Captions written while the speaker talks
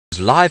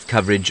Live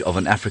coverage of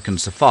an African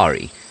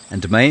safari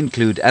and may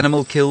include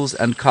animal kills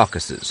and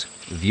carcasses.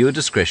 Viewer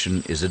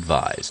discretion is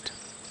advised.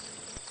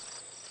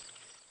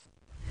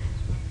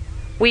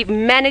 We've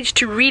managed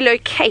to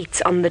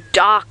relocate on the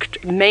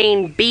dark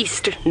main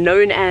beast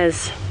known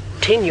as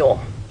Tinyo.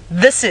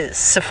 This is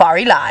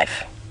Safari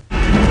Live.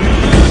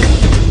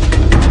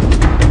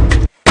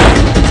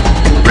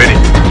 Ready.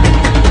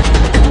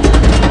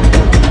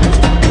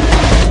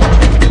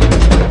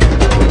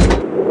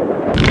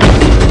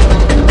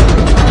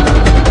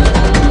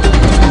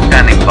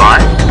 Standing by.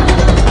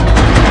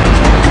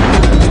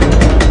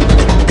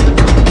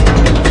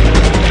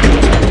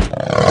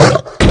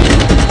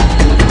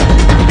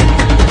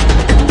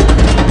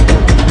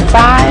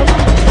 Five,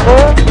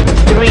 four,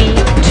 three,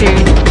 two,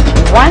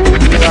 one.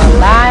 You are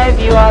live.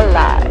 You are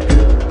live.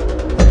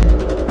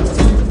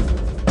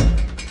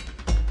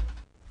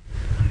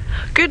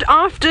 Good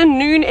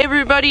afternoon,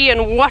 everybody,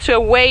 and what a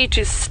way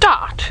to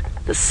start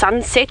the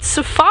Sunset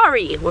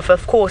Safari with,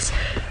 of course,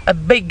 a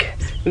big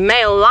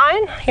male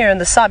lion here in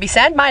the Sabi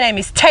sand. My name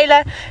is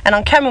Taylor, and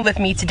on camera with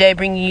me today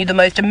bringing you the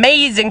most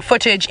amazing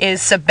footage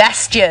is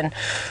Sebastian.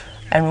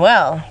 And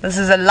well, this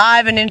is a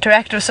live and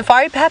interactive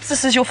safari. Perhaps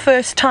this is your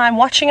first time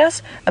watching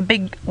us. A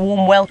big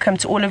warm welcome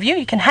to all of you.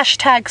 You can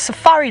hashtag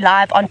Safari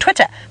Live on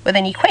Twitter with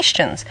any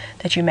questions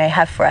that you may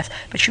have for us.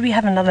 But should we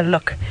have another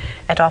look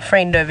at our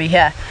friend over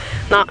here?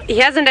 Now, he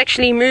hasn't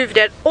actually moved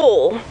at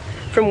all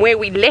from where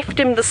we left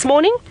him this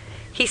morning.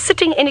 He's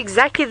sitting in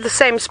exactly the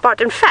same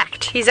spot. In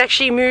fact, he's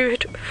actually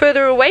moved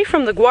further away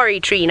from the guarri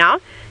tree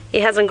now. He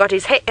hasn't got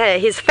his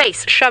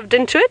face shoved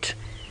into it.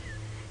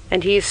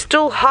 And he is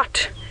still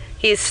hot.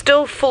 He is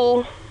still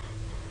full,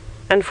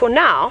 and for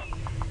now,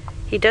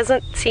 he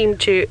doesn't seem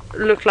to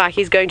look like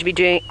he's going to be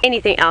doing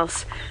anything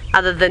else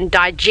other than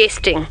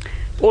digesting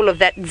all of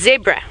that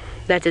zebra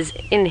that is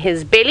in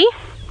his belly.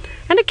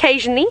 And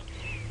occasionally,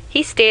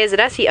 he stares at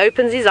us, he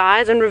opens his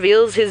eyes and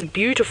reveals his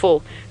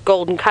beautiful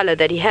golden color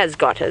that he has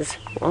got as,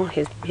 well,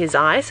 his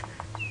eyes.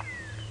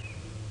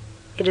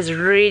 It is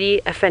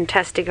really a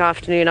fantastic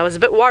afternoon. I was a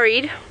bit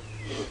worried.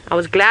 I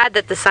was glad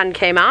that the sun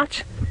came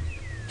out,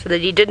 so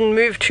that he didn't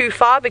move too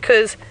far,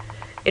 because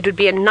it would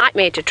be a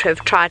nightmare to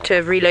try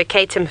to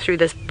relocate him through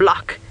this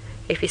block,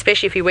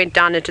 especially if he went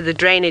down into the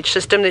drainage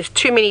system. There's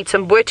too many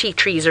Tsumbuti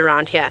trees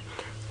around here,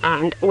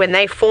 and when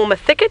they form a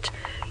thicket,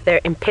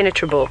 they're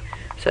impenetrable.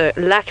 So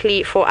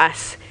luckily for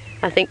us,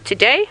 I think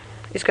today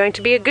is going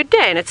to be a good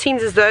day. And it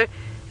seems as though,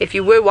 if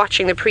you were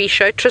watching the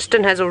pre-show,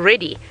 Tristan has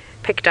already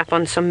picked up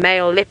on some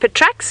male leopard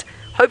tracks.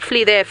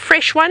 Hopefully they're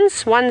fresh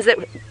ones that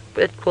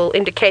will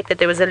indicate that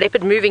there was a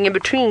leopard moving in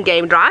between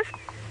game drive,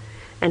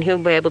 and he'll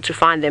be able to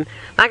find them.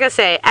 Like I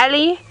say,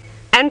 Ali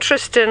and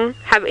Tristan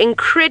have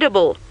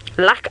incredible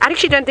luck. I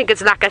actually don't think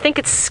it's luck, I think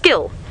it's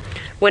skill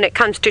when it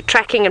comes to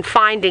tracking and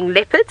finding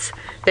leopards.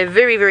 They're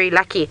very, very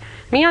lucky.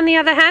 Me, on the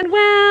other hand,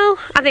 well,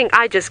 I think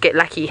I just get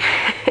lucky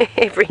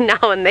every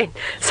now and then.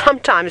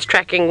 Sometimes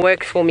tracking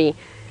works for me.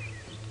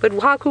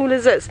 But how cool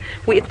is this?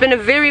 It's been a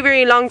very,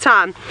 very long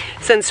time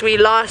since we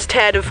last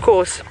had, of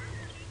course,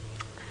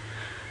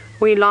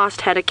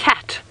 a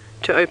cat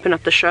to open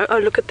up the show. Oh,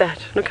 look at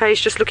that. Look how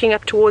he's just looking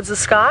up towards the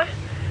sky.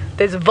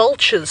 There's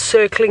vultures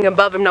circling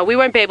above him. Now, we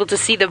won't be able to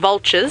see the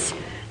vultures.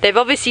 They've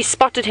obviously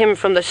spotted him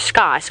from the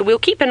sky, so we'll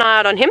keep an eye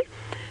out on him.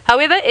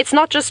 However, it's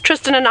not just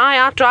Tristan and I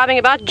out driving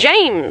about.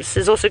 James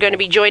is also going to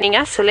be joining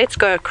us, so let's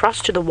go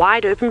across to the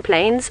wide open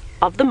plains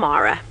of the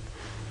Mara.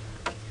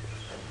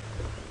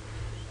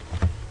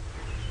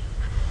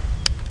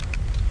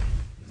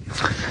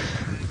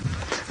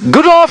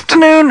 Good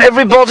afternoon,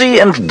 everybody,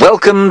 and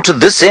welcome to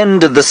this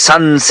end of the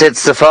Sunset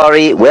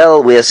Safari.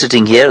 Well, we're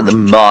sitting here in the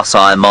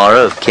Masai Mara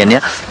of Kenya,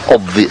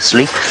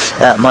 obviously.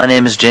 My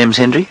name is James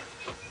Hendry.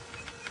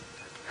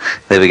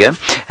 There we go.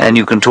 And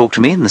you can talk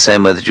to me in the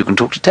same way that you can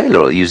talk to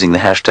Taylor, using the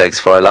hashtag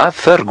Safari Live.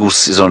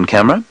 Fergus is on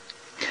camera.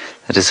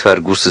 That is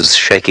Fergus's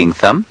shaking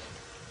thumb.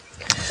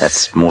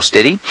 That's more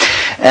steady.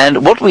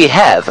 And what we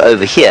have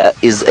over here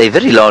is a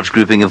very large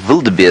grouping of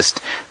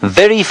wildebeest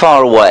very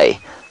far away.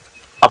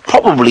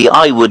 Probably,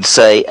 I would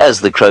say,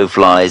 as the crow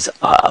flies,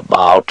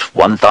 about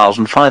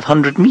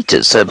 1,500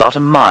 meters, so about a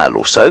mile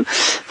or so.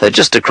 They're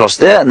just across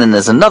there, and then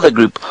there's another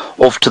group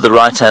off to the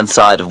right-hand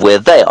side of where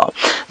they are.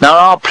 Now,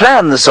 our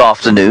plan this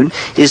afternoon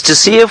is to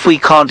see if we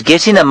can't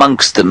get in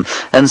amongst them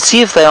and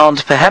see if they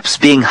aren't perhaps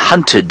being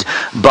hunted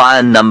by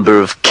a number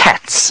of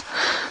cats.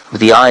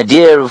 The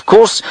idea, of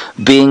course,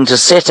 being to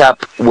set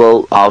up,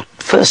 well, our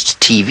first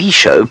TV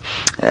show,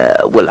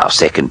 our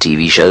second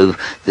TV show.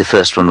 The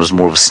first one was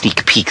more of a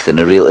sneak peek than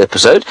a real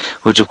episode,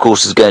 which, of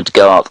course, is going to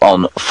go out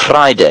on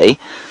Friday,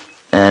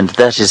 and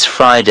that is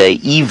Friday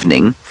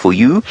evening for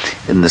you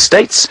in the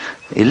States,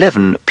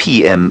 11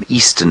 p.m.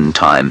 Eastern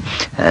Time,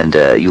 and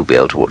you'll be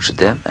able to watch it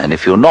there. And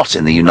if you're not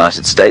in the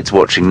United States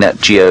watching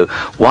Nat Geo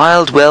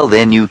Wild, well,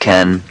 then you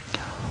can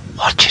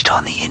watch it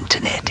on the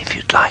internet if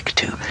you'd like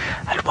to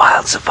at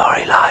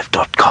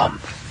wildsafariLive.com.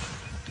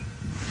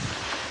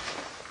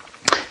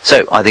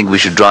 So I think we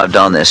should drive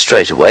down there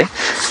straight away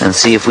and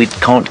see if we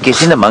can't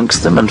get in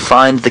amongst them and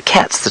find the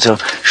cats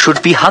that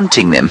should be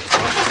hunting them.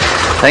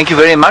 Thank you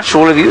very much,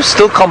 all of you.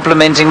 Still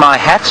complimenting my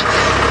hat.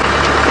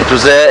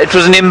 It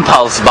was an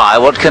impulse buy.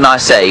 What can I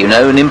say? You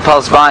know, an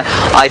impulse buy.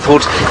 I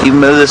thought,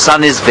 even though the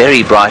sun is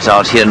very bright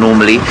out here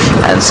normally,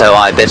 and so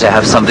I better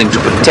have something to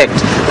protect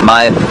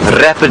my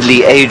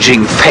rapidly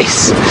aging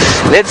face.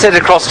 Let's head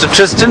across to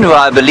Tristan, who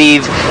I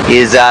believe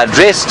is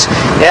dressed,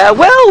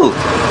 well,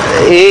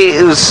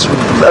 he was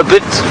a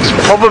bit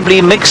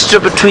probably mixture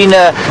between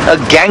a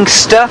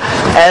gangster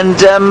and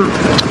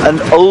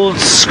an old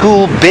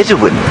school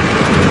Bedouin.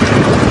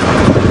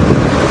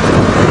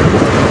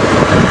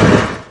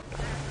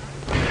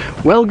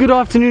 Well, good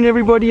afternoon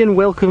everybody and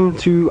welcome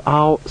to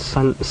our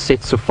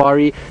sunset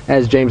safari.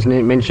 As James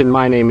mentioned,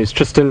 my name is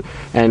Tristan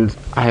and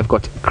I have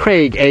got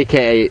Craig,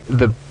 aka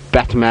the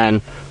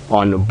Batman,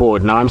 on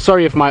board. Now I'm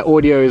sorry if my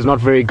audio is not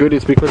very good.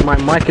 It's because my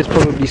mic has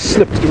probably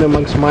slipped in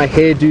amongst my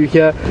hairdo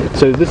here.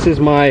 So this is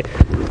my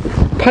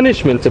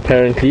punishment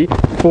apparently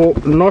for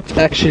not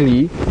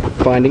actually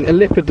finding a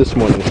leopard this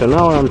morning. So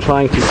now I'm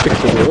trying to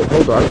fix it.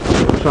 Hold on,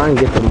 I'll try and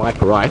get the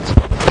mic right.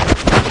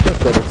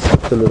 Just that it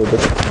slipped a little bit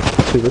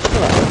to the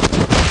side.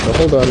 So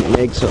hold on,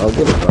 Megs, I'll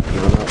get it right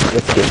now.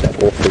 Let's get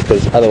that off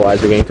because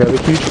otherwise we're going to have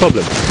a huge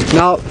problem.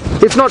 Now,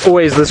 it's not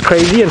always this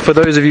crazy, and for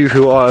those of you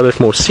who are a bit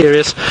more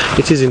serious,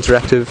 it is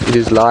interactive, it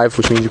is live,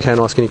 which means you can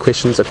ask any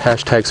questions at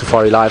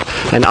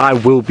 #SafariLive, and I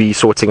will be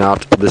sorting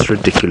out this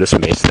ridiculous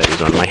mess that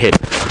is on my head.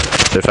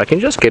 So if I can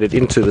just get it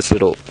into this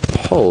little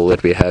hole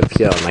that we have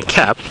here on my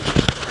cap,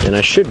 then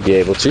I should be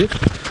able to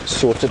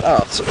sort it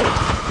out.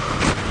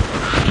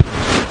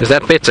 Is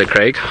that better,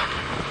 Craig?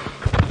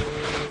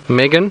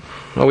 Megan,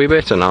 are we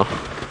better now?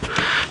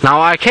 Now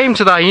I came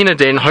to the hyena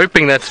den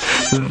hoping that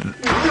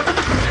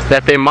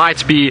there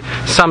might be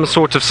some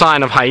sort of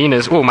sign of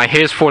hyenas. Oh, my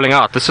hair's falling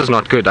out. This is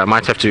not good. I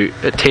might have to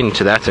attend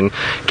to that and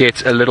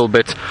get a little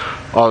bit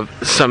of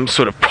some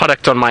sort of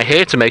product on my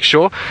hair to make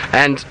sure.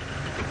 And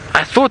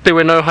I thought there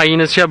were no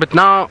hyenas here, but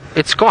now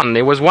it's gone.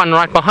 There was one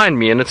right behind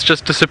me and it's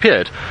just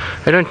disappeared.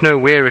 I don't know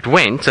where it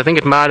went. I think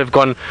it might have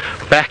gone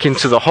back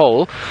into the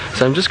hole.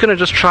 So I'm just going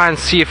to try and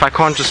see if I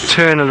can't just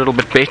turn a little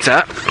bit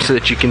better so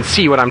that you can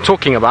see what I'm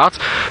talking about.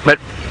 But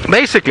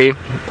basically,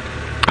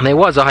 there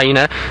was a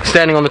hyena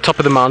standing on the top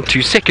of the mount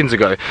 2 seconds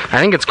ago. I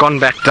think it's gone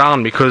back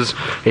down because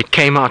it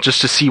came out just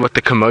to see what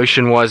the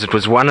commotion was. It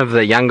was one of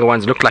the younger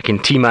ones, looked like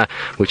Djuma,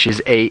 which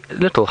is a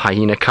little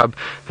hyena cub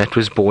that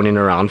was born in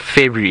around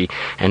February.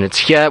 And it's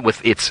here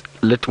with its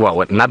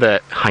another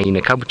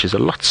hyena cub, which is a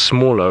lot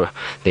smaller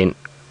than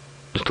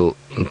little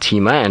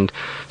Djuma, and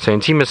so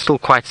Djuma is still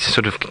quite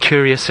sort of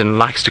curious and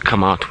likes to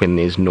come out when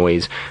there's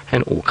noise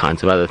and all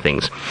kinds of other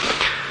things.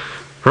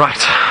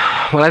 Right.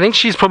 Well, I think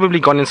she's probably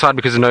gone inside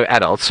because there's no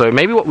adults, so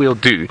maybe what we'll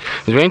do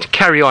is we're going to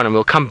carry on and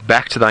we'll come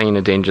back to the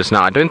hyena den just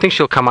now. I don't think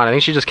she'll come out. I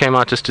think she just came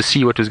out just to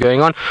see what was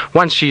going on.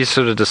 Once she's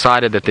sort of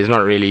decided that there's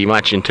not really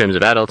much in terms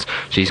of adults,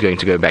 she's going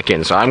to go back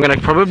in. So I'm going to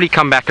probably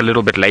come back a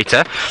little bit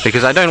later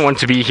because I don't want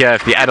to be here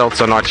if the adults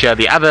are not here.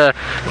 The other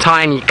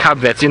tiny cub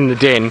that's in the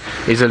den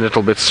is a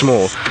little bit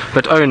small.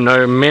 But oh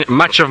no,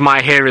 much of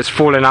my hair has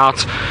fallen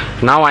out.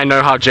 Now I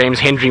know how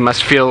James Henry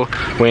must feel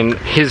when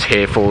his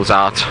hair falls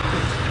out.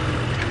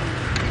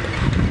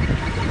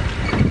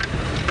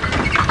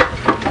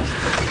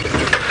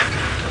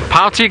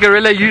 Pouty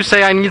Gorilla, you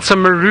say I need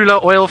some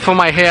marula oil for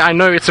my hair. I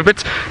know it's a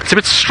bit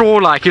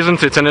straw-like,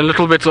 isn't it? And a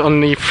little bit on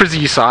the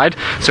frizzy side,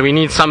 so we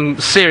need some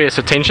serious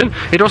attention.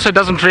 It also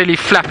doesn't really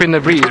flap in the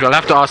breeze. We'll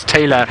have to ask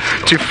Taylor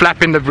to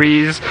flap in the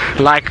breeze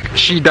like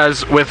she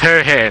does with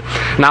her hair.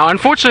 Now,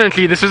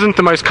 unfortunately, this isn't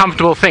the most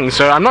comfortable thing,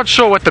 so I'm not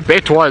sure what the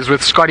bet was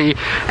with Scotty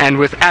and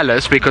with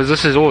Alice, because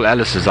this is all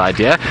Alice's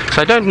idea.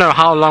 So I don't know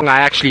how long I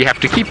actually have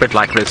to keep it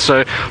like this.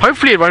 So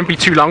hopefully it won't be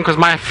too long, because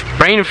my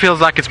brain feels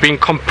like it's being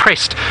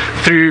compressed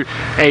through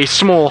a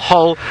small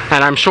hole,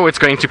 and I'm sure it's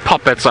going to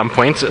pop at some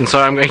point, and so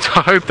I'm going to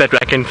hope that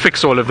I can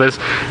fix all of this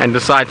and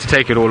decide to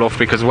take it all off,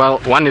 because, well,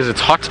 one is it's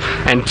hot,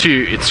 and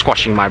two, it's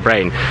squashing my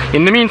brain.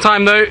 In the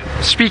meantime though,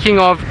 speaking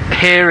of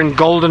hair and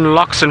golden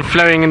locks and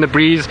flowing in the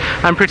breeze,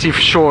 I'm pretty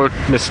sure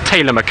Miss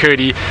Taylor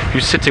McCurdy,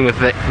 who's sitting with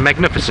the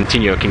magnificent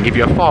Tinyo, can give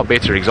you a far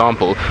better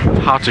example of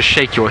how to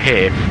shake your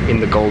hair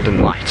in the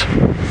golden light.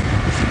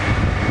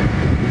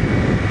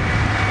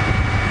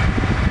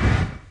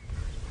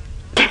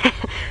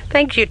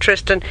 Thank you,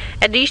 Tristan.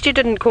 At least you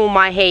didn't call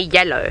my hair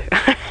yellow.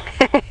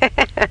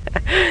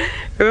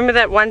 Remember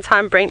that one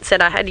time Brent said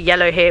I had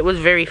yellow hair? It was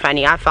very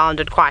funny. I found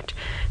it quite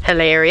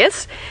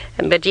hilarious.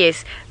 But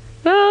yes,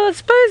 well, I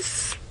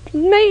suppose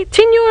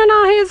Tinyo and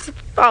our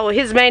hairs,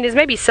 his mane is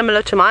maybe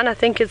similar to mine. I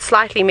think it's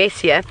slightly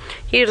messier.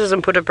 He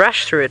doesn't put a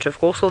brush through it, of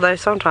course, although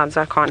sometimes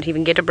I can't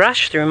even get a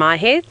brush through my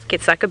hair. It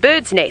gets like a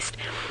bird's nest.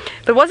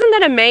 But wasn't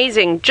that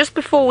amazing? Just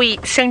before we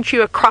sent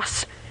you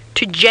across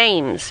to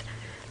James,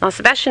 now,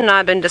 Sebastian and I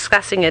have been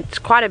discussing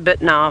it quite a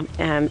bit now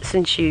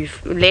since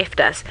you've left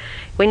us.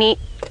 When he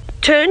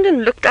turned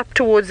and looked up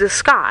towards the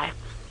sky,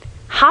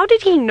 how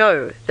did he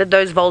know that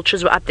those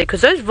vultures were up there?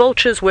 Because those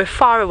vultures were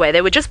far away.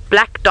 They were just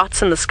black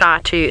dots in the sky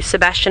to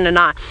Sebastian and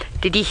I.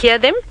 Did he hear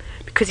them?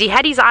 because he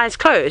had his eyes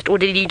closed, or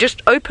did he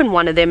just open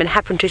one of them and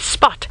happen to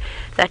spot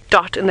that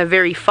dot in the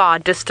very far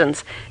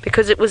distance?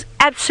 Because it was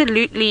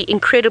absolutely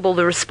incredible,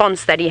 the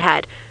response that he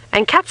had.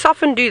 And cats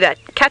often do that.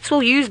 Cats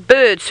will use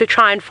birds to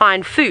try and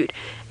find food,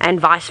 and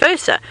vice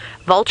versa.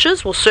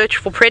 Vultures will search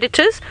for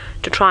predators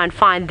to try and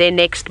find their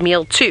next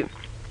meal too.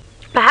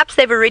 Perhaps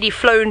they've already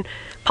flown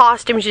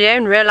past him today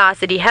and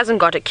realized that he hasn't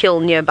got a kill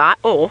nearby,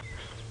 or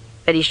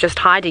that he's just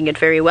hiding it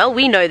very well.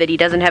 We know that he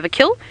doesn't have a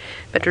kill,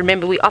 but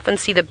remember, we often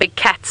see the big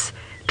cats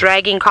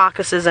dragging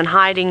carcasses and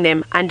hiding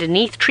them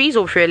underneath trees,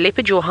 or if you're a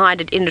leopard, you'll hide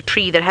it in a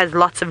tree that has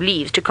lots of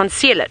leaves to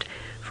conceal it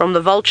from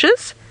the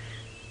vultures.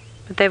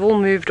 But they've all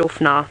moved off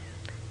now.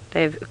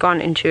 They've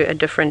gone into a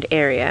different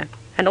area.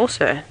 And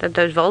also that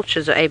those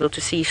vultures are able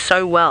to see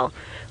so well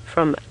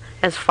from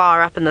as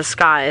far up in the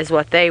sky as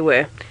what they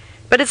were.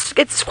 But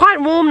it's quite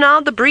warm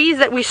now. The breeze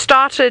that we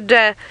started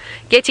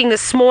getting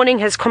this morning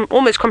has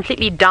almost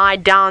completely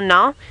died down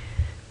now.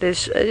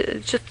 There's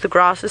just the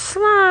grass is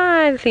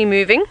slightly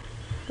moving,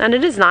 and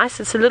it is nice.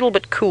 It's a little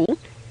bit cool,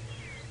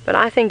 but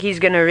I think he's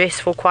going to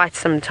rest for quite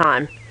some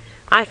time.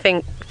 I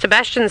think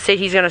Sebastian said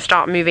he's going to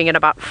start moving at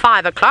about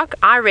 5 o'clock.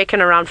 I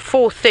reckon around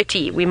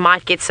 4:30 we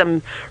might get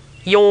some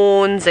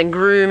yawns and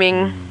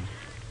grooming.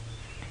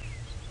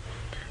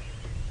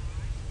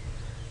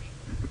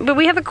 But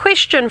we have a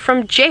question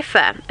from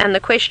Jeffa, and the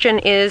question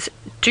is,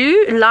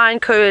 do lion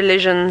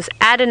coalitions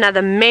add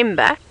another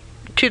member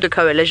to the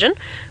coalition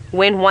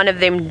when one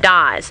of them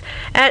dies?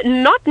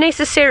 Not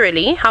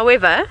necessarily.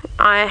 However,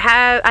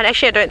 I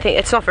don't think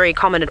it's not very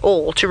common at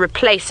all to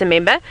replace a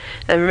member.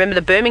 And remember,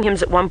 the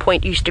Birminghams at one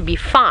point used to be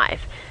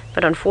 5,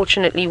 but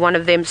unfortunately one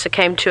of them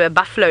succumbed to a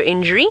buffalo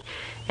injury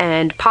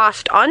and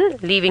passed on,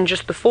 leaving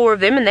just the 4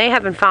 of them, and they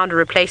haven't found a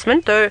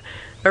replacement, though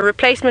a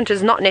replacement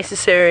is not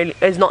necessary.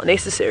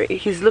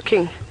 He's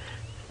looking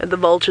at the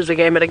vultures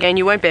again, but again,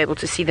 you won't be able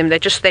to see them.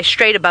 They're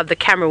straight above the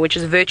camera, which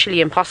is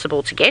virtually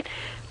impossible to get.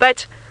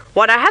 But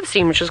what I have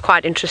seen, which is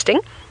quite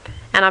interesting,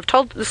 and I've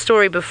told the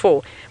story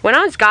before, when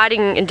I was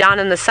guiding down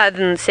in the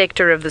southern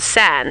sector of the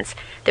sands,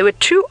 there were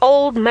 2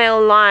 old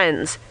male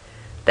lions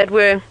that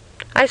were,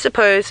 I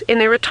suppose, in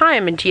their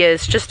retirement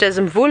years, just as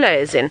Mvula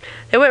is in.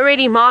 They weren't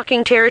really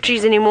marking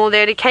territories anymore.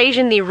 They'd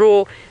occasionally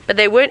roar, but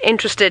they weren't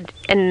interested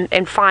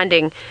in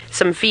finding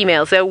some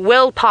females. They were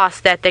well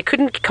past that. They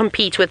couldn't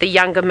compete with the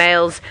younger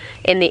males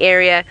in the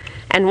area.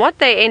 And what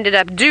they ended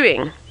up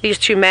doing, these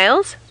 2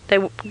 males, they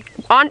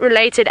aren't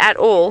related at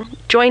all,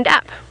 joined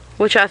up,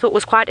 which I thought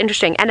was quite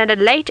interesting. And at a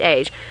late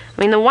age,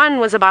 I mean, the one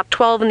was about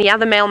 12 and the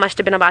other male must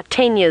have been about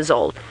 10 years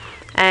old.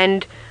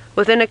 And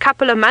within a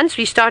couple of months,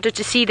 we started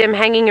to see them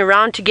hanging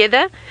around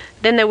together.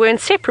 Then they were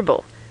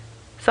inseparable.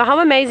 So how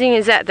amazing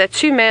is that? That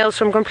 2 males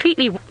from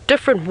completely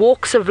different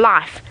walks of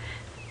life,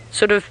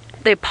 sort of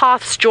their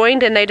paths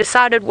joined, and they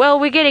decided, well,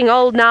 we're getting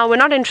old now. We're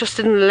not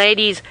interested in the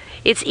ladies.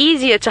 It's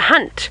easier to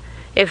hunt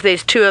if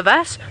there's 2 of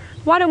us.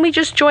 Why don't we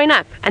just join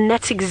up? And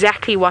that's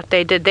exactly what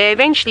they did. They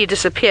eventually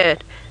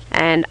disappeared.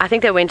 And I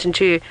think they went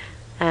into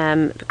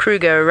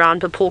Kruger,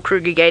 around the Paul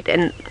Kruger gate,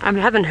 and I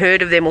haven't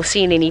heard of them or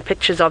seen any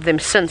pictures of them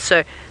since,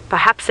 so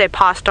perhaps they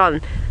passed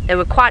on. They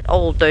were quite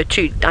old though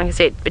too, like I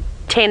said, but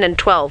 10 and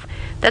 12.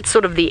 That's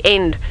sort of the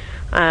end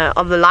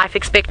of the life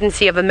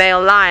expectancy of a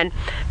male lion.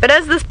 But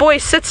as this boy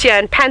sits here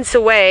and pants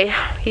away,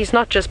 he's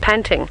not just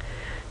panting.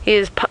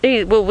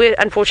 We're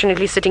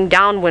unfortunately sitting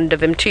downwind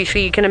of him too, so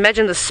you can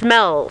imagine the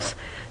smells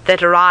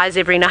that arise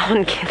every now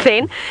and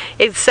then.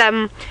 It's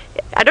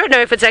I don't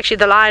know if it's actually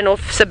the lion or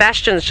if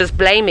Sebastian's just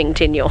blaming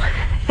Tinyo.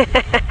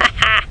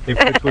 If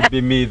it would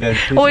be me, then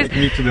please take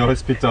me to the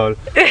hospital.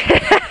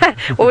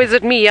 Or is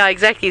it me? Yeah,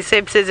 exactly.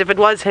 Seb says if it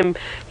was him,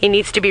 he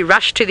needs to be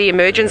rushed to the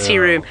emergency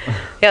room.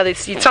 Yeah,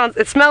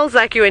 it smells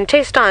like your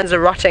intestines are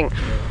rotting.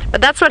 But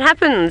that's what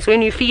happens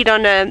when you feed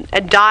on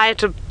a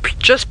diet of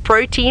just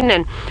protein.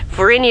 And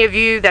for any of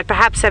you that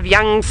perhaps have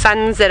young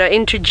sons that are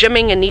into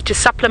gymming and need to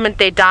supplement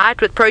their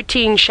diet with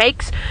protein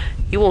shakes,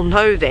 you will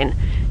know then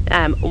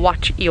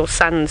what your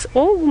sons,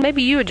 or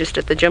maybe you are just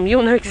at the gym,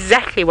 you'll know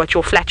exactly what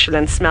your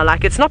flatulence smell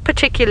like. It's not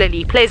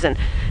particularly pleasant,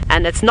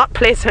 and it's not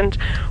pleasant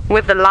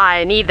with the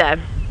lion either.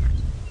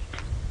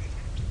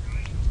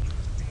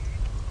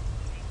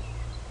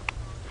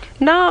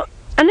 Now,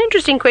 an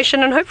interesting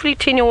question, and hopefully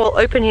Tinyo will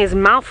open his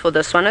mouth for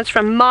this one. It's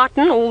from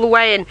Martin, all the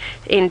way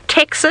in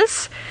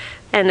Texas,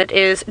 and it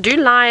is, do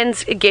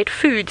lions get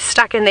food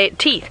stuck in their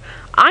teeth?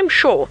 I'm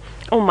sure.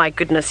 Oh my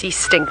goodness, he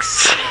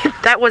stinks.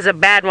 That was a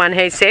bad one,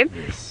 hey Seb?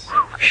 Yes.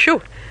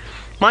 Sure.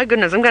 My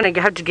goodness, I'm going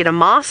to have to get a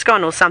mask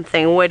on or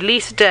something, or at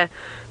least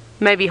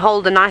maybe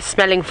hold a nice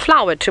smelling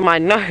flower to my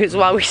nose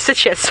while we sit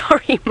here.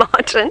 Sorry,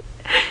 Martin.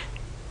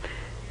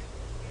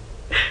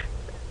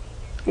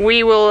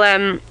 We will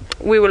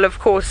of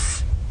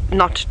course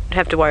not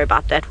have to worry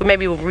about that.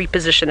 Maybe we'll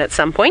reposition at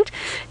some point.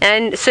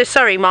 And so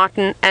sorry,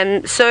 Martin.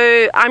 And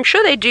so I'm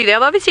sure they do. They've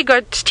obviously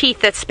got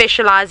teeth that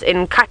specialize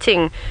in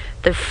cutting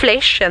the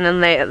flesh, and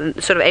then they're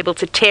sort of able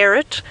to tear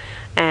it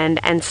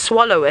and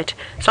swallow it.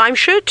 So I'm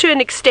sure to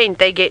an extent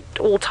they get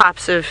all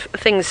types of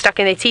things stuck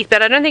in their teeth,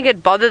 but I don't think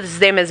it bothers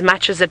them as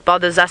much as it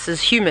bothers us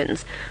as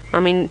humans. I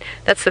mean,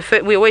 that's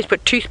we always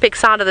put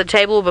toothpicks out of the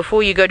table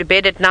before you go to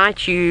bed at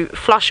night. You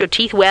floss your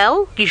teeth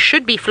well. You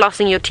should be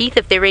flossing your teeth.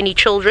 If there are any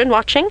children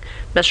watching,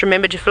 must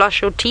remember to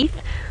floss your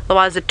teeth,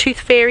 otherwise the tooth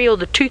fairy or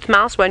the tooth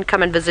mouse won't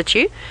come and visit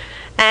you.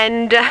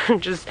 And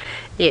just,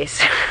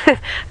 yes,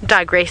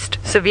 digressed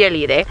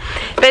severely there.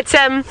 But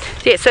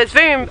yeah, so it's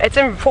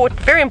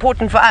very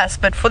important for us,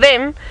 but for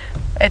them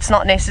it's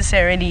not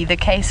necessarily the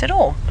case at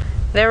all.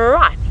 They're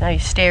alright. Now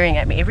he's staring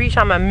at me every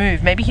time I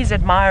move. Maybe he's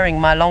admiring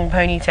my long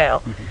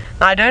ponytail.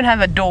 Now, I don't have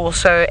a door,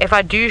 so if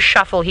I do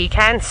shuffle he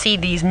can see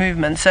these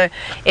movements, so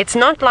it's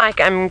not like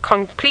I'm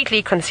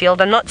completely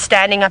concealed. I'm not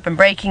standing up and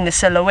breaking the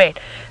silhouette.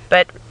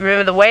 But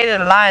remember, the way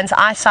that a lion's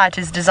eyesight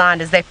is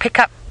designed is they pick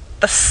up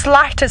the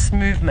slightest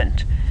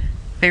movement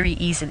very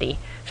easily.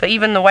 So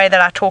even the way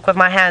that I talk with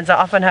my hands, I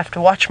often have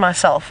to watch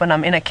myself when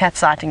I'm in a cat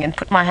sighting and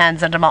put my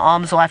hands under my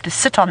arms, or I have to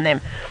sit on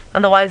them.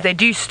 Otherwise they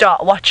do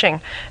start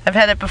watching. I've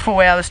had it before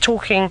where I was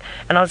talking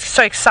and I was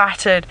so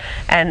excited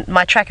and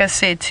my tracker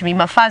said to me,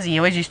 Mafazi. He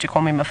always used to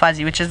call me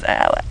Mafazi, which is,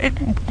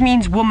 it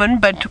means woman,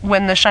 but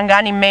when the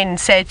Shangani men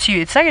say it to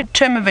you, it's like a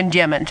term of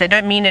endearment. They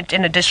don't mean it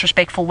in a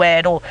disrespectful way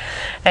at all.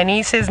 And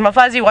he says,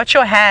 Mafazi, watch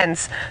your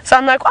hands. So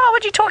I'm like, oh,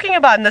 what are you talking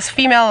about? And this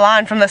female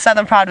lion from the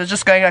Southern Pride was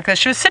just going like this.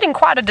 She was sitting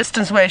quite a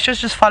distance away. She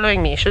was just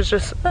following me. She was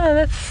just, oh,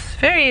 that's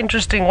very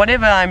interesting,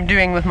 whatever I'm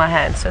doing with my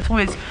hands. So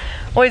it's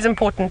always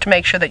important to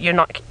make sure that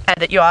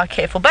that you are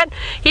careful. But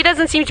he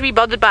doesn't seem to be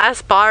bothered by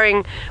us,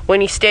 barring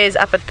when he stares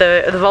up at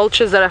the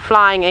vultures that are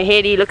flying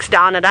ahead. He looks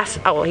down at us.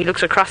 Oh, well, he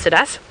looks across at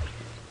us.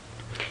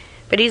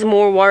 But he's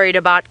more worried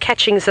about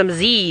catching some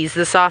Z's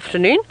this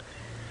afternoon,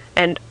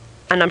 and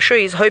I'm sure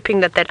he's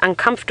hoping that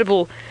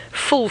uncomfortable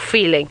full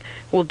feeling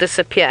will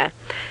disappear.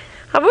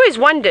 I've always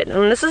wondered,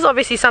 and this is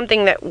obviously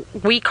something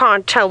that we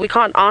can't tell, we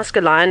can't ask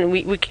a lion,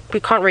 we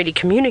can't really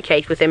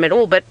communicate with them at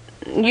all, but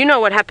you know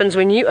what happens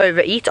when you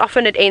overeat.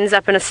 Often it ends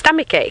up in a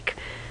stomach ache.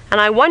 And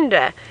I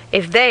wonder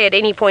if they at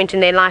any point in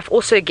their life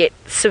also get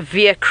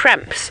severe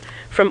cramps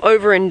from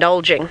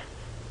overindulging.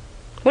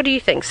 What do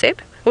you think,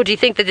 Seb? Or do you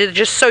think that they're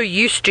just so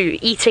used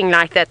to eating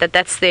like that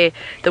that's the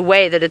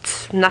way that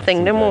it's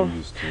nothing no more?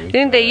 You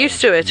think they're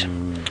used to it?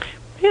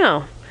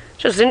 Yeah.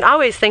 Just I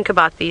always think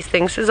about these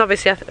things. Because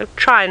obviously I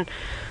try and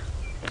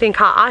think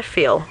how I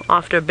feel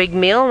after a big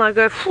meal, and I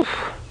go, phew,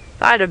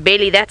 if I had a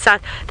belly that's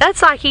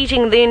like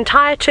eating the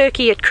entire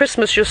turkey at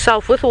Christmas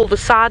yourself, with all the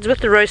sides, with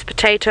the roast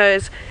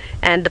potatoes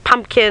and the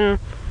pumpkin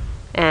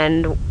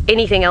and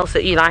anything else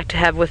that you like to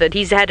have with it.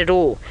 He's had it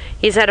all.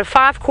 He's had a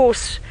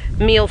 5-course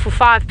meal for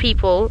 5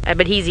 people,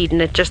 but he's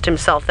eaten it just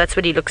himself. That's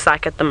what he looks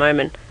like at the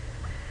moment.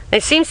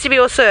 There seems to be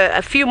also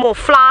a few more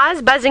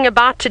flies buzzing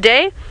about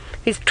today.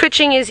 He's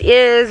twitching his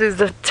ears,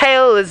 his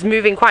tail is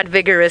moving quite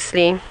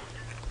vigorously.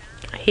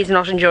 He's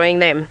not enjoying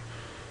them.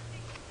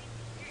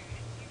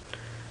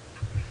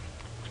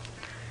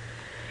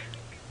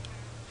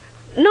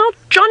 Now,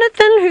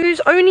 Jonathan, who's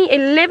only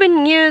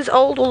 11 years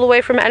old, all the way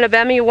from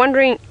Alabama, you're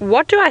wondering,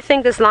 what do I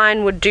think this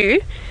lion would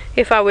do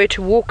if I were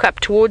to walk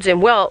up towards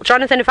him? Well,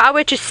 Jonathan, if I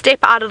were to step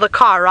out of the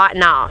car right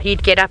now,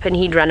 he'd get up and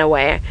he'd run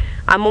away.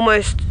 I'm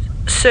almost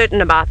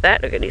certain about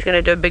that. Look, he's going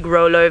to do a big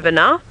rollover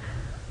now.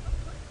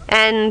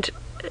 And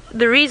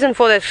the reason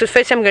for that is,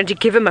 first I'm going to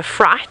give him a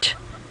fright.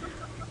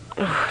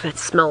 Oh, that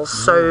smells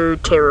so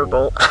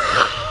terrible.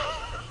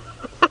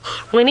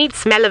 We need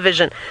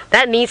smell-o-vision.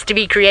 That needs to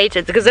be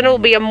created, because then it will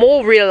be a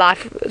more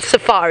real-life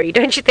safari,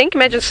 don't you think?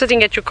 Imagine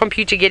sitting at your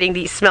computer getting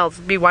these smells.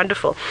 It would be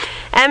wonderful.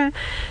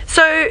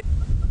 So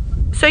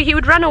he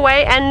would run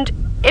away, and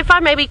if I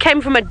maybe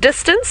came from a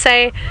distance,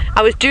 say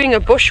I was doing a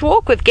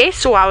bushwalk with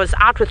guests, or I was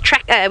out with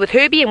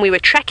Herbie and we were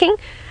tracking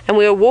and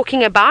we were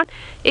walking about,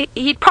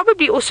 he'd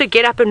probably also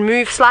get up and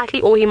move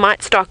slightly, or he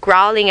might start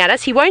growling at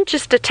us. He won't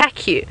just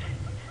attack you.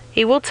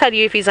 He will tell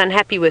you if he's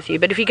unhappy with you.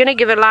 But if you're going to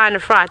give a lion a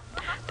fright,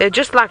 they're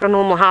just like a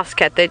normal house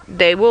cat.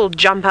 They will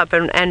jump up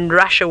and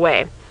rush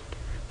away.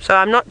 So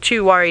I'm not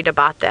too worried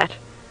about that.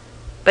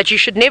 But you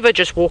should never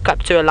just walk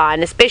up to a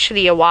lion,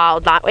 especially a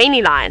wild lion, or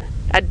any lion.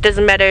 It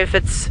doesn't matter if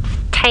it's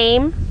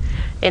tame,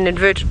 in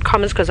inverted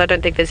commas, because I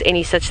don't think there's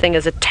any such thing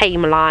as a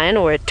tame lion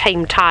or a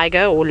tame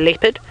tiger or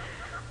leopard.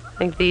 I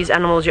think these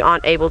animals you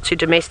aren't able to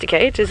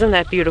domesticate. Isn't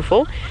that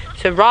beautiful?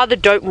 So rather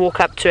don't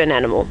walk up to an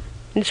animal.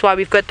 That's why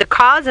we've got the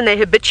cars, and they're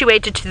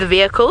habituated to the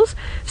vehicles.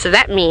 So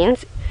that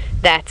means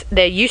that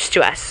they're used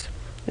to us.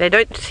 They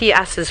don't see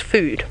us as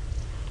food.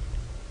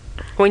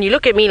 When you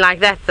look at me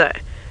like that, though,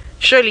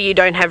 surely you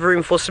don't have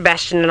room for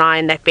Sebastian and I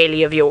in that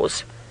belly of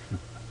yours.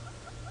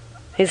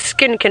 His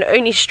skin can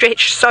only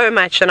stretch so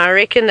much, and I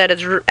reckon that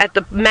it's at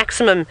the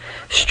maximum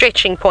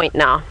stretching point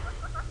now.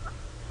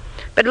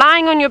 But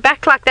lying on your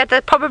back like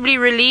that probably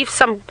relieves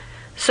some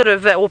sort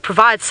of, or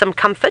provides some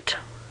comfort.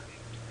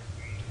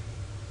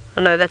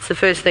 I know that's the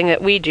first thing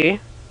that we do.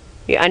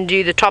 You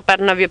undo the top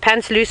button of your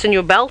pants, loosen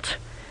your belt,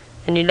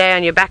 and you lay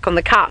on your back on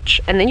the couch,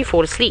 and then you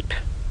fall asleep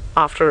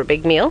after a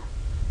big meal.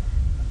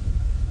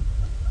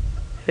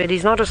 but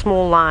he's not a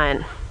small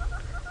lion.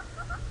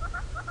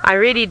 I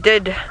really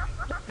did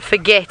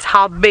forget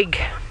how big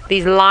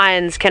these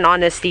lions can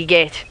honestly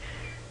get.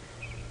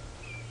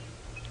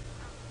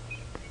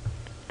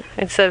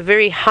 It's a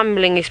very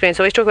humbling experience.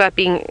 I always talk about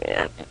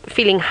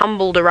feeling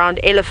humbled around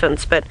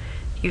elephants, but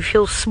you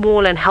feel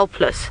small and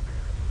helpless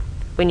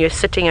when you're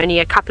sitting only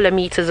a couple of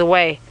meters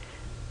away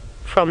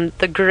from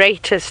the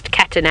greatest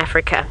cat in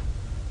Africa.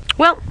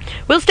 Well,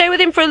 we'll stay with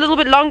him for a little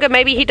bit longer.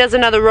 Maybe he does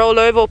another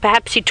rollover, or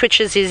perhaps he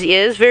twitches his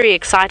ears. Very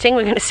exciting.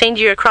 We're going to send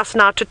you across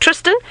now to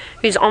Tristan,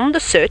 who's on the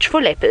search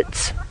for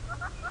leopards.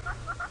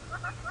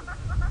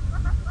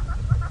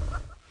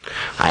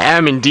 I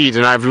am indeed,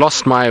 and I've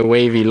lost my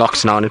wavy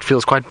locks now, and it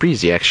feels quite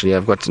breezy actually.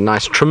 I've got a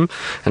nice trim,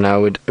 and I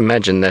would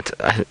imagine that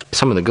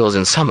some of the girls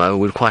in summer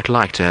would quite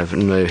like to have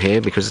no hair,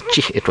 because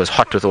gee, it was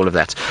hot with all of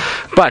that.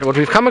 But what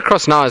we've come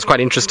across now is quite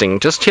interesting.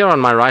 Just here on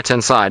my right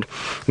hand side,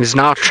 there's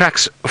now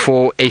tracks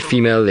for a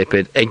female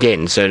leopard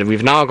again. So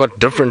we've now got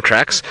different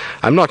tracks.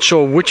 I'm not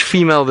sure which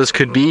female this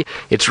could be.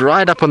 It's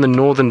right up on the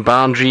northern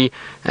boundary,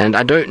 and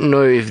I don't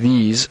know if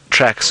these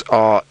tracks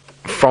are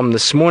from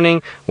this morning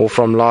or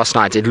from last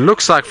night. It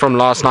looks like from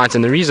last night,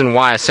 and the reason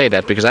why I say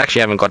that, because I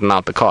actually haven't gotten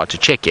out the car to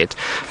check it,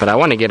 but I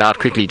want to get out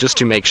quickly just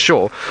to make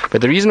sure.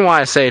 But the reason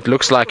why I say it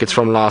looks like it's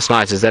from last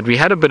night is that we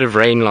had a bit of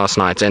rain last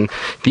night, and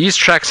these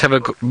tracks have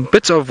a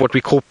bit of what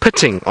we call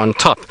pitting on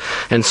top.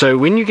 And so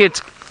when you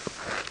get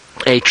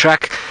a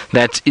track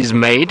that is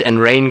made and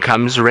rain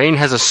comes, rain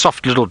has a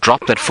soft little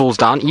drop that falls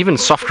down, even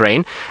soft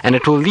rain, and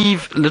it will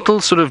leave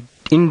little sort of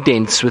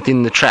indents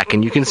within the track,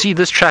 and you can see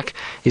this track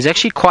is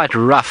actually quite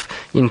rough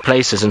in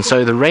places, and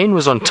so the rain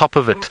was on top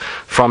of it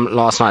from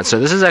last night. So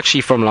this is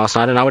actually from last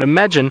night, and I would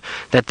imagine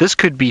that this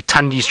could be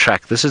Tandi's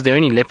track. This is the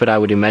only leopard I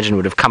would imagine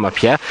would have come up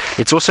here.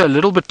 It's also a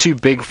little bit too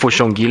big for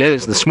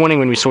Shongile. This morning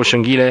when we saw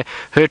Shongile,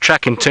 her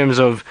track in terms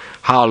of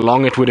how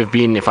long it would have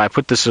been if I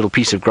put this little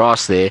piece of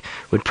grass there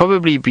would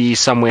probably be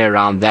somewhere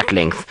around that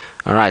length.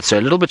 Alright, so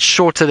a little bit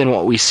shorter than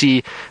what we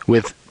see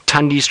with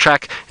Tandi's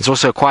track. It's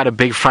also quite a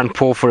big front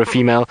paw for a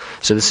female,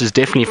 so this is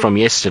definitely from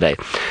yesterday.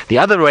 The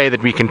other way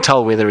that we can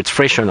tell whether it's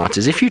fresh or not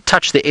is if you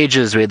touch the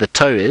edges where the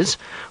toe is,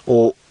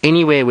 or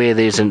anywhere where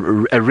there's a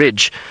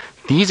ridge.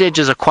 These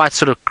edges are quite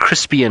sort of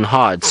crispy and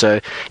hard, so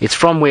it's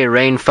from where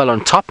rain fell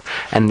on top,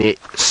 and the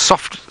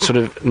soft sort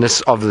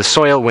ofness of the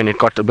soil, when it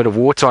got a bit of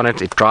water on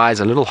it, it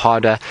dries a little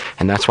harder,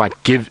 and that's why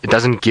it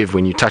doesn't give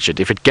when you touch it.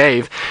 If it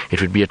gave,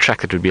 it would be a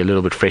track that would be a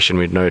little bit fresh, and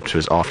we'd know it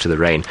was after the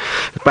rain.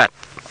 But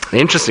the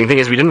interesting thing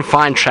is we didn't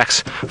find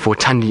tracks for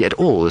Tandi at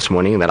all this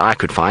morning that I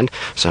could find,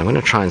 so I'm going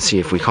to try and see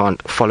if we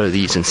can't follow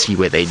these and see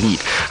where they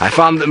lead. I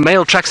found the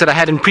male tracks that I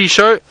had in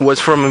pre-show was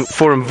for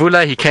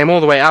Mvula. He came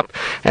all the way up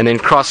and then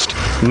crossed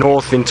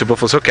north into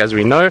Buffelshoek, as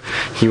we know.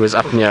 He was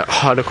up near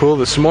Hardekool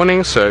this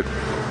morning, so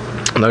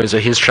those are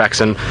his tracks,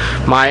 and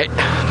my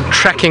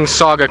tracking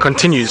saga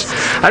continues.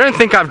 I don't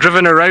think I've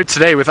driven a road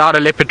today without a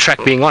leopard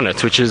track being on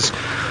it, which is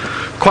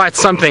quite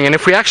something. And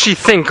if we actually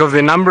think of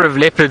the number of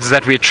leopards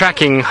that we're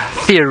tracking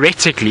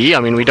theoretically, I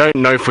mean, we don't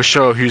know for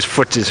sure whose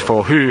foot is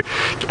for who,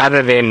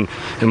 other than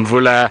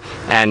Mvula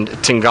and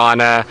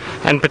Tingana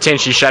and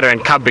potentially Shadow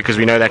and Cub, because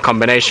we know that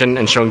combination,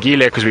 and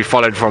Shongile because we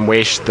followed from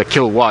where the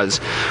kill was.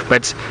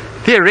 But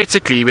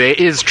theoretically there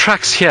is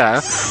tracks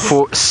here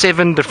for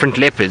 7 different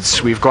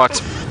leopards. We've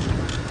got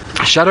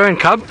Shadow and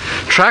Cub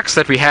tracks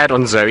that we had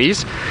on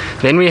Zoe's.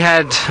 Then we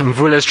had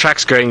Mvula's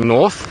tracks going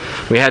north.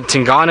 We had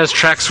Tingana's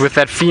tracks with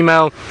that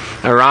female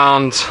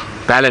around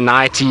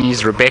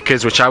Balanites,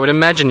 Rebecca's, which I would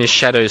imagine is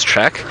Shadow's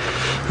track.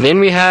 Then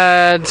we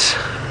had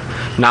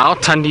now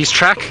Tandi's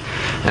track.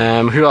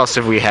 Who else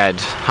have we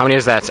had? How many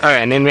is that? Oh,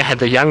 and then we had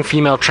the young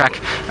female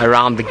track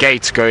around the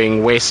gate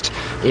going west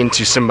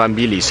into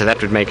Simbambili, so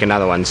that would make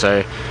another one. So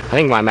I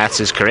think my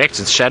maths is correct.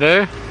 It's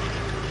Shadow,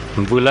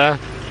 Mvula,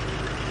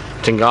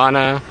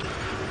 Tingana,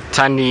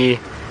 Tandi,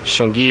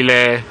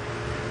 Shongile,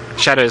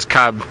 Shadow's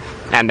Cub,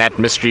 and that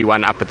mystery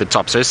one up at the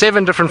top. So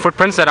 7 different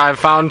footprints that I've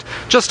found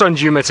just on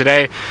Djuma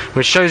today,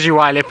 which shows you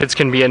why leopards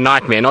can be a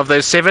nightmare. And of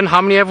those 7,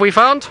 how many have we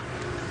found?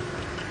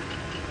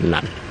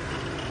 None.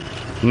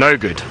 No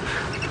good.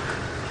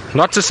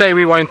 Not to say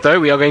we won't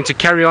though. We are going to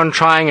carry on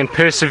trying and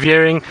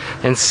persevering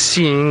and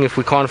seeing if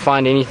we can't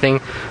find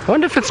anything. I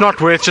wonder if it's not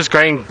worth just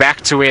going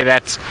back to where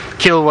that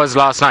kill was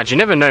last night. You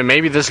never know,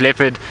 maybe this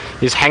leopard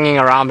is hanging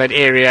around that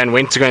area and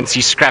went to go and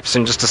see scraps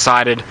and just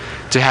decided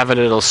to have a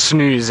little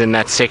snooze in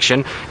that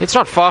section. It's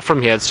not far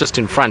from here, it's just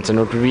in front, and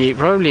it would be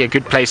probably a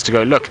good place to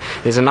go look.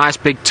 There's a nice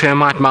big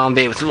termite mound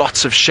there with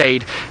lots of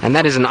shade, and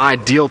that is an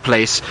ideal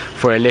place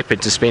for a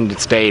leopard to spend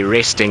its day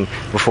resting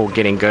before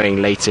getting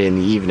going later in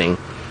the evening.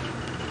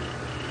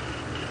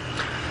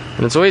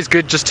 And it's always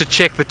good just to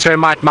check the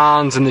termite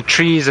mounds and the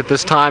trees at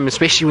this time,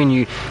 especially when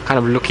you're kind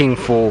of looking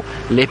for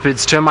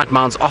leopards. Termite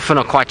mounds often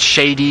are quite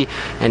shady,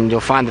 and you'll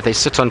find that they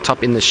sit on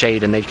top in the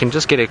shade, and they can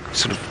just get a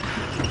sort of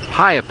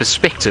higher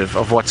perspective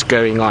of what's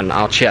going on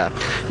out here.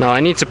 Now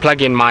I need to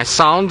plug in my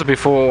sound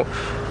before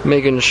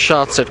Megan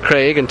shouts at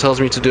Craig and tells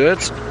me to do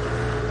it.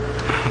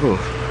 Ooh.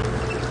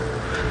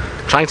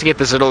 Trying to get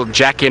this little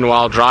jack in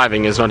while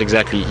driving is not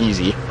exactly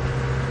easy.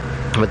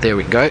 But there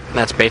we go,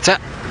 that's better.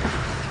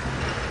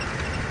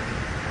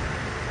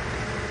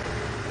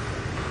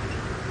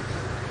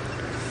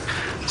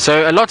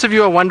 So a lot of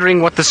you are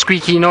wondering what the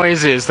squeaky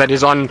noise is that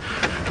is on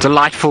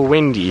delightful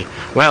Wendy.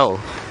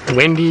 Well,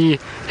 Wendy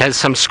has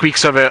some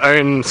squeaks of her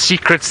own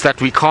secrets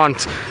that we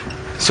can't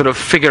sort of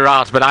figure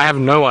out, but I have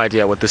no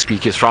idea what the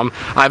squeak is from.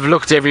 I've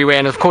looked everywhere,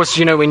 and of course,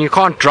 you know, when you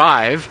can't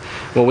drive,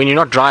 well, when you're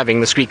not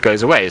driving, the squeak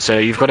goes away. So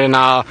you've got to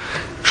now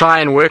try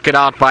and work it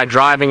out by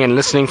driving and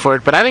listening for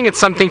it. But I think it's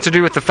something to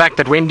do with the fact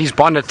that Wendy's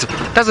bonnet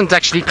doesn't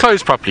actually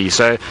close properly.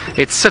 So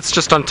it sits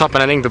just on top,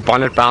 and I think the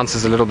bonnet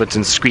bounces a little bit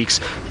and squeaks.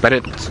 But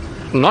it's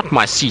not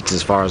my seat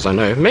as far as I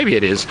know. Maybe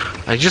it is.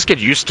 I just get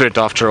used to it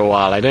after a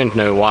while. I don't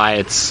know why.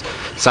 It's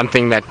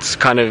something that's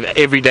kind of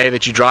every day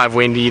that you drive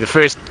Wendy. The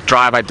first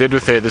drive I did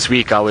with her this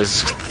week, I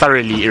was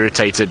thoroughly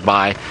irritated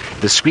by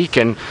the squeak,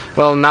 and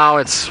well, now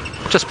it's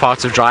just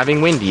part of driving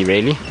Wendy,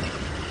 really.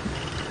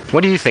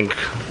 What do you think,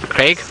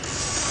 Craig?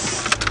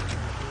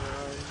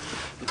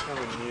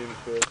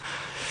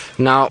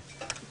 Now,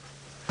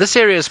 this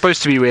area is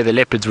supposed to be where the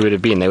leopards would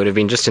have been. They would have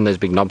been just in those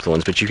big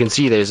knobthorns, but you can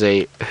see there's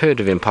a herd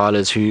of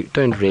impalas who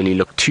don't really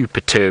look too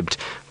perturbed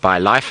by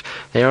life.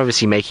 They're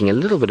obviously making a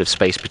little bit of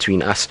space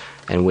between us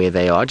and where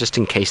they are, just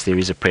in case there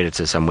is a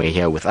predator somewhere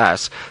here with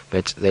us,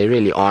 but they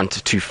really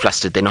aren't too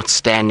flustered. They're not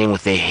standing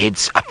with their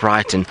heads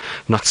upright and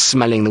not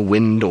smelling the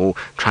wind or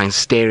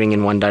staring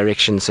in one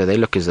direction, so they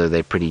look as though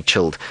they're pretty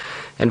chilled.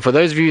 And for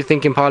those of you who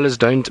think impalas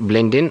don't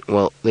blend in,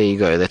 well, there you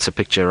go. That's a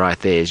picture right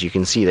there. As you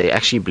can see, they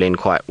actually blend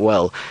quite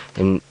well,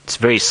 and it's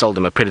very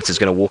seldom a predator is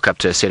going to walk up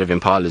to a set of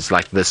impalas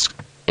like this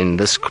in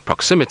this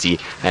proximity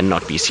and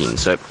not be seen.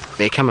 So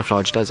their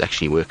camouflage does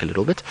actually work a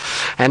little bit.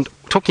 And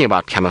talking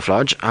about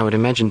camouflage, I would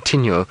imagine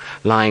Tinyo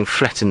lying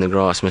flat in the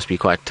grass must be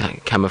quite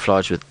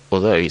camouflaged with,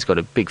 although he's got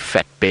a big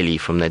fat belly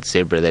from that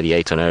zebra that he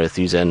ate on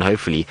Arethusa, and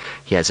hopefully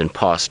he hasn't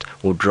passed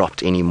or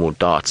dropped any more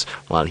darts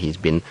while he's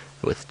been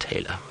with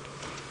Taylor.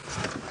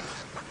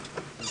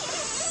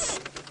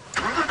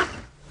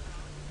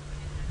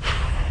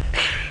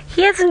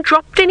 He hasn't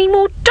dropped any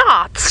more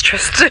darts,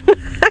 Tristan.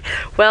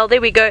 Well,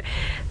 there we go.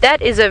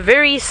 That is a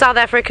very South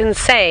African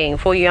saying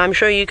for you. I'm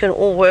sure you can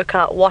all work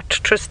out what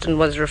Tristan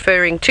was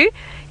referring to.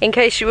 In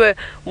case you were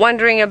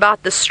wondering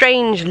about the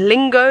strange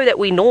lingo that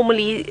we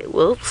normally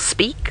will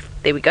speak.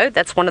 There we go.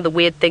 That's one of the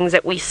weird things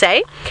that we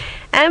say.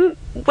 Well,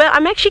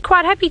 I'm actually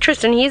quite happy,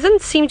 Tristan. He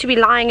doesn't seem to be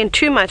lying in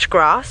too much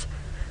grass.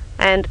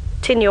 And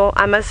Tinyo,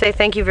 I must say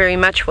thank you very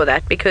much for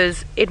that,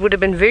 because it would have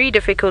been very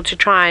difficult to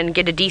try and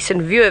get a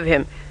decent view of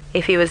him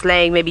if he was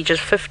laying maybe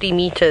just 50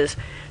 meters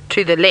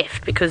to the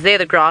left, because there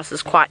the grass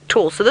is quite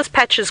tall. So this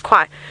patch is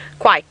quite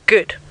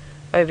good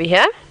over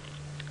here,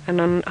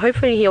 and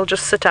hopefully he'll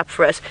just sit up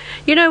for us.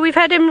 You know, we've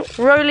had him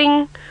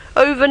rolling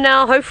over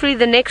now. Hopefully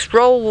the next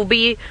roll will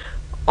be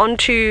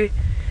onto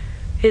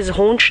his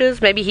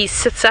haunches. Maybe he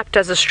sits up,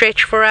 does a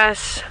stretch for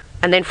us,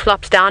 and then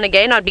flops down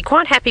again. I'd be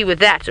quite happy with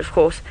that, of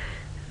course.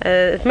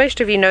 Most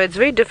of you know it's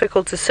very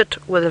difficult to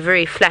sit with a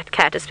very flat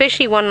cat,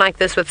 especially one like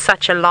this with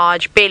such a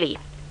large belly.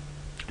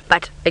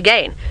 But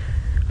again,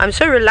 I'm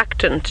so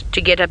reluctant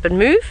to get up and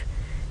move,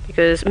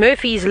 because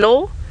Murphy's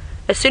Law,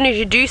 as soon as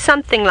you do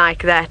something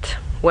like that,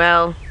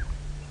 well,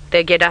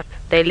 they get up,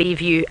 they leave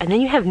you, and then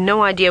you have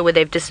no idea where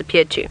they've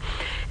disappeared to.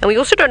 And we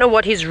also don't know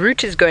what his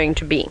route is going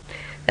to be.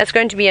 That's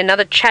going to be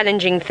another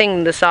challenging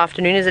thing this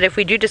afternoon, is that if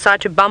we do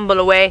decide to bumble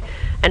away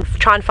and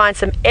try and find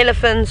some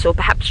elephants or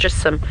perhaps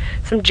just some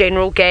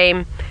general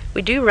game,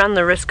 we do run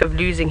the risk of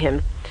losing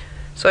him.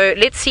 So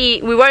let's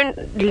see. We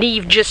won't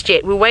leave just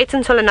yet. We'll wait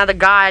until another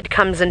guide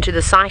comes into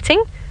the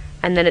sighting,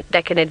 and then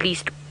they can at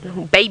least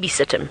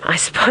babysit him, I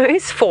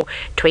suppose, for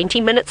 20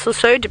 minutes or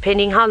so,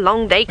 depending how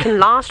long they can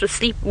last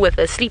with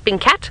a sleeping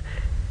cat.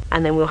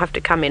 And then we'll have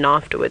to come in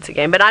afterwards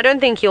again. But I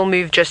don't think he'll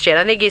move just yet.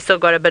 I think he's still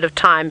got a bit of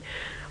time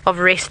of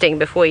resting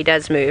before he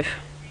does move.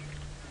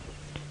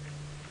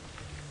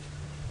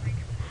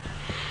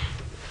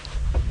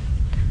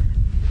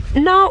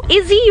 Now,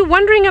 Izzy, you're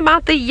wondering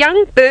about the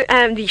young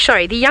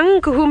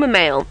Kahuma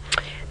male.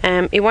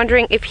 You're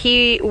wondering if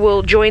he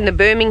will join the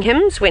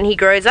Birminghams when he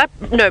grows up.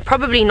 No,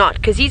 probably not,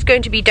 because he's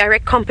going to be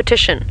direct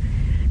competition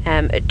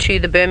to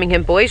the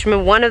Birmingham boys.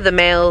 Remember, one of the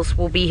males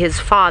will be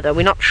his father.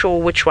 We're not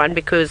sure which one,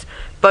 because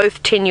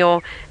both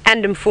Tinyo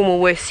and Mfumo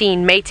were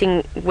seen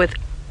mating with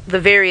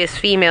the various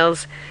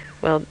females,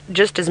 well,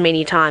 just as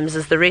many times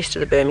as the rest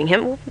of the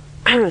Birmingham.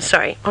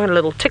 Sorry, I got a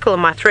little tickle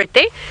in my throat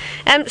there.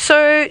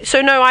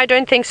 So no, I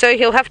don't think so.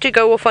 He'll have to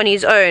go off on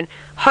his own.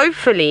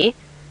 Hopefully,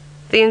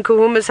 the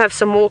Nkuhumas have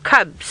some more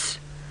cubs,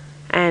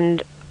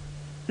 and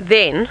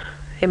then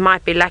it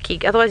might be lucky.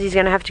 Otherwise, he's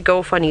going to have to go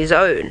off on his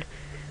own,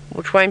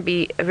 which won't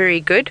be very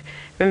good.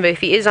 Remember,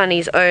 if he is on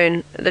his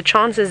own, the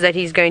chances that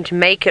he's going to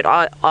make it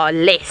are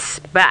less.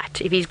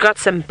 But if he's got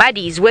some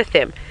buddies with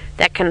him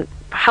that can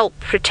help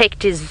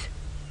protect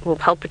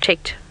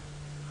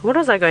what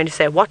was I going to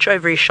say? Watch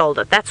over his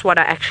shoulder. That's what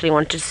I actually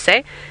wanted to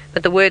say,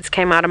 but the words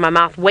came out of my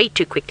mouth way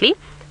too quickly.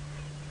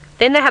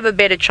 Then they have a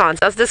better chance.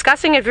 I was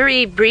discussing it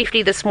very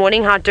briefly this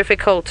morning, how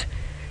difficult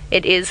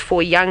it is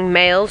for young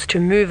males to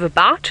move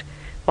about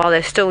while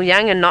they're still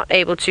young and not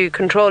able to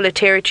control a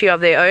territory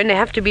of their own. They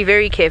have to be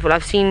very careful.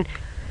 I've seen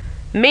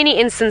many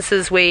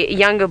instances where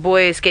younger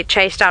boys get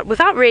chased out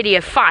without really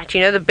a fight.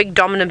 You know, the big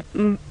dominant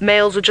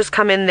males will just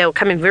come in. They'll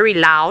come in very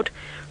loud,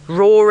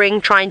 roaring,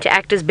 trying to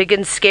act as big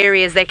and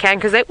scary as they can,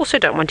 because they also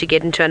don't want to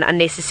get into an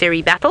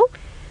unnecessary battle,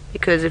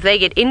 because if they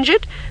get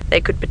injured, they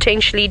could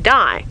potentially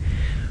die.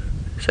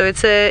 So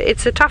it's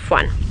a tough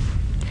one.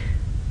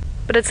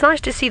 But it's nice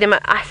to see them.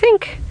 I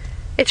think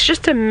it's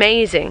just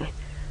amazing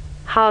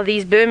how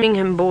these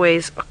Birmingham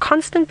boys are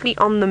constantly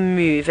on the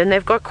move, and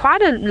they've got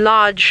quite a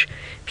large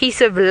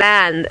piece of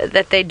land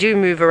that they do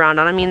move around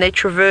on. I mean, they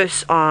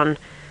traverse on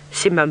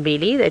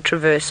Simbambili, they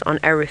traverse on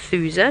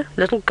Arethusa,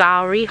 Little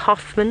Gowrie,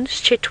 Hoffman's,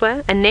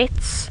 Chitwa,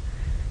 Annette's,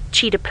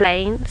 Cheetah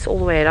Plains, all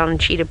the way down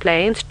Cheetah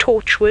Plains,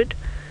 Torchwood,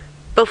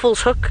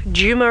 Buffels Hook,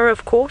 Djuma,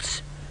 of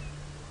course,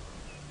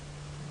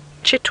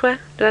 Chitwa,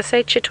 did I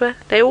say Chitwa?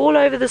 They're all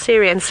over this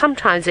area, and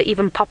sometimes they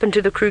even pop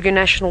into the Kruger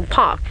National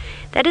Park.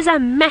 That is a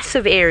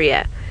massive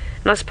area,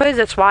 and I suppose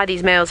that's why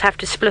these males have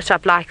to split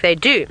up like they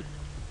do,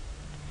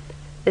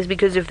 is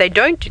because if they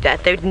don't do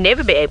that, they would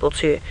never be able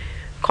to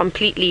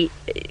completely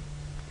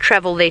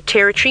travel their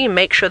territory and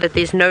make sure that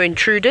there's no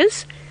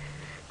intruders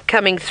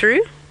coming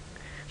through.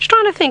 Just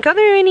trying to think, are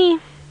there any...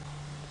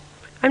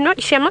 I'm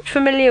not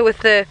familiar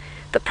with the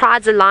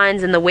prides of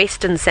lions in the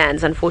western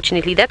sands,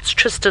 unfortunately. That's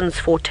Tristan's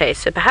forte,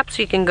 so perhaps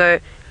you can go,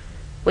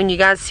 when you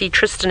guys see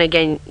Tristan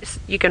again,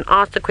 you can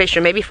ask the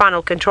question. Maybe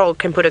Final Control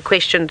can put a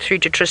question through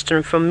to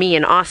Tristan from me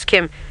and ask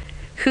him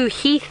who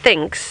he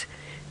thinks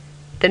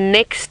the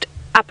next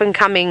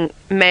up-and-coming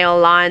male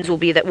lions will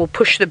be that will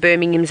push the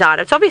Birminghams out.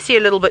 It's obviously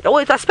a little bit,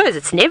 I suppose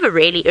it's never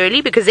really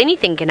early, because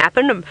anything can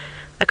happen.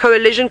 A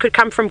coalition could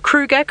come from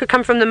Kruger, could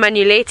come from the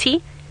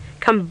Manuletti,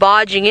 come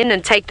barging in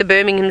and take the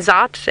Birminghams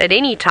out at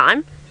any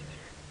time.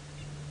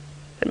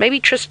 But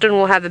maybe Tristan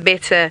will have a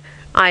better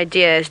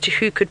idea as to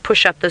who could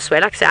push up this way.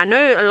 Like I said, I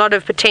know a lot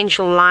of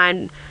potential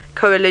lion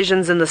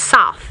coalitions in the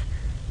south.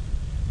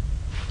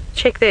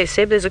 Check there,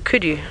 Seb, there's a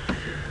Kudu.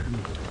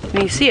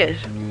 Can you see it?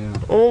 Yeah.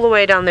 All the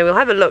way down there. We'll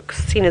have a look,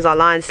 seeing as our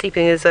lion's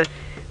sleeping. There's a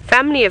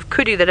family of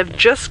Kudu that have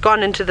just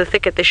gone into the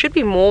thicket. There should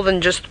be more than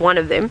just one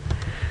of them.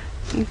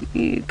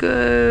 You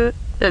go...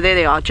 Oh, there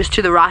they are, just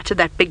to the right of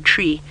that big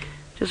tree.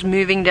 Just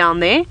moving down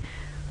there.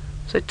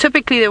 So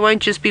typically there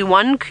won't just be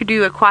one.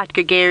 Kudu are quite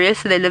gregarious,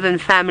 so they live in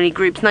family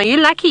groups. Now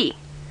you're lucky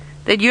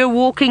that you're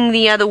walking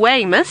the other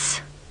way,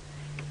 miss,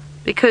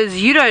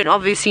 because you don't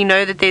obviously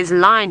know that there's a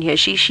lion here.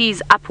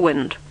 She's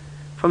upwind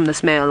from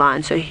this male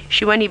lion, so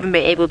she won't even be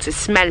able to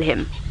smell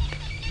him.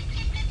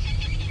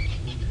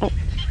 Oh,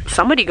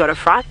 somebody got a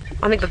fright.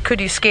 I think the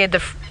Kudu scared the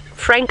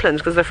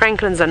Franklins, because the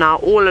Franklins are now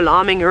all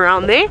alarming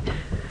around there.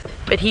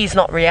 But he's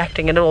not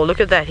reacting at all.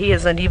 Look at that. He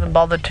hasn't even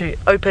bothered to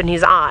open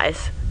his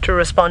eyes to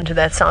respond to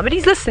that sound, but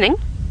he's listening.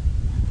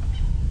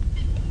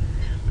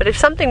 But if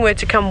something were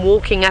to come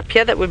walking up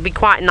here, that would be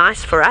quite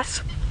nice for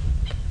us,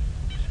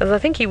 because I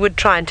think he would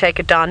try and take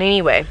it down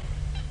anyway.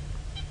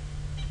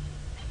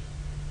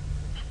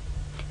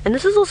 And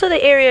this is also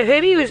the area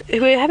we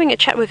were having a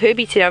chat with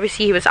Herbie today.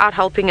 Obviously he was out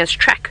helping us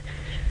track,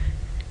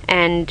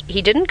 and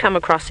he didn't come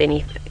across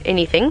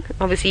anything.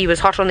 Obviously he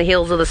was hot on the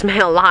heels of this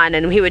male lion,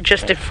 and we were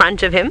just in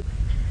front of him.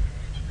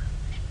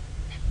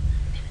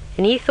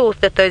 And he thought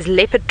that those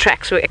leopard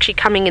tracks were actually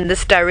coming in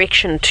this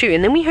direction too.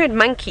 And then we heard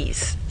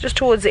monkeys just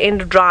towards the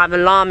end of drive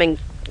alarming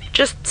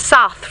just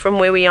south from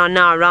where we are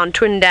now, around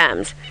Twin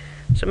Dams.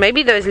 So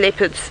maybe those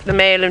leopards, the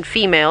male and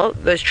female,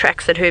 those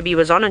tracks that Herbie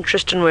was on and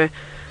Tristan were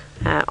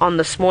on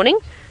this morning,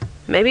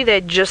 maybe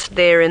they're just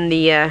there in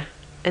the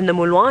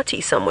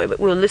Mulwati somewhere. But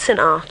we'll listen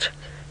out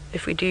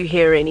if we do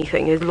hear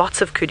anything. There's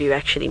lots of Kudu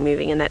actually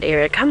moving in that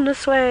area. Come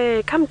this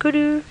way, come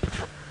Kudu.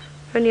 If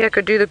only I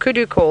could do the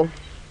Kudu call.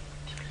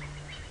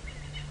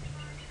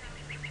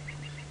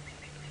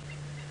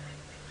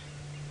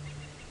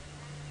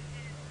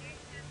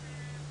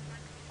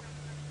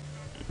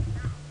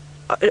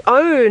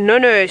 Oh,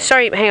 no,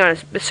 sorry, hang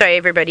on, sorry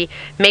everybody.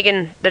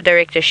 Megan, the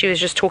director, she was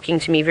just talking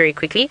to me very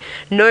quickly.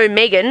 No,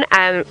 Megan,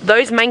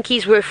 those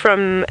monkeys were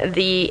from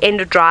the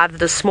end of drive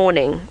this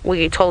morning.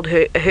 We told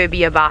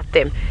Herbie about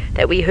them,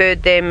 that we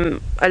heard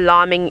them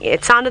alarming.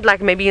 It sounded like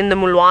maybe in the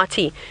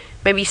Mulwati,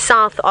 maybe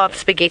south of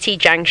Spaghetti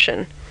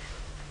Junction.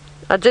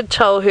 I did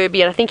tell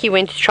Herbie, and I think he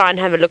went to try and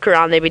have a look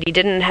around there, but he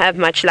didn't have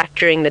much luck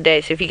during the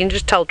day. So if you can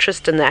just tell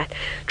Tristan that.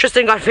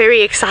 Tristan got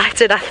very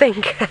excited, I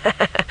think,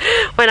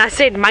 when I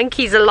said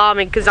monkeys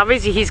alarming, because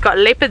obviously he's got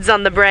leopards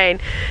on the brain,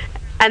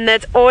 and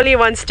that's all he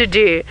wants to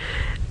do,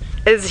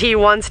 is he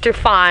wants to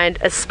find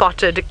a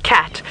spotted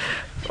cat.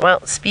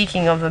 Well,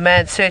 speaking of the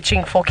man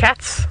searching for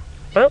cats,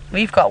 well,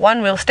 we've got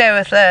one. We'll stay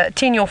with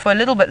Tinyo for a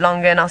little bit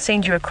longer, and I'll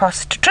send you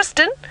across to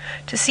Tristan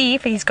to see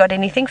if he's got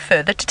anything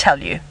further to tell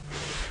you.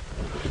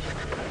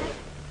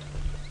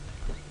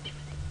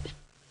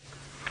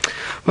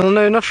 Well,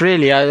 no, not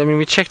really. I mean,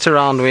 we checked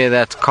around where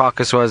that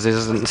carcass was.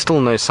 There's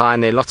still no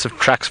sign. There are lots of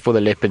tracks for the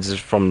leopards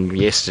from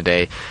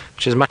yesterday,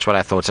 which is much what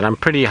I thought. And I'm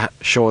pretty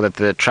sure that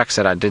the tracks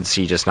that I did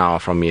see just now are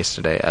from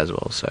yesterday as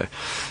well. So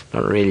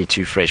not really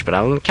too fresh, but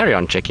I'll carry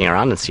on checking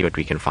around and see what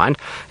we can find.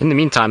 In the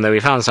meantime, though, we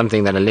found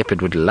something that a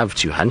leopard would love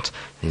to hunt.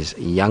 There's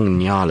young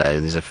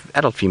Nyala. There's an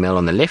adult female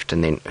on the left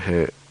and then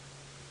her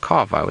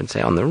calf, I would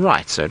say, on the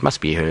right. So it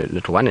must be her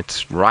little one.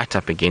 It's right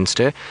up against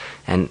her.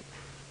 And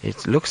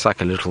it looks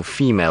like a little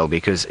female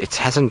because it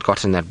hasn't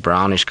gotten that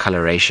brownish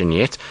coloration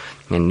yet.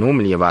 And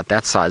normally about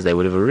that size they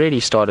would have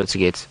already started to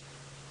get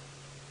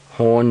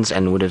horns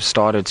and would have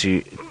started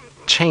to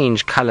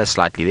change color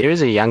slightly. There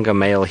is a younger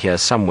male here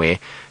somewhere.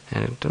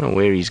 I don't know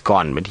where he's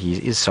gone, but he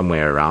is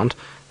somewhere around.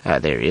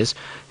 There he is.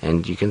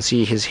 And you can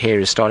see his hair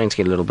is starting to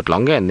get a little bit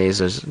longer, and there's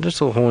those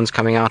little horns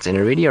coming out and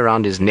already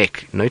around his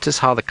neck. Notice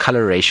how the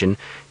coloration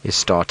is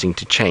starting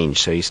to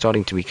change. So he's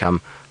starting to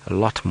become a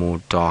lot more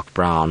dark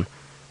brown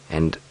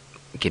and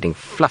getting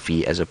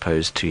fluffy as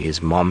opposed to his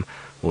mom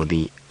or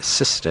the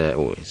sister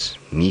or his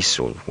niece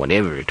or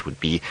whatever it would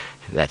be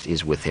that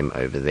is with him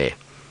over there.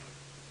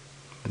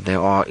 But they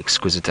are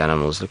exquisite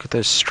animals. Look at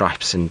those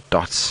stripes and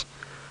dots.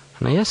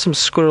 And I hear some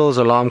squirrels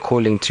alarm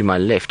calling to my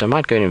left. I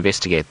might go and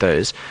investigate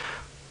those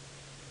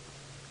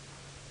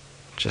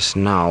just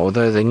now,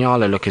 although the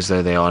Nyala look as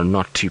though they are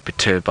not too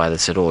perturbed by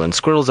this at all. And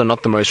squirrels are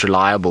not the most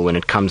reliable when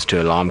it comes to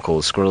alarm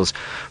calls. Squirrels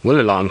will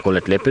alarm call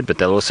at leopard, but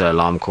they'll also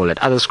alarm call at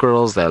other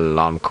squirrels. They'll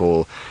alarm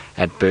call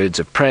at birds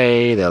of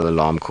prey. They'll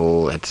alarm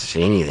call at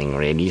anything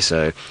really.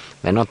 So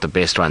they're not the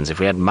best ones.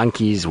 If we had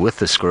monkeys with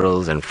the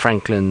squirrels and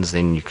francolins,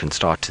 then you can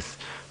start to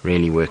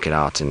really work it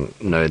out and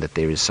know that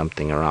there is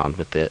something around.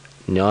 But the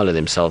Nyala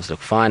themselves look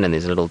fine, and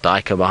there's a little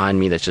duiker behind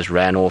me that just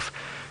ran off.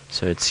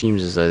 So it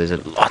seems as though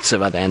there's lots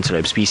of other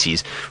antelope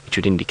species, which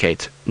would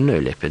indicate no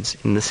leopards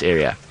in this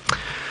area.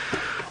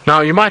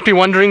 Now, you might be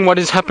wondering what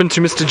has happened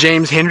to Mr.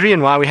 James Henry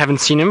and why we haven't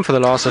seen him for the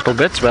last little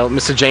bit. Well,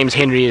 Mr. James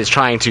Henry is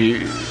trying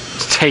to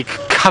take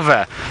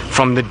cover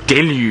from the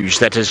deluge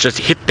that has just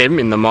hit them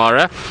in the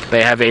Mara.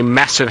 They have a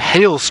massive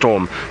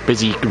hailstorm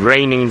busy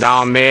raining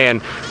down there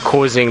and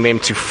causing them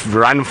to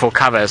run for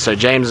cover. So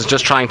James is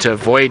just trying to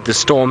avoid the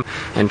storm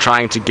and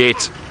trying to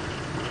get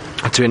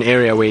to an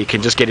area where he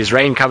can just get his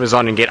rain covers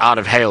on and get out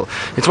of hail.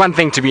 It's one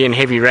thing to be in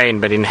heavy rain,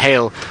 but in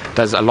hail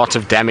does a lot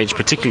of damage,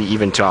 particularly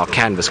even to our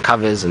canvas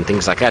covers and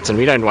things like that, and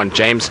we don't want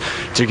James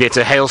to get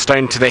a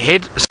hailstone to the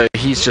head, so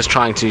he's just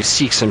trying to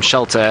seek some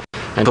shelter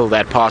until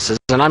that passes,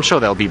 and I'm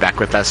sure they'll be back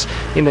with us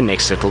in the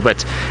next little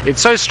bit.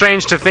 It's so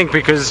strange to think,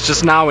 because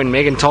just now when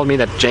Megan told me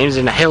that James is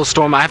in a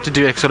hailstorm, I have to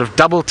do a sort of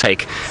double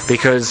take,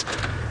 because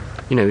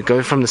we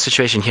go from the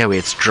situation here where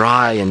it's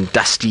dry and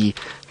dusty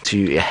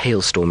to a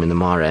hailstorm in the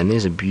Mara, and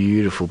there's a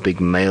beautiful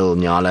big male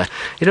Nyala.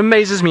 It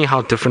amazes me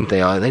how different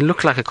they are. They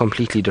look like a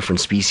completely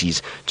different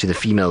species to the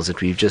females that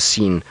we've just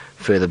seen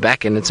further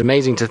back, and it's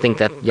amazing to think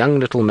that young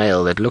little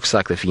male that looks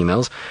like the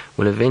females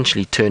will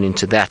eventually turn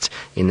into that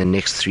in the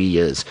next 3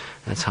 years.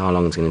 That's how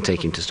long it's going to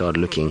take him to start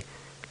looking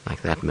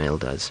like that male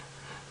does.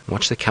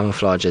 Watch the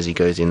camouflage as he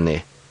goes in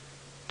there.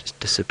 Just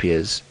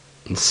disappears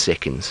in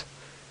seconds.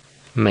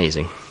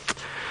 Amazing.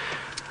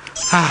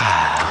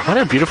 What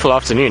a beautiful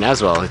afternoon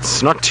as well.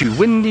 It's not too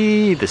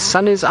windy, the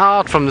sun is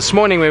out. From this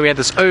morning where we had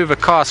this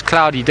overcast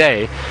cloudy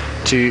day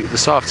to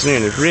this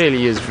afternoon, it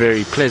really is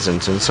very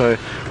pleasant, and so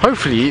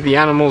hopefully the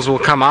animals will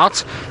come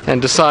out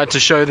and decide to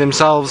show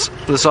themselves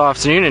this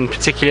afternoon, in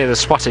particular the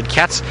spotted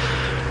cats.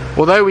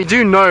 Although we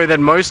do know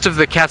that most of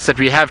the cats that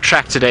we have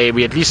tracked today,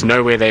 we at least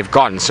know where they've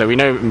gone. So we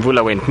know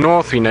Mvula went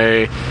north, we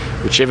know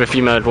whichever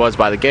female it was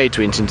by the gate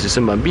went into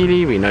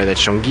Simbambili, we know that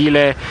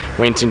Shongile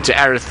went into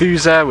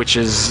Arathusa, which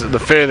is the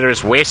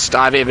furthest west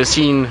I've ever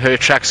seen her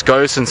tracks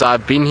go since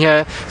I've been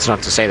here. It's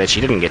not to say that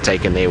she didn't get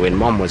taken there when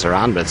Mom was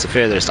around, but it's the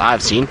furthest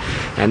I've seen.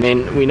 And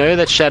then we know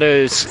that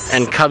Shadow's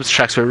and Cub's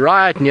tracks were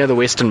right near the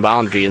western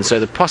boundary, and so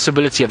the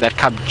possibility of that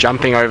Cub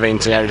jumping over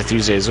into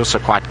Arathusa is also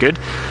quite good.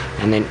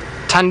 And then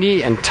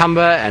Tundi and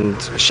Tumba and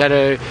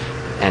Shadow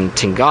and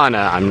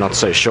Tingana, I'm not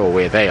so sure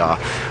where they are.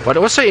 What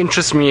also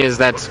interests me is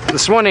that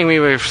this morning we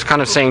were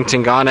kind of saying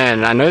Tingana,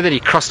 and I know that he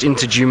crossed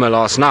into Djuma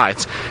last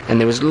night, and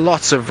there was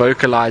lots of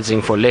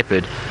vocalizing for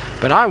leopard.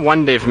 But I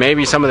wonder if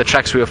maybe some of the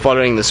tracks we were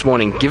following this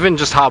morning, given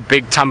just how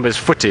big Tumba's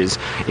foot is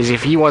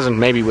if he wasn't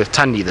maybe with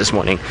Tundi this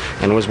morning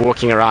and was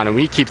walking around, and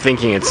we keep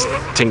thinking it's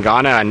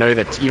Tingana. I know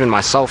that even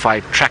myself, I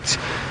tracked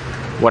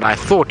what I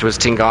thought was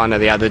Tingana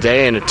the other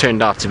day, and it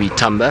turned out to be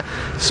Tumba.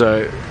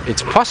 So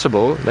it's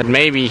possible that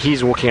maybe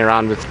he's walking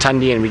around with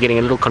Tundi and we're getting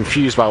a little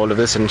confused by all of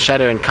this, and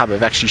Shadow and Cub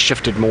have actually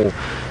shifted more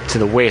to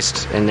the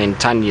west, and then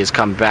Tundi has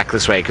come back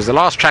this way, because the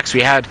last tracks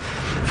we had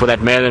for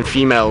that male and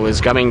female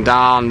was coming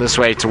down this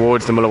way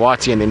towards the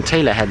Mulawati, and then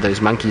Taylor had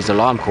those monkeys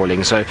alarm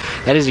calling. So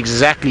that is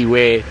exactly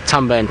where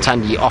Tumba and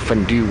Tundi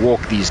often do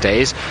walk these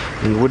days,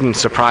 and it wouldn't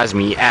surprise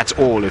me at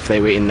all if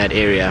they were in that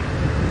area.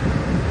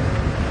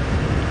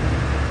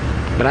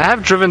 But I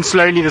have driven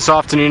slowly this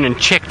afternoon and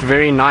checked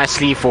very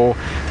nicely for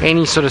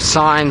any sort of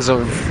signs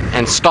of,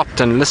 and stopped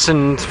and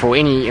listened for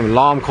any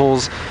alarm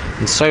calls,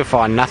 and so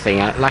far nothing.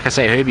 Like I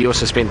say, Herbie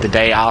also spent the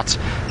day out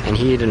and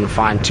he didn't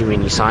find too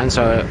many signs,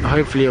 so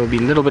hopefully it will be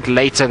a little bit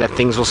later that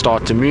things will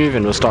start to move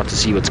and we'll start to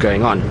see what's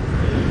going on.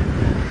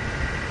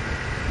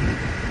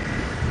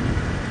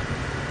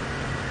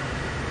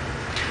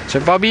 So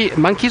Bobby,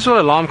 monkeys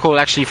will alarm call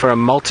actually for a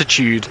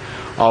multitude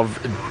of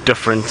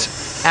different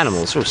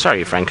animals. Oh,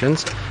 sorry,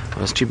 Franklins. I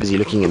was too busy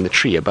looking in the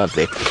tree above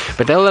there.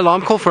 But they'll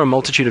alarm call for a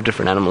multitude of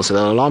different animals. So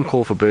they'll alarm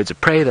call for birds of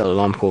prey, they'll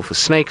alarm call for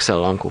snakes, they'll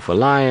alarm call for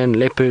lion,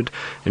 leopard,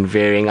 and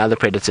varying other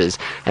predators.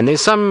 And there's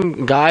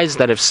some guys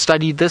that have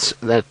studied this,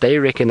 that they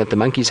reckon that the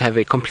monkeys have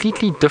a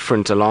completely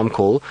different alarm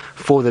call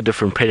for the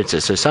different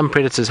predators. So some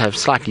predators have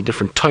slightly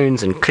different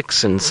tones and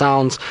clicks and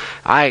sounds.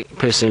 I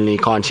personally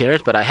can't hear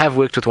it, but I have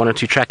worked with one or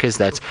two trackers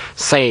that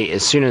say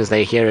as soon as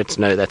they hear it,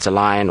 no, that's a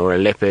lion or a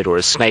leopard or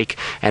a snake,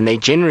 and they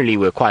generally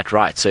were quite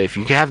right. So if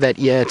you have that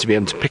ear to be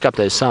able to pick up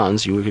those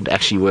sounds, you could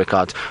actually work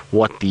out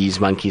what these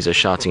monkeys are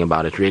shouting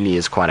about. It really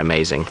is quite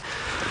amazing.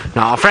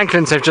 Now our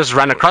franklins have just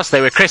run across. They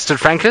were crested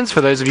franklins,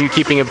 for those of you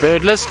keeping a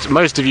bird list.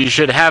 Most of you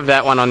should have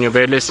that one on your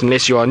bird list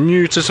unless you are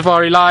new to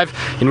Safari Live,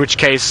 in which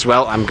case,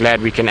 well, I'm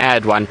glad we can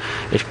add one.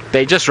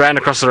 They just ran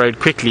across the road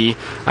quickly,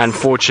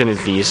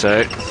 unfortunately, so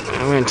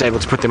I weren't able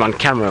to put them on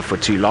camera for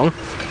too long.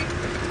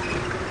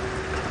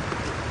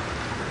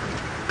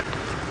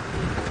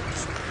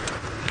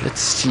 Let's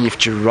see if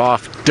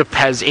Giraffe Dip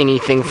has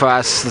anything for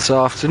us this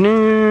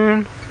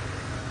afternoon.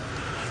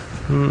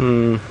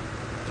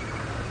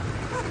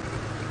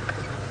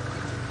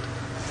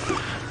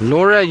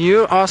 Laura,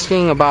 you're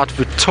asking about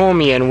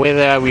Vitomi and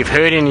whether we've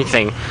heard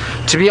anything.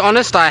 To be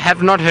honest, I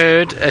have not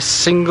heard a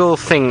single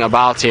thing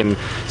about him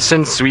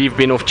since we've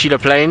been off Cheetah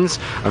Plains.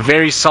 I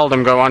very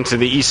seldom go onto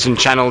the Eastern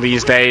Channel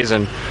these days,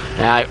 and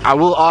I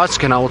will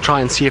ask and I will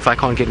try and see if I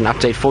can't get an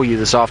update for you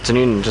this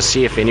afternoon and just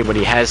see if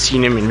anybody has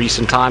seen him in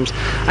recent times.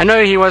 I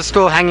know he was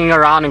still hanging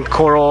around in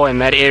Koro in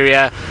that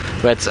area,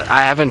 but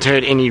I haven't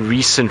heard any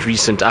recent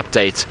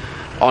update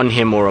on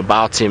him or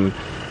about him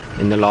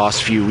in the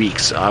last few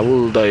weeks. I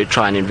will though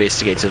try and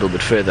investigate a little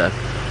bit further.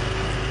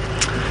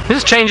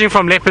 Just changing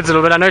from leopards a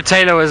little bit, I know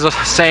Taylor was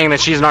saying that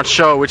she's not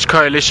sure which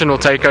coalition will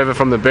take over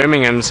from the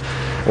Birminghams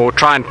or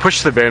try and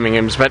push the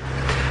Birminghams, but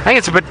I think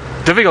it's a bit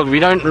difficult. We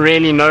don't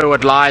really know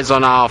what lies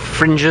on our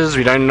fringes.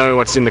 We don't know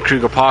what's in the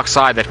Kruger Park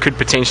side that could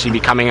potentially be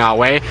coming our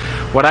way.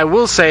 What I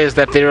will say is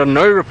that there are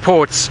no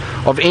reports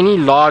of any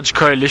large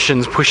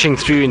coalitions pushing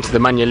through into the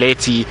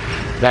Manyaleti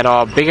that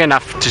are big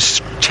enough to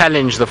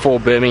challenge the 4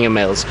 Birmingham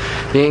males.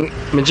 The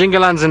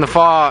Majingalans in the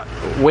far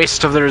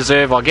west of the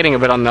reserve are getting a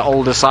bit on the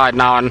older side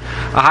now, and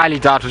I highly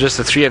doubt with just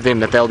the 3 of them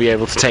that they'll be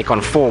able to take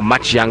on 4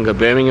 much younger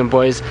Birmingham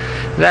boys.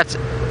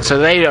 So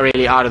they are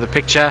really out of the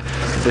picture.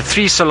 The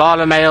 3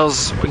 Solala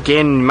males,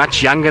 again,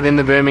 much younger than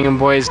the Birmingham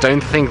boys. Don't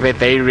think that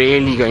they're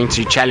really going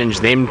to challenge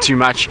them too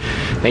much.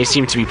 They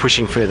seem to be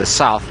pushing further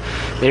south.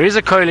 There is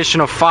a coalition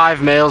of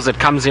 5 males that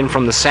comes in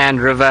from the Sand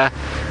River,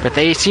 but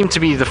they seem to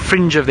be the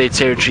fringe of their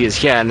territory is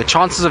here, and the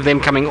chances of them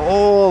coming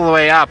all the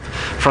way up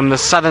from the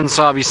southern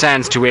Sabi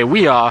Sands to where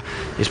we are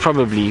is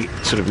probably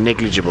sort of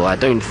negligible. I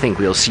don't think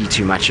we'll see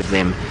too much of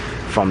them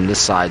from this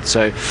side.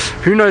 So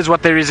who knows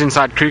what there is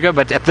inside Kruger,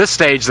 but at this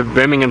stage the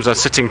Birminghams are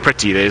sitting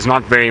pretty. There's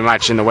not very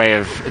much in the way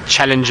of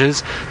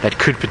challenges that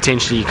could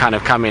potentially kind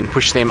of come and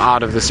push them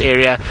out of this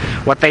area.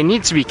 What they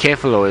need to be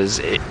careful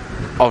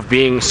of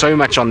being so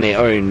much on their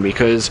own,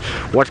 because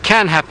what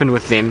can happen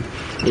with them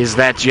is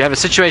that you have a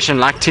situation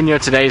like Tinyo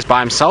today is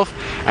by himself,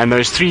 and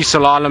those 3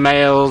 Solala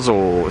males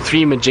or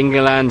 3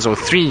 Majingalans or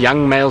 3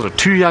 young males or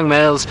 2 young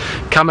males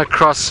come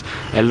across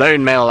a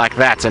lone male like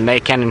that, and they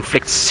can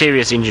inflict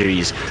serious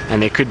injuries,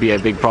 and there could be a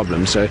big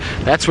problem. So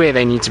that's where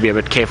they need to be a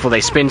bit careful.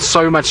 They spend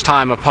so much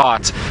time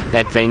apart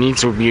that they need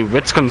to be a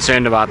bit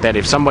concerned about that.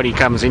 If somebody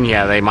comes in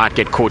here, they might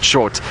get caught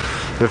short.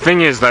 The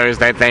thing is though, is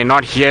that they're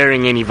not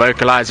hearing any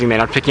vocalizing, they're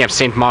not picking up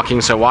scent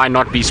marking, so why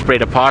not be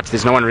spread apart?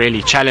 There's no one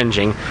really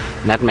challenging,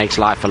 and that makes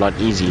life a lot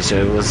easy.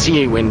 So we'll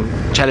see when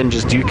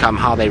challenges do come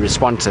how they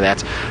respond to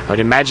that. I would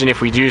imagine if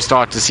we do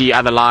start to see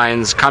other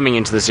lions coming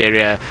into this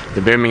area,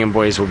 the Birmingham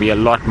boys will be a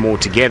lot more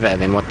together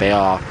than what they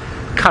are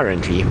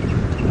currently.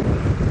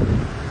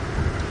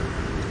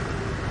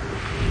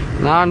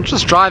 Now I'm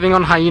just driving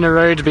on Hyena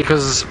Road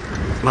because,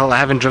 well, I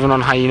haven't driven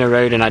on Hyena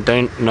Road and I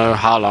don't know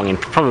how long, in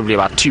probably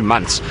about 2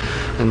 months,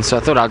 and so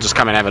I thought I'll just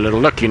come and have a little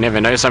look. You never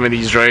know, some of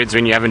these roads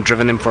when you haven't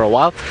driven them for a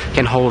while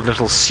can hold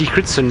little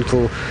secrets and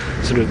little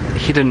sort of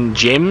hidden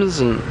gems,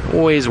 and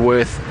always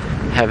worth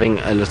having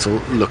a little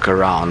look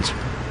around.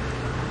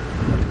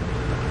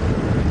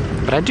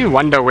 But I do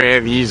wonder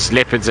where these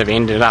leopards have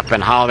ended up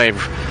and how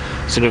they've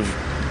sort of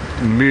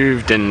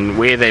moved and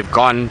where they've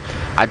gone.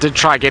 I did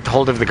try to get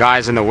hold of the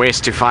guys in the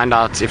west to find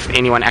out if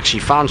anyone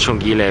actually found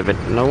Shongile, but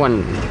no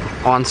one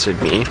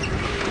answered me,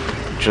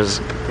 which was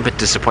a bit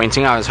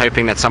disappointing. I was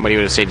hoping that somebody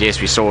would have said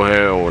yes, we saw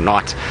her, or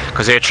not,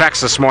 because her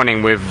tracks this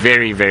morning were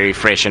very, very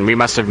fresh, and we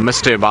must have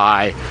missed her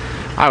by,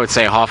 I would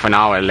say, half an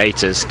hour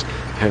latest.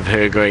 of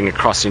her going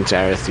across into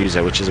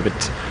Arethusa, which is a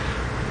bit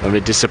of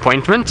a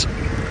disappointment.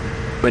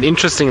 But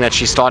interesting that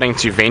she's starting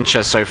to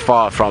venture so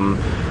far from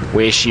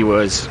where she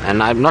was,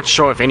 and I'm not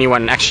sure if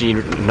anyone actually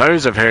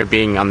knows of her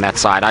being on that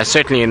side. I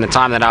certainly, in the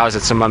time that I was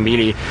at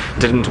Simbambili,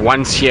 didn't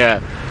once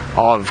hear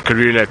of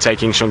Karula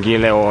taking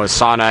Shongile or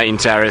Sana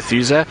into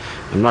Arethusa.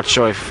 I'm not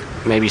sure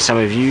if maybe some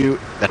of you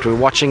that were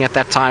watching at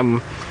that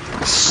time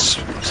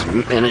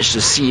managed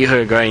to see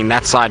her going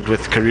that side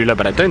with Karula,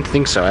 but I don't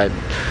think so.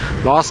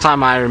 Last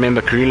time I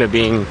remember Karula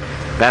being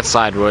that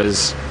side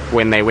was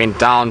when they went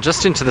down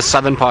just into the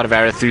southern part of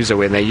Arethusa,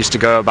 where they used to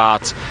go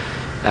about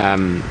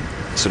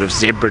sort of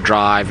Zebra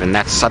Drive and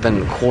that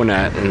southern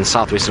corner and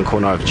southwestern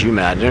corner of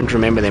Djuma. I don't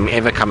remember them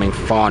ever coming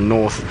far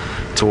north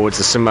towards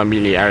the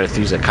Simbambili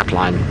Arethusa cut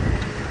line.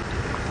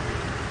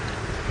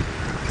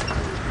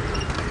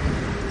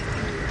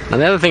 Now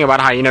the other thing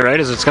about Hyena Road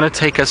is it's going to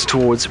take us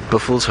towards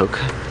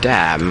Buffelshoek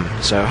Dam,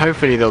 so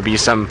hopefully there'll be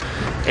some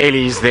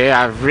Ellies there.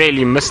 I've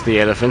really missed the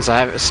elephants.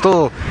 I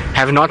still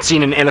have not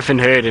seen an elephant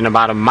herd in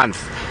about a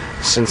month,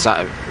 since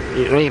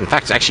in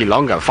fact actually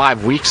longer,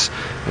 5 weeks.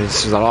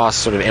 This is the last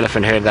sort of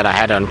elephant herd that I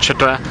had on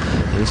Chitwa,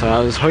 and so I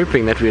was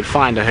hoping that we would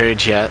find a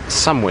herd here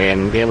somewhere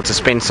and be able to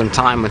spend some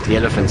time with the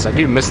elephants. I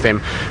do miss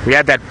them. We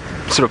had that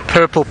sort of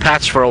purple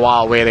patch for a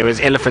while where there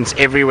was elephants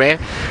everywhere,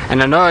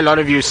 and I know a lot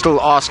of you are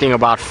still asking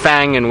about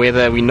Fang and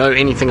whether we know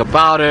anything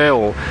about her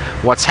or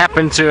what's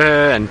happened to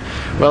her. And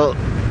well,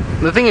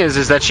 the thing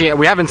is that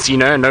we haven't seen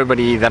her.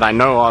 Nobody that I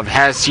know of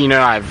has seen her.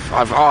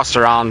 I've asked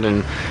around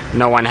and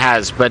no one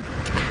has. But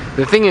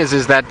the thing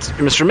is that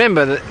you must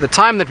remember that the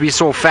time that we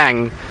saw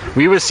Fang,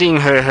 we were seeing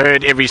her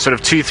herd every sort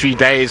of 2-3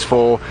 days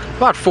for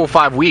about 4 or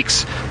 5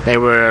 weeks they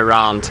were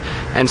around.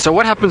 And so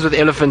what happens with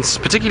elephants,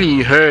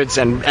 particularly herds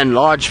and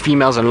large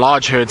females and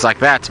large herds like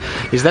that,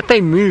 is that they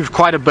move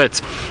quite a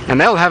bit and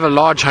they'll have a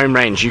large home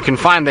range. You can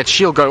find that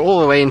she'll go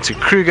all the way into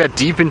Kruger,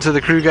 deep into the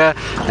Kruger,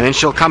 and then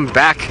she'll come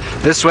back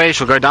this way.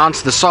 She'll go down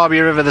to the Sabi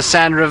River, the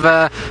Sand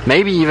River,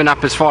 maybe even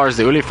up as far as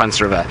the Olifants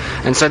River.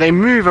 And so they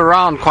move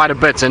around quite a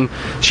bit, and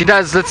she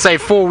does, let's say,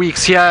 4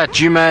 weeks here at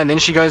Djuma, and then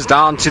she goes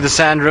down to the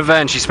Sand River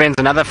and she spends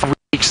another 4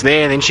 weeks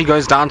there, then she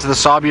goes down to the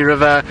Sabi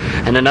River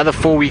and another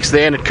 4 weeks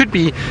there, and it could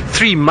be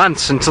 3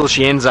 months until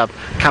she ends up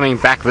coming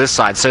back this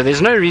side. So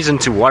there's no reason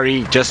to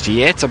worry just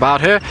yet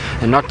about her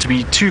and not to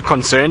be too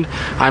concerned.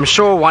 I'm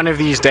sure one of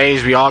these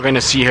days we are going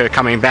to see her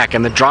coming back,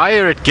 and the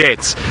drier it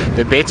gets,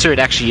 the better it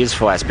actually is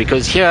for us,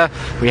 because here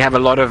we have a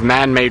lot of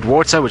man-made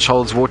water which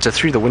holds water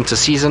through the winter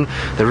season.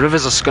 The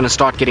rivers are going to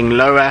start getting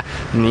lower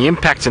and the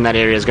impact in that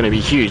area is going to be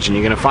huge, and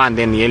you're going to find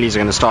then the Ellies are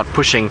going to start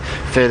pushing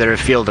further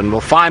afield, and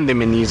we'll find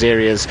them in these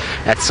areas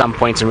at some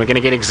point, and we're going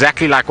to get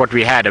exactly like what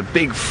we had, a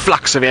big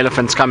flux of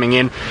elephants coming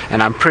in,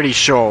 and I'm pretty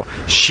sure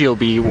she'll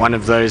be one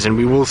of those and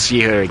we will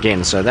see her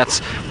again. So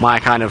that's my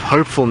kind of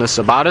hopefulness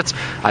about it.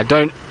 I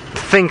don't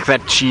think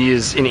that she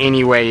is in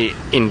any way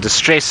in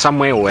distress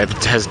somewhere or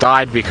has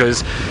died,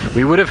 because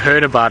we would have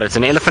heard about it.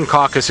 An elephant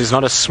carcass is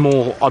not a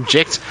small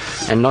object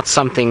and not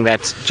something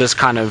that just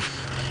kind of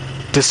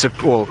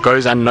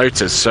goes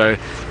unnoticed, so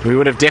we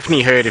would have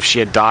definitely heard if she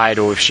had died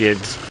or if she had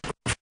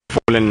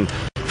fallen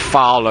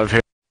foul of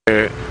her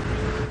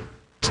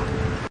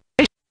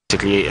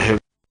basically her.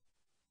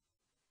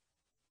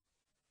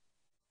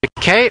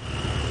 Okay,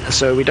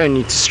 so we don't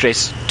need to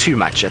stress too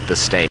much at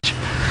this stage.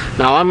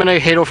 Now I'm going to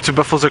head off to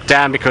Buffelshoek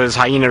Dam because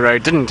Hyena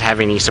Road didn't have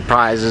any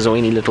surprises or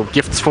any little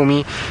gifts for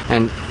me,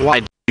 and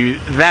why do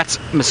that?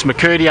 Miss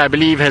McCurdy, I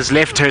believe, has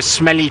left her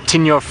smelly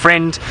Tinyo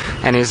friend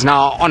and is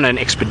now on an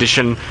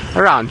expedition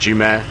around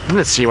Djuma.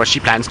 Let's see what she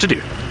plans to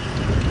do.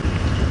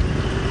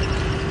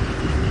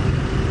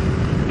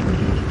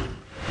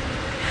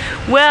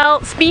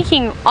 Well,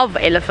 speaking of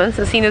elephants,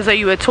 and seeing as though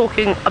you were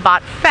talking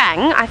about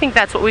Fang, I think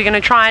that's what we're going to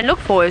try and look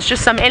for, is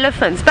just some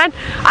elephants. But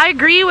I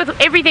agree with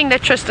everything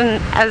that Tristan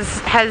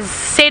has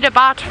said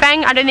about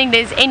Fang. I don't think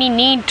there's any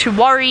need to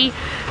worry.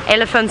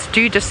 Elephants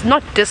do just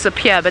not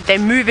disappear, but they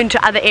move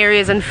into other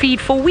areas and feed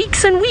for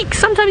weeks and weeks,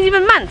 sometimes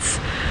even months,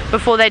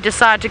 before they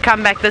decide to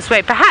come back this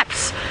way.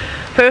 Perhaps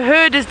her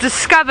herd has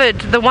discovered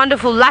the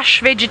wonderful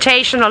lush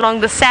vegetation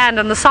along the sand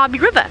on the Sabi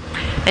River,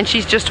 and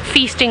she's just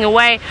feasting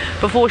away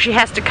before she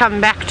has to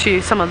come back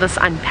to some of this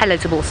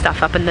unpalatable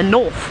stuff up in the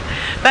north.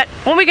 But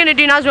what we're going to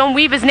do now is we're on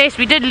Weaver's Nest.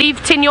 We did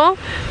leave Tinyo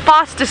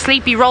fast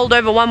asleep. He rolled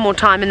over one more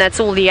time, and that's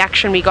all the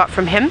action we got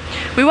from him.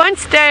 We won't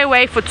stay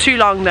away for too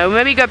long though.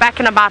 Maybe go back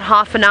in about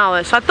half an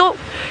hour. So I thought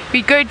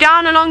we'd go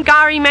down along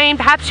Gari Main.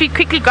 Perhaps we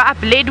quickly go up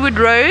Leadwood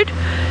Road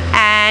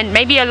and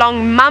maybe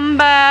along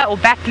Mamba or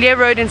back Lear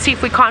Road and see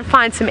if we can't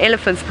find some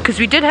elephants, because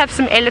we did have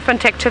some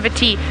elephant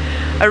activity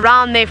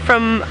around there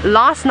from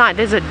last night.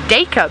 There's a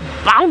daker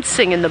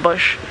bouncing in the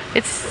bush.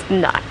 It's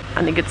not,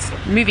 I think it's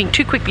moving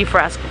too quickly for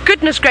us.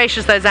 Goodness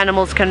gracious, those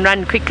animals can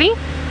run quickly.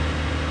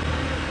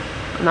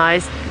 No,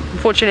 he's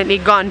unfortunately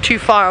gone too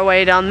far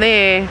away down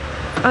there.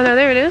 Oh no,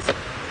 there it is.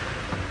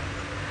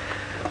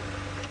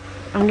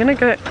 I'm gonna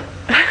go.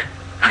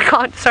 I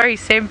can't, sorry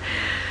Seb.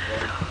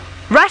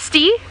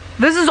 Rusty,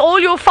 this is all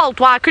your fault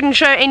why I couldn't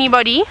show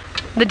anybody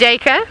the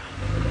daker.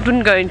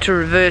 wouldn't go into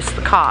reverse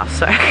the car,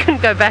 so I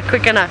couldn't go back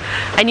quick enough.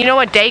 And you know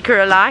what Dacre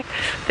are like?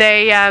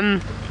 They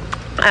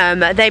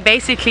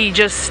basically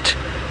just,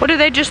 what do?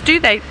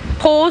 They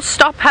pause,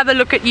 stop, have a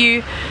look at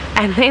you,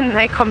 and then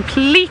they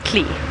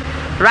completely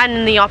run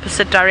in the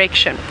opposite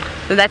direction.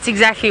 So that's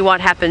exactly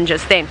what happened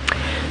just then.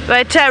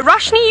 But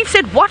Roshni, you've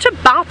said, what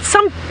about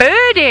some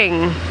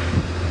birding?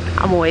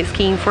 I'm always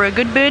keen for a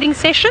good birding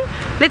session.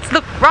 Let's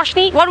look.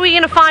 Roshni, what are we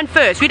going to find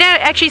first? We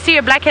didn't actually see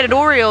a black-headed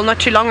oriole not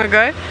too long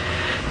ago.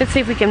 Let's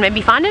see if we can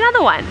maybe find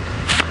another one.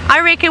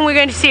 I reckon we're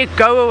going to see a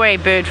go-away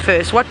bird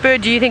first. What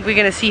bird do you think we're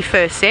going to see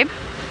first, Seb?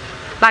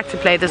 Like to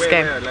play this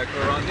game. Like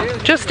around here?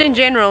 Just in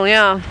general,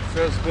 yeah.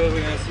 First bird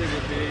we're going to see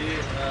would be...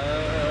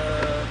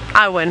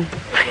 I win.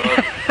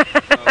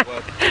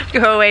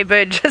 Go away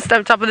bird just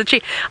on top of the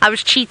tree. I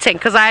was cheating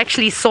because I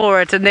actually saw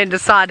it and then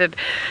decided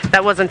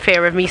that wasn't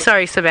fair of me.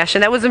 Sorry,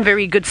 Sebastian. That wasn't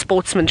very good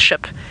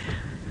sportsmanship.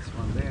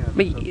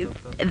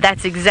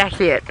 That's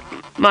exactly it.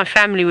 My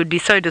family would be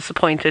so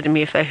disappointed in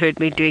me if they heard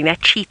me doing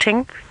that.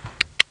 Cheating.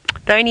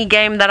 The only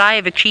game that I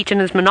ever cheat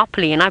in is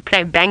Monopoly, and I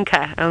play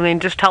banker and then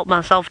just help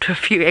myself to a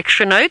few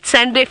extra notes.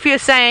 And if you're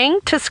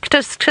saying,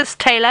 tisk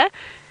Taylor,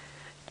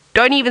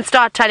 don't even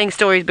start telling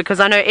stories, because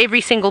I know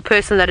every single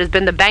person that has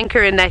been the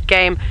banker in that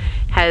game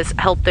has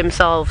helped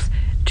themselves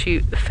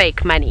to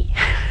fake money.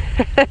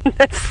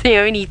 That's the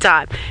only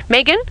time.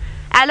 Megan,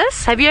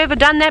 Alice, have you ever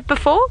done that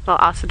before? I'll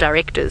ask the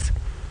directors.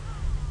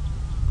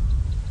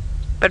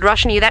 But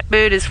Roshni, that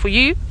bird is for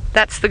you.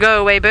 That's the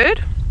go-away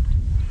bird.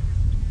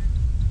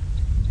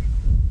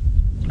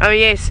 Oh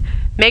yes,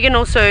 Megan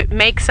also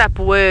makes up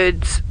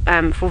words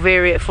for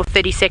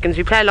 30 seconds.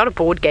 We play a lot of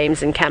board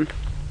games in camp,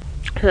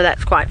 so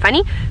that's quite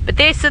funny. But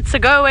there sits a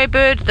go-away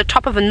bird at the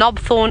top of a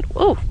knobthorn.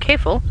 Oh,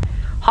 careful.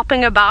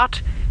 Hopping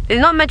about. There's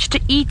not much to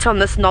eat on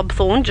this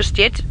knobthorn just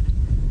yet.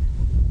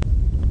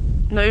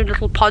 No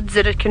little pods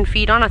that it can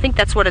feed on. I think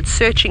that's what it's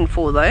searching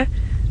for, though.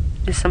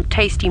 There's some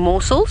tasty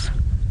morsels.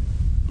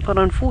 But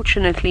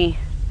unfortunately,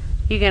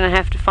 you're going to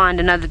have to find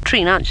another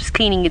tree. Now it's just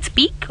cleaning its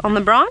beak on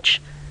the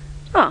branch.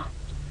 Oh,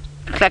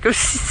 looks like it was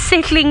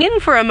settling in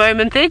for a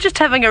moment there, just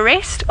having a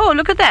rest. Oh,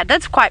 look at that.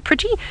 That's quite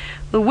pretty.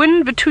 The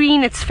wind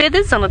between its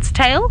feathers on its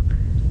tail.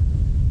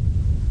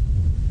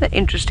 An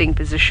interesting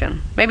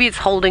position. Maybe it's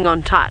holding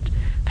on tight.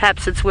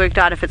 Perhaps it's worked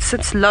out if it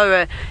sits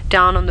lower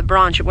down on the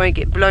branch, it won't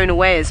get blown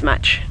away as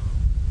much.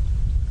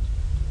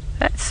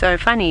 That's so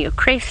funny. Your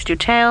crest, your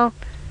tail,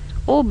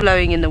 all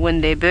blowing in the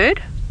wind there,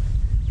 bird.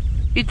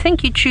 You'd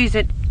think you'd choose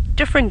a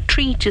different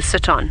tree to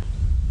sit on.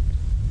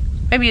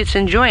 Maybe it's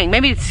enjoying.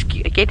 Maybe it's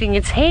getting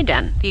its hair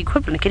done. The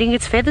equivalent, getting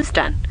its feathers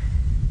done.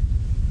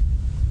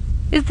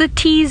 Is the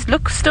tease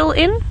look still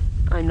in?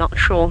 I'm not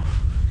sure.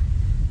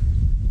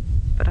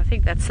 But I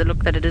think that's the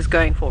look that it is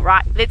going for.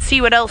 Right, let's see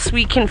what else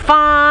we can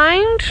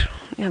find.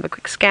 We have a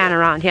quick scan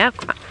around here.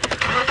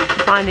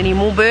 Find any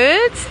more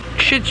birds?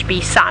 Should be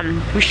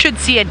some. We should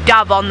see a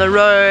dove on the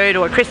road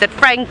or a crested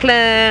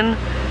franklin.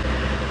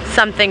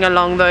 Something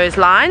along those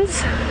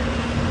lines.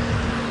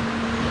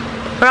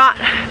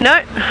 Right,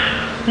 no,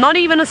 not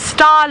even a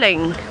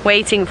starling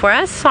waiting for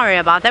us. Sorry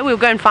about that. We'll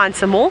go and find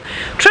some more.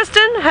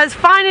 Tristan has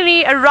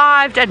finally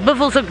arrived at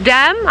Buffelshoek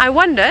Dam. I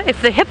wonder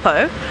if the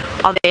hippo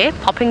are there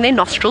popping their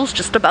nostrils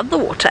just above the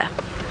water.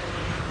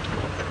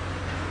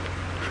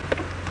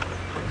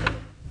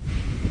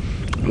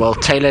 Well,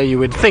 Taylor, you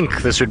would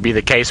think this would be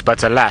the case,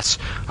 but alas,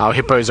 our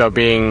hippos are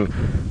being,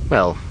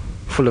 well,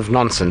 full of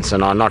nonsense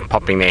and are not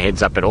popping their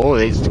heads up at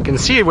all. You can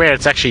see where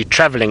it's actually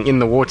traveling in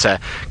the water.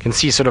 You can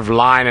see sort of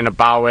line and a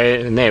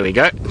bowway, and there we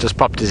go, just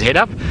popped his head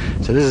up.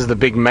 So this is the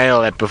big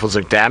male at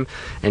Buffelshoek Dam,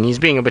 and he's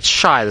being a bit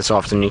shy this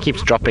afternoon. He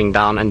keeps dropping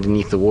down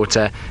underneath the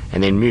water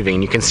and then moving,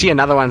 and you can see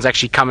another one's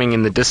actually coming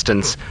in the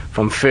distance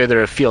from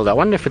further afield. I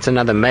wonder if it's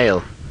another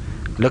male.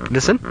 Look,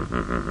 listen.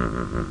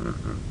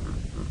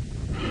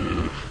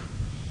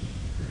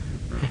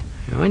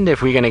 I wonder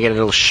if we're going to get a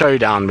little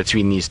showdown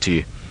between these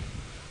two.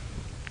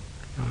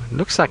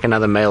 Looks like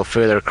another male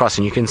further across,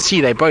 and you can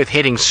see they're both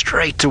heading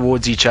straight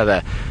towards each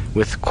other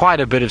with quite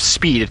a bit of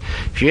speed.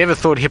 If you ever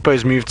thought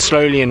hippos moved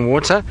slowly in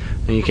water,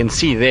 then you can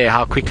see there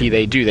how quickly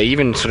they do. They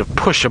even sort of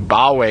push a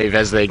bow wave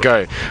as they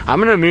go. I'm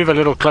going to move a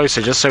little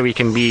closer just so we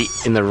can be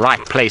in the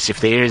right place if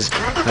there is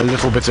a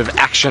little bit of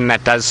action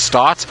that does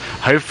start.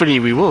 Hopefully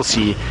we will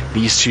see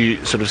these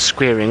two sort of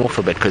squaring off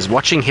a bit, because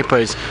watching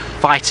hippos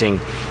fighting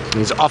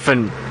is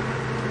often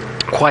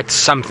quite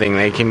something.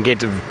 They can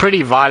get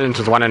pretty violent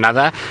with one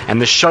another, and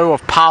the show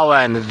of power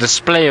and the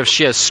display of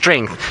sheer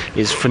strength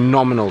is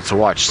phenomenal to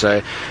watch.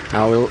 So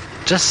we'll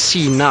just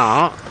see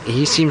now.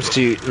 He seems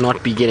to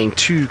not be getting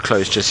too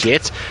close just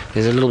yet.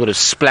 There's a little bit of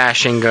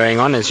splashing going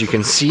on, as you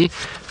can see,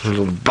 a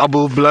little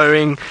bubble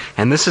blowing,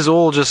 and this is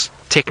all just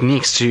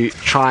techniques to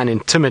try and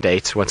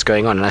intimidate what's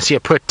going on. And I see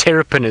a poor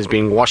terrapin is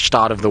being washed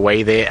out of the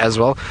way there as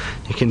well.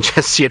 You can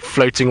just see it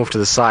floating off to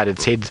the side.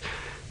 Its head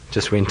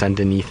just went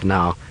underneath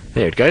now.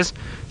 There it goes.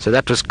 So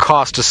that was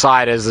cast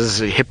aside as this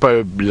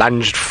hippo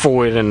lunged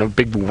forward and a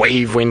big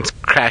wave went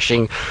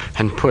crashing,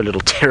 and poor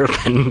little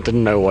Terrapin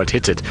didn't know what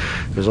hit it.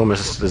 It was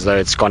almost as though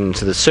it's gone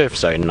into the surf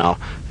zone now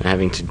and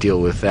having to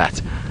deal with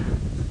that.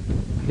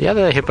 The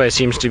other hippo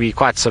seems to be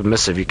quite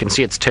submissive. You can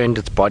see it's turned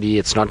its body.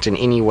 It's not in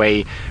any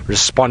way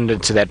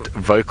responded to that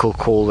vocal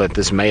call that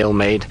this male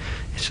made.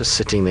 It's just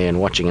sitting there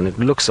and watching, and it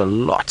looks a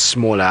lot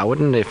smaller. I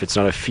wouldn't know if it's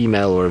not a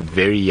female or a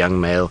very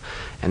young male.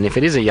 And if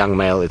it is a young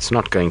male, it's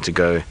not going to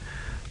go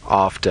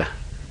after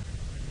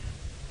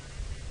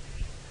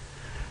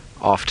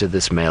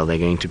this male. They're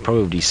going to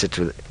probably sit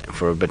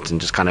for a bit and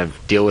just kind of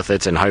deal with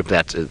it and hope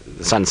that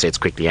the sun sets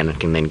quickly and it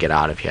can then get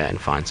out of here and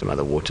find some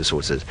other water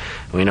sources.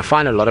 We're going to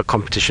find a lot of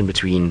competition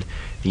between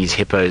these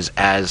hippos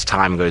as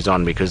time goes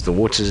on, because the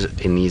waters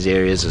in these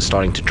areas are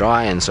starting to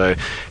dry, and so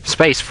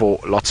space for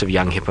lots of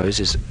young hippos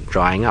is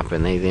drying up,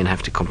 and they then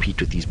have to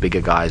compete with these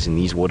bigger guys in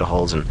these water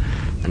holes and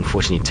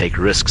unfortunately take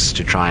risks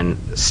to try and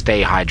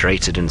stay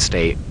hydrated and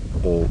stay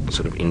all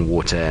sort of in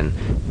water and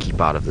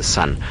keep out of the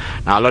sun.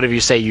 Now, a lot of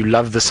you say you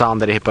love the sound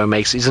that a hippo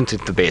makes. Isn't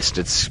it the best?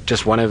 It's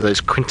just one of those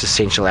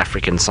quintessential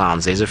African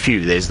sounds. There's a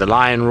few. There's the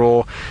lion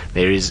roar,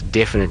 there is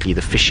definitely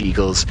the fish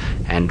eagles,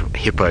 and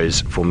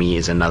hippos for me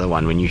is another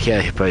one. When you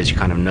hear hippos, you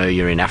kind of know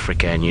you're in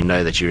Africa, and you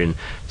know that you're in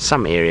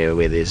some area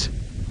where there's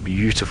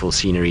beautiful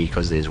scenery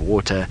because there's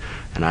water,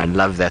 and I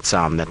love that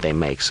sound that they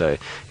make, so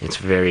it's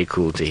very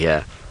cool to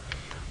hear.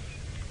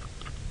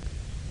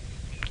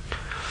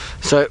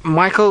 So,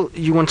 Michael,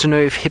 you want to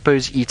know if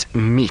hippos eat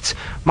meat.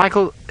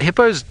 Michael,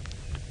 hippos,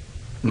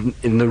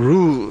 in the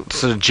rule,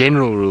 sort of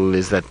general rule,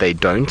 is that they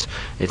don't.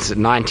 It's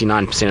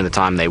 99% of the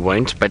time they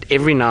won't, but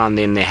every now and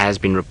then there has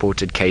been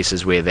reported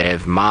cases where they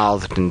have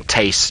mouthed and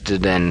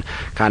tasted and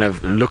kind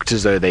of looked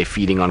as though they're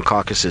feeding on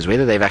carcasses.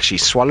 Whether they've actually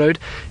swallowed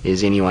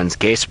is anyone's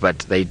guess, but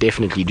they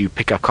definitely do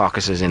pick up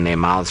carcasses in their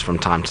mouths from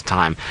time to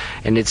time.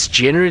 And it's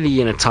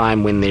generally in a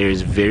time when there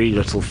is very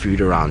little food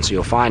around. So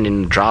you'll find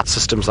in drought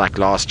systems like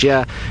last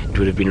year, it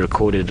would have been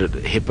recorded that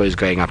hippos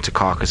going up to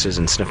carcasses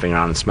and sniffing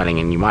around and smelling,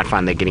 and you might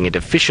find they're getting a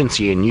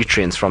deficiency in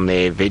nutrients from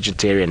their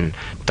vegetarian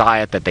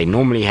diet that they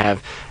normally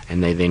have,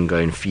 and they then go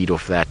and feed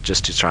off that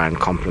just to try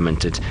and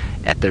complement it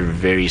at the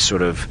very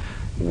sort of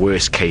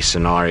worst case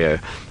scenario.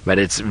 But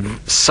it's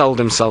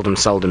seldom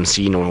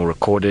seen or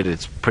recorded.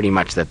 It's pretty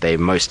much that they're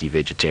mostly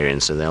vegetarian,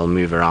 so they'll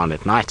move around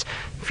at night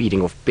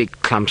feeding off big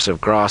clumps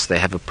of grass. They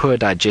have a poor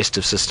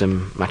digestive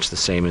system, much the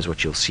same as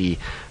what you'll see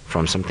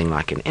from something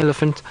like an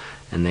elephant,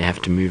 and they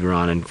have to move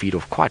around and feed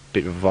off quite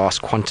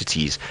vast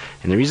quantities.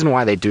 And the reason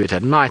why they do it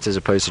at night as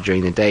opposed to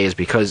during the day is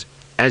because,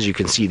 as you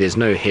can see, there's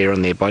no hair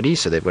on their body,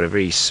 so they've got a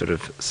very sort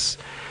of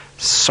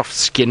soft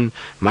skin,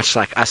 much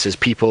like us as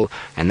people,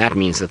 and that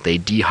means that they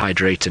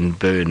dehydrate and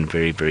burn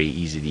very, very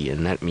easily,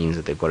 and that means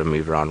that they've got to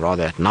move around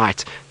rather at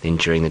night than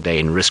during the day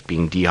and risk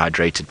being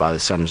dehydrated by the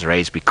sun's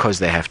rays, because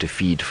they have to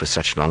feed for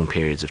such long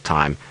periods of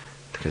time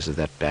because of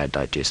that bad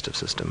digestive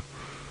system.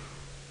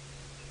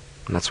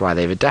 And that's why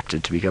they've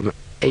adapted to become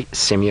a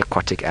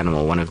semi-aquatic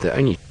animal, one of the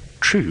only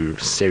true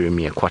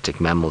semi-aquatic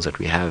mammals that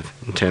we have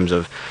in terms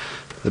of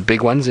the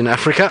big ones in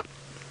Africa.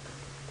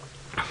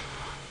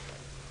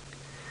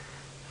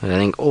 And I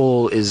think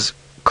all is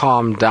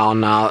calmed down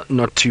now,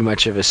 not too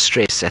much of a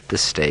stress at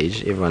this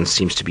stage. Everyone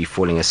seems to be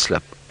falling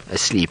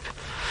asleep.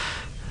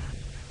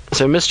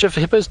 So mischief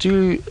hippos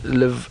do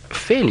live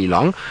fairly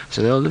long,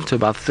 so they'll live to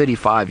about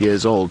 35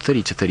 years old,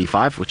 30 to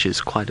 35, which is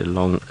quite a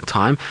long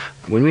time.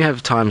 When we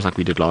have times like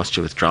we did last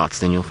year with droughts,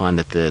 then you'll find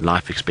that the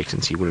life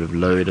expectancy would have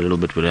lowered a little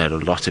bit. Would have had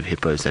a lot of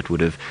hippos that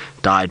would have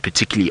died,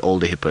 particularly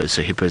older hippos.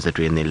 So hippos that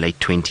were in their late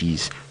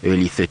 20s,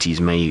 early 30s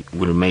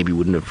maybe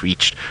wouldn't have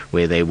reached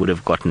where they would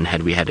have gotten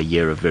had we had a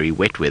year of very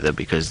wet weather,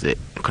 because the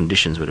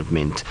conditions would have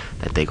meant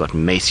that they got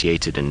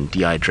emaciated and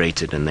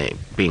dehydrated, and they,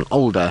 being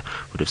older,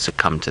 would have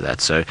succumbed to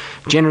that. So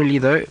generally,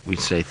 though, we'd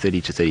say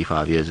 30 to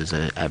 35 years is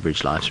an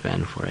average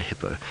lifespan for a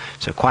hippo.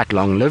 So quite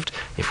long-lived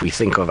if we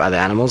think of other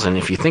animals. And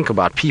if you think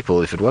about people,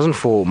 if it wasn't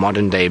for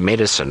modern-day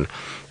medicine,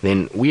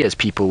 then we as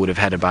people would have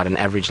had about an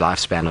average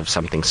lifespan of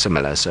something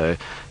similar. So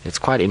it's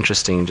quite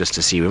interesting just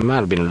to see. We might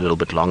have been a little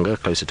bit longer,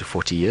 closer to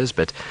 40 years,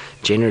 but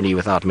generally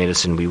without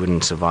medicine we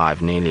wouldn't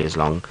survive nearly as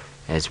long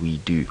as we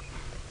do.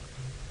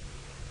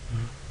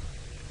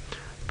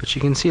 But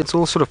you can see it's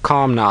all sort of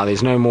calm now.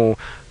 There's no more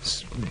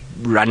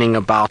running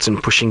about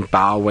and pushing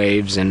bow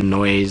waves and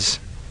noise.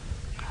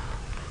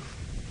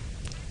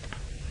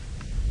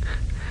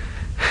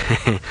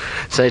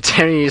 So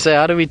Terry, you say,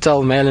 how do we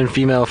tell male and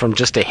female from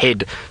just a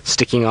head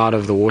sticking out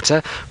of the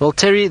water? Well,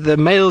 Terry, the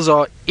males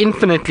are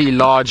infinitely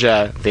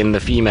larger than the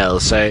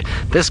females. So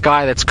this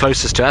guy that's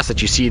closest to us,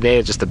 that you see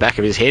there, just the back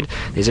of his head,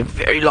 there's a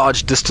very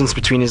large distance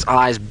between his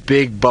eyes,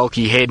 big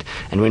bulky head,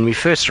 and when we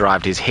first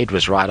arrived his head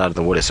was right out of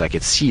the water, so I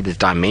could see the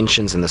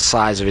dimensions and the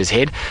size of his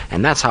head,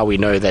 and that's how we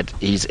know that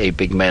he's a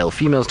big male.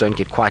 Females don't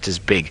get quite as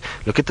big.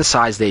 Look at the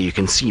size there. You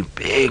can see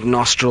big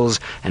nostrils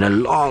and a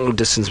long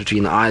distance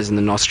between the eyes and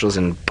the nostrils,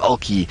 and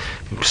bulky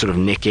sort of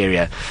neck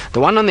area. The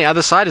one on the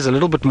other side is a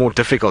little bit more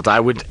difficult. I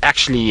would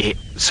actually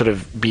sort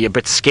of be a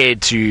bit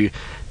scared to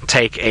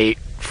take a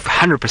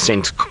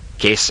 100%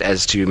 guess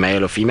as to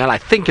male or female. I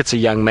think it's a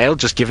young male,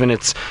 just given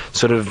its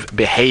sort of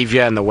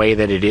behavior and the way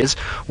that it is.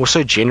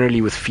 Also,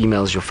 generally with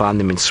females, you'll find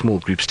them in small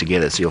groups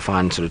together. So you'll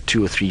find sort of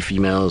 2 or 3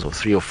 females or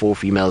 3 or 4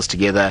 females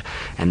together,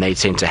 and they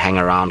tend to hang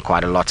around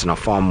quite a lot and are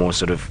far more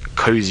sort of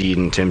cozy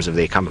in terms of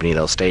their company.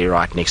 They'll stay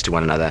right next to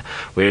one another.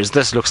 Whereas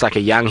this looks like a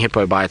young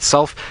hippo by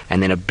itself,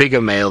 and then a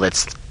bigger male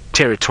that's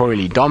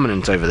territorially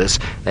dominant over this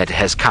that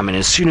has come in.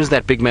 As soon as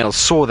that big male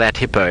saw that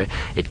hippo,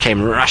 it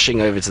came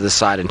rushing over to the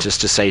side and just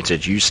to say to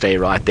it, you stay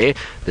right there,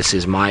 this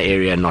is my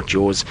area, not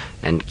yours,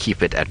 and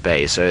keep it at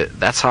bay. So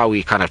that's how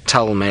we kind of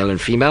tell male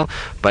and female,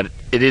 but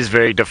it is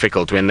very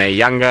difficult when they're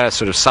younger,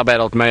 sort of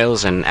sub-adult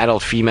males and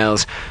adult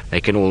females. They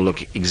can all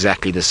look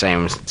exactly the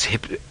same.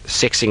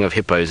 Sexing of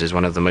hippos is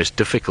one of the most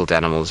difficult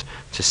animals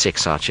to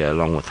sex out here,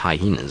 along with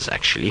hyenas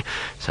actually.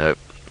 So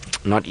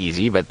not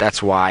easy, but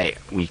that's why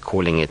we're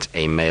calling it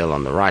a male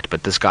on the right.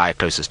 But this guy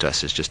closest to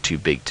us is just too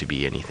big to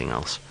be anything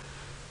else.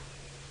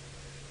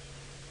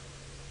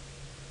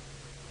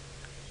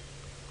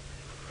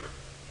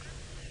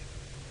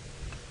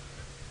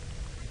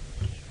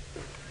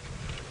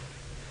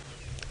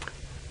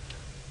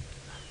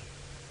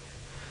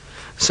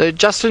 So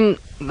Justin,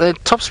 the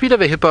top speed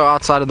of a hippo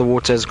outside of the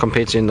water as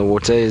compared to in the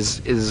water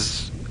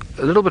is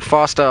a little bit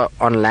faster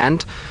on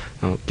land.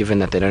 Well, given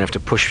that they don't have to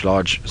push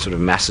large sort of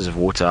masses of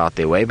water out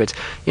their way, but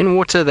in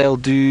water they'll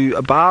do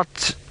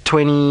about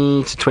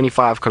 20 to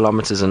 25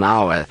 kilometers an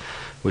hour,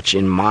 which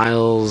in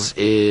miles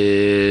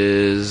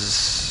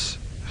is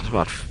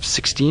about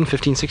 15,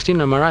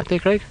 16, am I right there,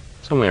 Craig?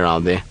 Somewhere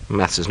around there.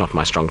 Maths is not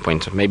my strong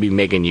point. Maybe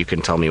Megan, you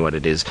can tell me what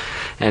it is.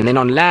 And then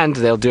on land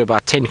they'll do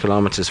about 10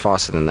 kilometers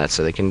faster than that,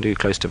 so they can do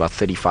close to about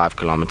 35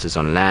 kilometers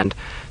on land.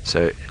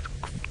 So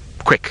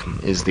quick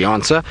is the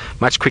answer,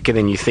 much quicker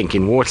than you think.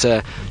 In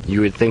water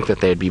you would think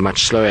that they'd be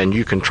much slower, and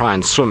you can try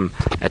and swim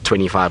at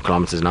 25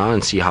 kilometers an hour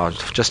and see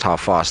just how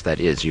fast that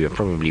is. You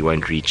probably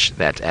won't reach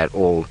that at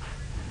all.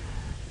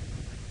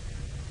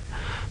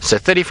 So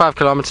 35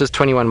 kilometers,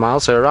 21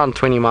 miles, so around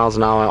 20 miles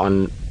an hour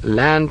on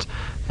land,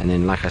 and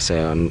then like I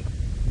say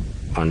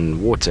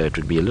on water it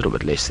would be a little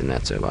bit less than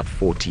that, so about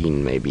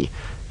 14 maybe,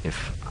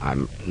 if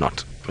I'm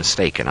not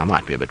mistaken. I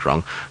might be a bit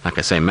wrong. Like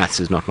I say,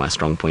 maths is not my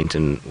strong point,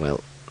 and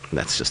well,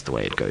 that's just the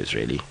way it goes,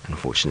 really,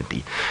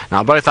 unfortunately.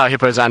 Now, both our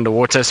hippos are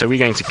underwater, so we're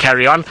going to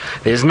carry on.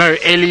 There's no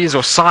Ellies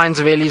or signs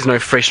of Ellies, no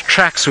fresh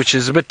tracks, which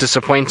is a bit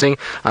disappointing.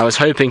 I was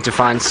hoping to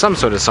find some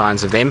sort of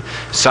signs of them.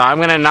 So I'm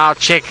going to now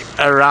check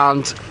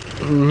around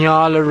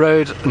Nyala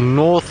Road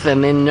north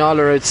and then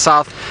Nyala Road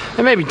south,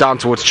 and maybe down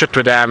towards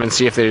Chitwa Dam and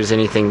see if there is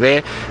anything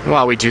there. And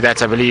while we do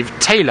that, I believe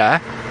Taylor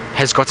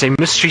has got a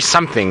mystery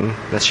something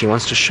that she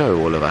wants to show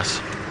all of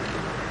us.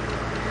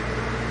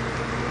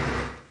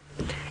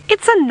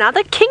 It's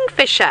another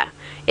kingfisher.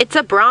 It's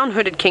a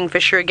brown-hooded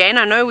kingfisher again.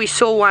 I know we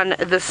saw one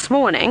this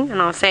morning,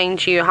 and I was saying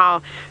to you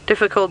how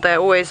difficult they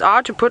always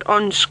are to put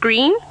on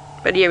screen.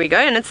 But here we go,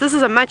 and this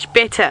is a much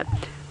better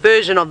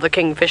version of the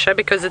kingfisher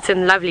because it's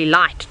in lovely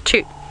light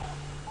too.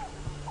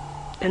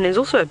 And there's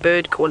also a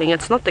bird calling.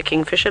 It's not the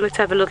kingfisher. Let's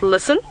have a little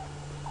listen.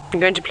 I'm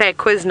going to play a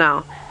quiz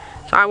now.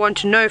 So I want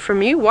to know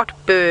from you what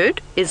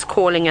bird is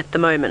calling at the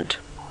moment.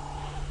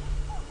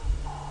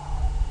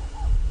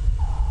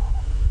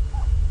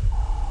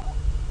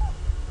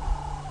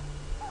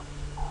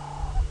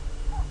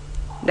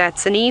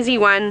 That's an easy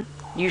one.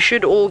 You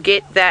should all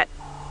get that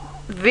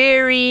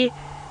very,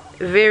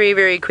 very,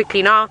 very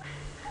quickly. Now,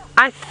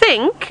 I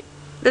think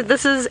that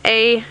this is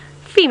a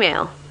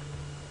female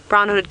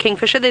brown-hooded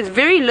kingfisher. There's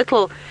very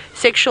little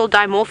sexual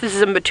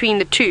dimorphism between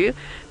the two,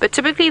 but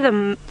typically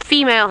the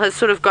female has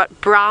sort of got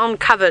brown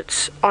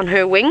coverts on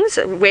her wings,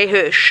 where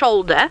her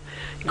shoulder,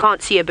 you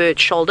can't see a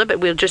bird's shoulder, but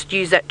we'll just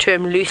use that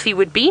term loosely,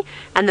 would be,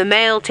 and the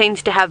male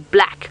tends to have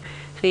black.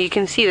 So you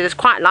can see that it's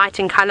quite light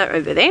in colour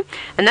over there,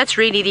 and that's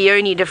really the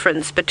only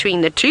difference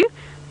between the two.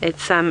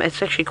 It's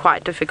actually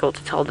quite difficult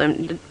to tell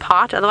them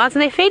apart otherwise,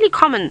 and they're fairly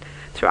common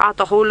throughout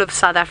the whole of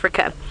South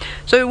Africa.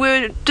 So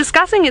we're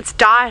discussing its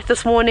diet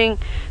this morning,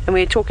 and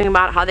we're talking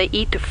about how they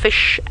eat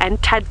fish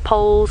and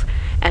tadpoles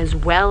as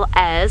well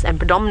as, and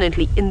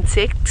predominantly,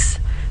 insects,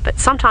 but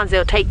sometimes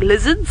they'll take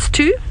lizards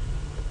too.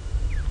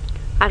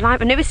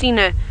 I've never seen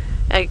a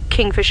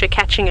kingfisher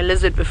catching a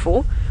lizard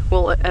before.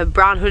 Well, a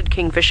brown-hooded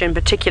kingfisher in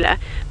particular,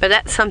 but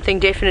that's something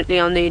definitely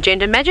on the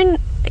agenda. Imagine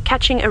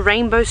catching a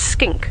rainbow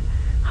skink.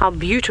 How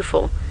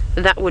beautiful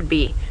that would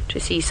be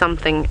to see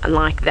something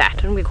like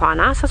that. It would be quite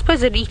nice. I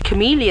suppose they'd eat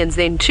chameleons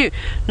then too.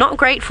 Not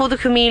great for the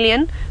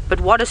chameleon,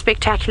 but what a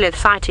spectacular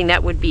sighting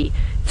that would be.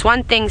 It's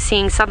one thing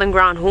seeing southern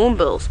ground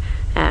hornbills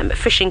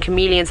fishing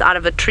chameleons out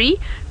of a tree,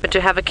 but to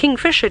have a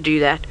kingfisher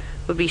do that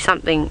would be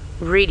something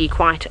really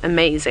quite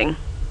amazing.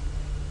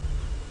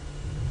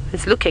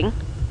 It's looking.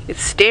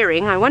 It's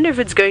staring. I wonder if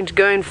it's going to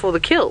go in for the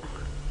kill.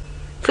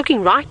 It's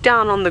looking right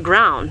down on the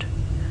ground.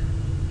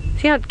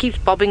 See how it keeps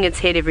bobbing its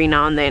head every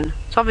now and then.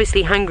 It's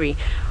obviously hungry.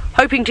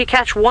 Hoping to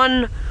catch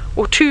 1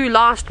 or 2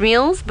 last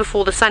meals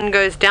before the sun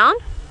goes down.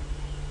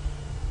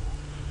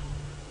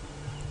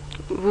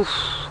 Oof.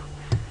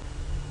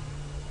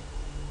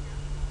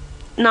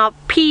 Now,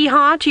 P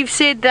Heart, you've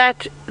said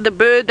that the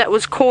bird that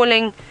was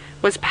calling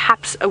was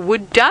perhaps a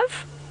wood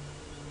dove.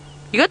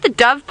 You got the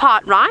dove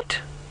part right,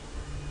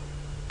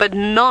 but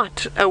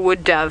not a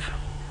wood dove.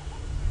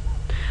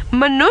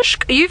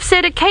 Manushk, you've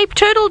said a Cape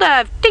turtle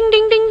dove. Ding,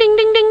 ding, ding, ding,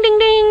 ding, ding, ding,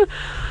 ding.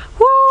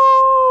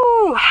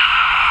 Woo!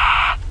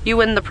 You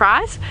win the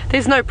prize.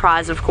 There's no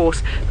prize, of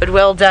course, but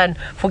well done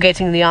for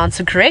getting the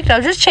answer correct. I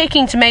was just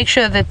checking to make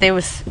sure that there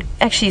was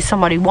actually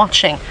somebody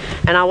watching,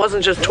 and I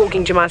wasn't just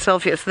talking to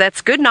myself here, so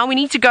that's good. Now we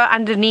need to go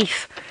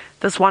underneath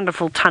this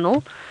wonderful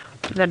tunnel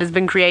that has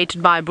been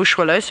created by bush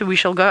willow, so we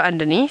shall go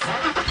underneath.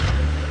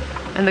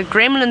 And the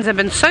gremlins have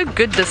been so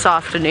good this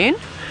afternoon.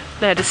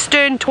 They had a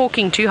stern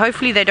talking to.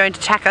 Hopefully they don't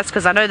attack us,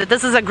 because I know that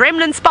this is a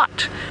gremlin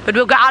spot. But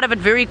we'll go out of it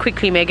very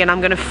quickly, Megan.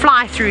 I'm going to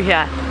fly through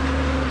here.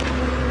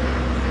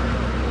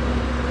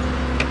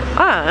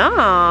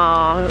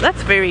 Oh,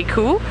 that's very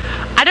cool.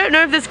 I don't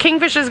know if this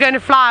kingfisher is going to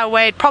fly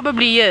away. It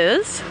probably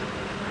is.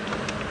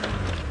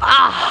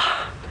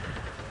 Ah,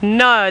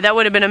 no, that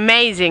would have been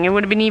amazing. It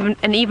would have been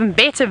an even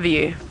better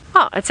view.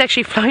 Oh, it's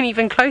actually flown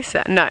even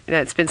closer. No,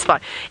 it's been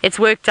spotted. It's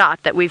worked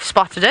out that we've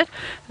spotted it.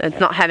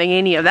 It's not having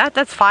any of that.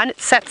 That's fine.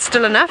 It's sat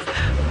still enough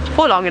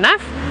for long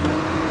enough.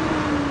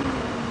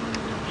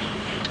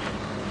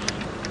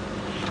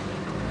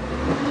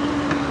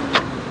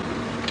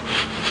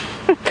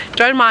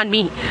 Don't mind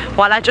me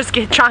while I just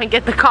try and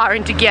get the car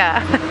into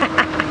gear.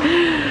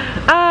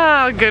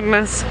 Oh,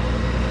 goodness.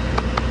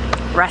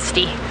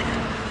 Rusty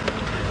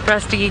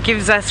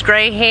gives us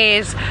grey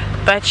hairs,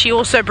 but she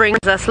also brings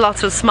us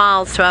lots of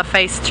smiles to our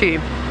face too.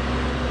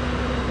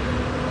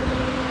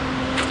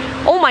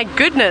 Oh my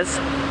goodness.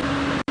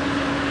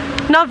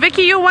 Now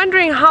Vicky, you're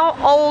wondering how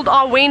old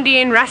are Wendy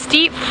and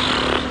Rusty?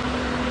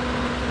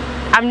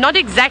 I'm not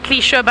exactly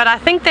sure, but I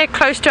think they're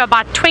close to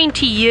about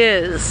 20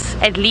 years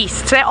at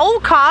least. So they're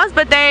old cars,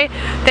 but they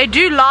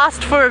do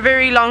last for a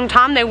very long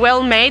time. They're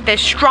well made, they're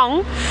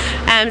strong,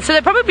 so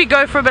they probably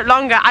go for a bit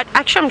longer.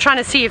 Actually, I'm trying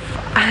to see if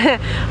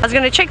I was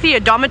going to check the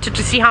odometer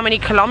to see how many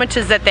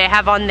kilometers that they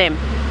have on them.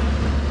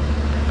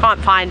 Can't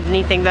find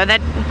anything though.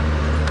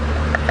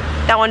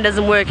 That one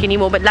doesn't work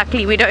anymore, but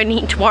luckily we don't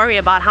need to worry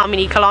about how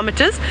many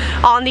kilometers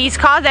on these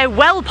cars. They're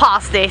well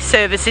past their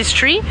service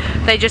history.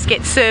 They just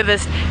get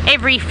serviced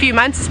every few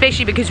months,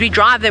 especially because we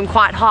drive them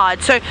quite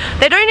hard. So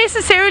they don't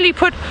necessarily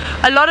put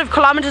a lot of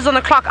kilometers on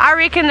the clock. I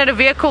reckon that a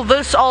vehicle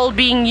this old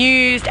being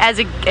used as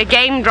a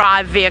game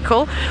drive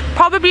vehicle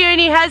probably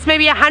only has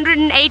maybe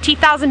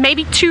 180,000,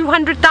 maybe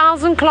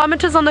 200,000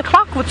 kilometers on the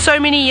clock with so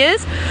many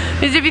years.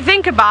 Because if you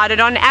think about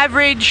it, on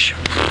average,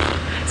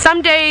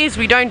 some days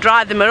we don't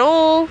drive them at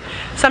all.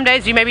 Some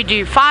days we maybe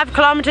do 5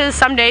 kilometers.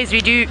 Some days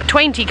we do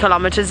 20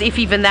 kilometers, if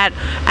even that.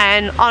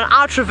 And on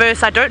our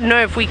traverse, I don't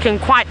know if we can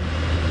quite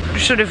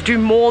sort of do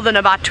more than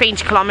about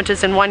 20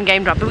 kilometers in one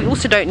game drive. But we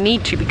also don't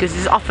need to, because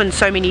there's often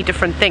so many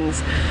different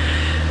things.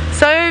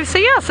 So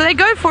yeah, so they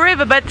go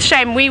forever. But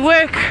shame, we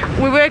work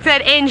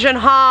that engine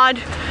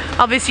hard.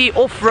 Obviously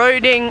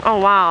off-roading. Oh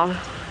wow.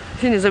 As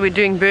soon as we're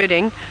doing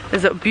birding,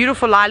 there's a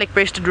beautiful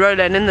lilac-breasted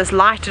roller, and in this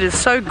light it is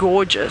so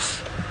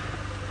gorgeous.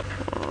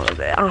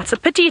 Oh, it's a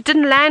pity it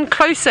didn't land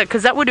closer,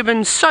 because that would have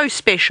been so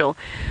special.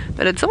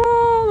 But it's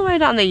all the way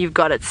down there. You've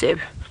got it, Seb.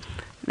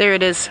 There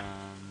it is.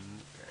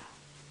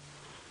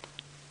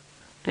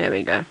 There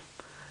we go.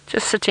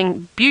 Just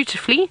sitting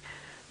beautifully.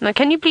 Now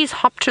can you please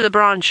hop to the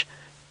branch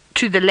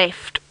to the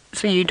left,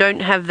 so you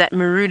don't have that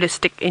marula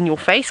stick in your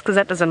face, because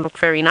that doesn't look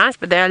very nice.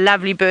 But they are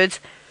lovely birds.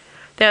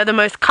 They are the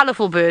most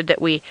colourful bird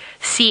that we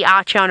see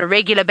out here on a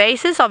regular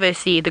basis.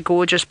 Obviously the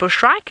gorgeous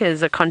bushshrike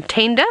is a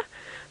contender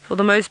for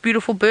the most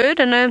beautiful bird,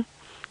 and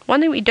one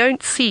thing we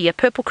don't see, a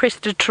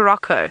purple-crested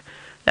turoko.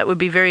 That would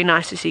be very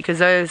nice to see, because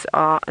those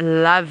are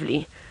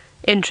lovely,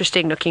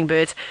 interesting-looking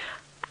birds.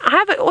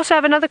 I also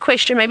have another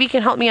question. Maybe you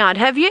can help me out.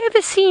 Have you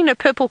ever seen a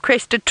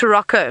purple-crested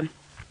turoko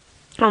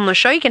on the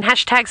show? You can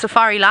hashtag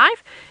Safari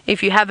Live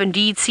if you have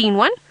indeed seen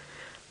one,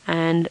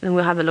 and then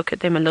we'll have a look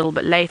at them a little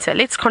bit later.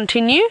 Let's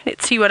continue.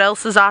 Let's see what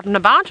else is out and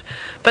about.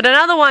 But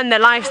another one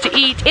that likes to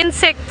eat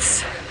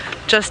insects,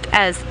 just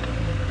as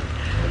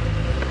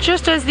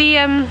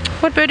the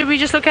what bird did we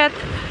just look at?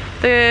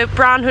 The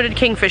brown-hooded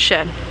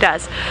kingfisher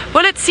does.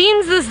 Well, it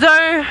seems as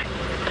though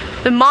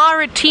the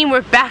Mara team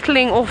were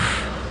battling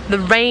off the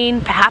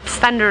rain, perhaps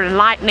thunder and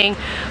lightning.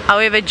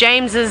 However,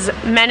 James has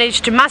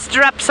managed to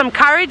muster up some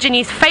courage, and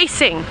he's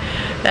facing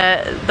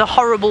the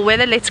horrible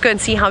weather. Let's go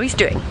and see how he's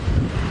doing.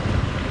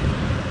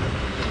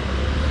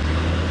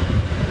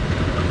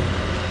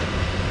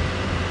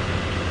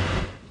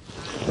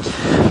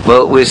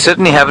 Well, we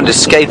certainly haven't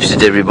escaped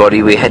it,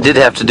 everybody. We did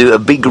have to do a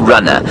big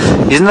runner.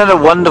 Isn't that a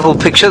wonderful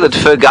picture that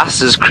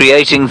Fergus is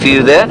creating for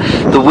you there?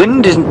 The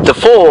wind isn't the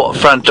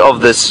forefront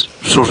of this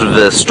sort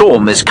of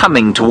storm is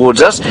coming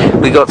towards us.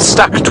 We got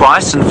stuck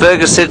twice, and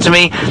Fergus said to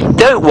me,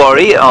 don't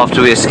worry,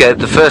 after we escaped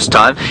the first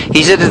time.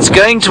 He said, it's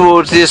going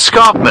towards the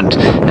escarpment.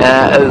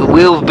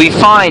 We'll be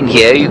fine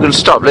here. You can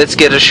stop. Let's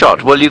get a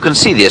shot. Well, you can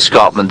see the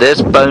escarpment.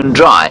 There's bone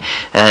dry.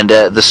 And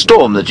the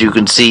storm that you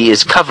can see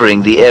is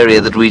covering the area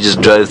that we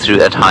just drove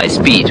through at high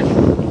speed.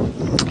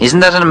 Isn't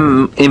that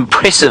an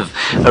impressive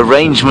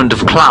arrangement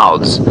of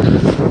clouds?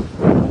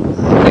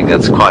 I think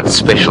that's quite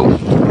special.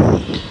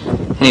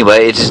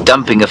 Anyway, it is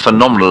dumping a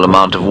phenomenal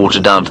amount of water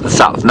down to the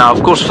south. Now,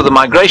 of course, for the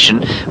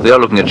migration, we are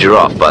looking at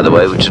giraffe, by the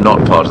way, which are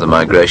not part of the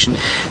migration.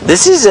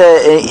 This is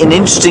an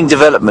interesting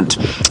development.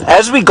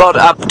 As we got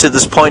up to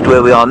this point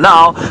where we are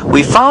now,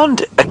 we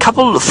found a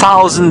couple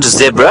thousand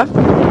zebra,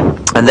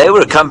 and they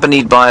were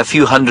accompanied by a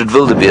few hundred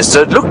wildebeest.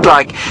 So it looked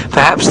like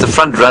perhaps the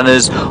front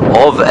runners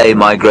of a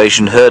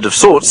migration herd of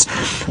sorts.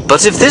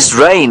 But if this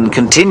rain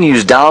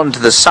continues down to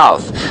the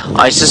south,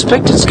 I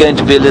suspect it's going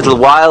to be a little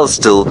while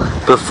still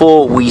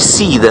before we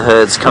see the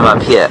herds come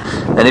up here.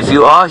 And if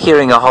you are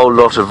hearing a whole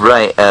lot of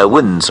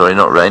wind, sorry,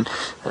 not rain,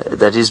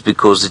 that is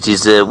because it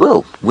is,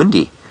 well,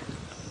 windy.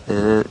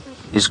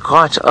 Is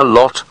quite a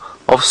lot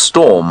of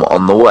storm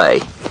on the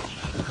way.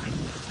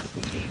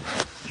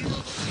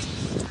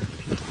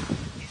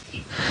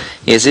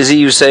 Yes, Izzy,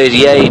 you say,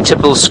 yay,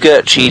 tipple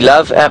skirchy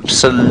love.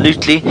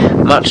 Absolutely,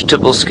 much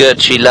tipple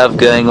skirchy love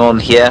going on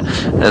here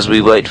as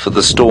we wait for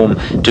the storm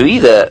to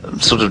either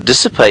sort of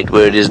dissipate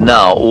where it is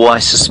now, or I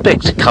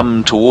suspect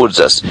come towards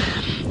us.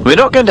 We're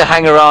not going to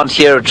hang around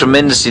here a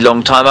tremendously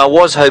long time. I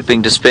was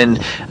hoping to spend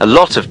a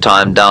lot of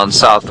time down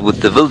south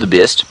with the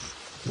wildebeest,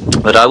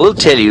 but I will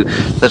tell you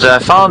that I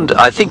found,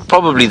 I think,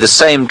 probably the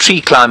same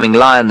tree climbing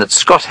lion that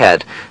Scott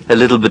had a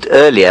little bit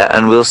earlier,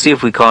 and we'll see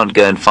if we can't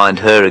go and find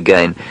her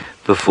again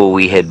before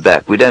we head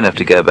back. We don't have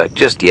to go back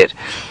just yet,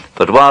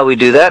 but while we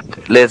do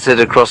that, let's head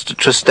across to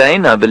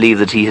Tristan. I believe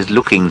that he is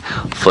looking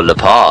for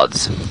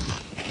leopards.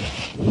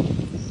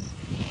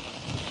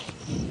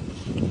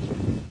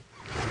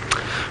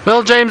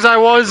 Well, James, I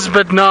was,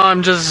 but now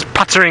I'm just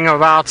puttering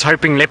about,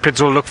 hoping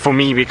leopards will look for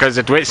me, because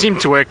it seemed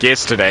to work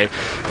yesterday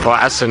for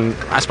us, and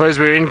I suppose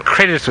we're in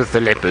credit with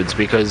the leopards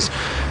because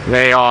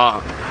they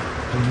are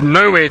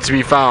nowhere to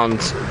be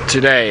found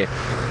today.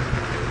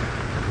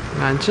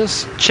 I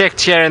just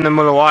checked here in the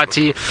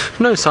Mulawati,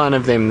 no sign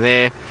of them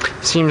there.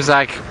 Seems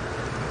like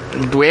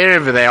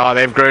wherever they are,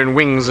 they've grown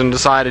wings and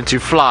decided to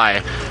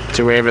fly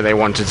to wherever they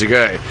wanted to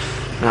go.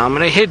 Now I'm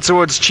going to head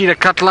towards Cheetah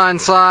Cutline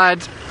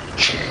side.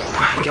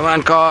 Come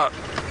on, car.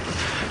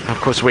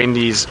 Of course,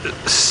 Wendy's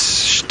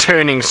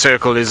turning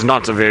circle is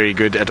not very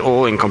good at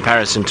all in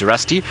comparison to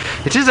Rusty.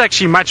 It is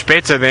actually much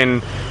better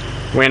than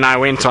when I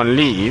went on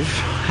leave.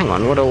 Hang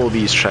on, what are all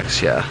these tracks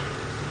here?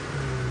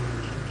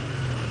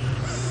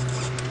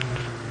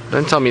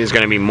 Don't tell me there's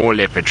going to be more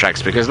leopard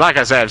tracks, because like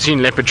I said, I've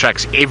seen leopard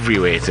tracks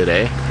everywhere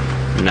today.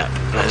 No,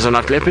 those are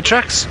not leopard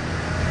tracks.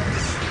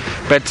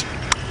 But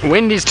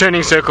Wendy's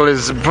turning circle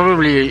is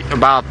probably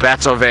about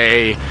that of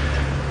a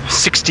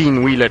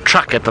 16-wheeler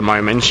truck at the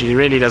moment. She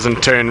really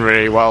doesn't turn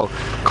very well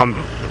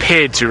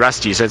compared to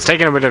Rusty, so it's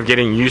taken a bit of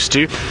getting used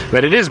to,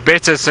 but it is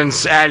better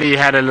since Ali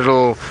had a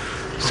little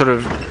sort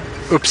of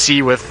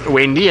oopsie with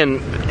Wendy and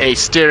a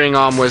steering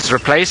arm was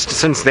replaced.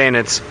 Since then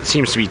it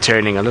seems to be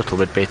turning a little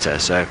bit better,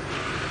 so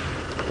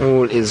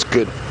all is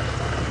good.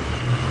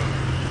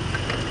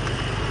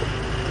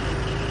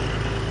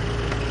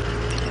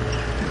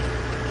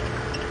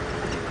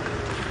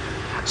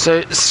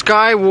 So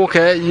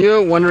Skywalker,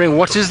 you're wondering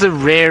what is the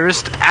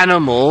rarest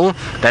animal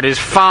that is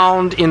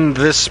found in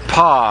this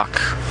park?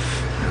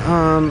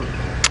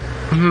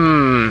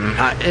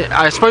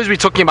 I suppose we're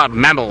talking about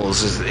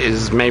mammals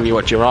is maybe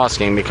what you're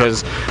asking,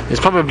 because there's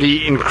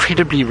probably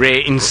incredibly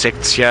rare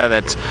insects here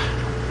that,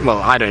 well,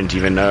 I don't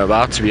even know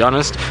about, to be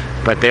honest.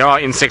 But there are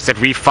insects that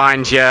we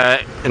find here,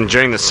 and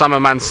during the summer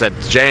months that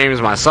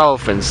James,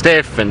 myself, and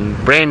Steph, and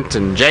Brent,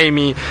 and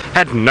Jamie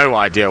had no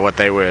idea what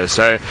they were.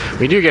 So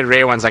we do get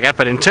rare ones like that.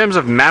 But in terms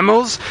of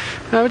mammals,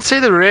 I would say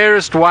the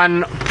rarest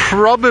one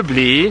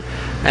probably,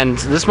 and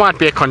this might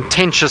be a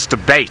contentious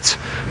debate,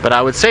 but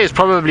I would say it's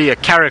probably a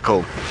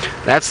caracal.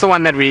 That's the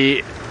one that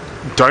we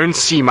don't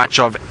see much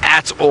of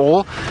at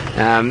all.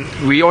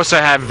 We also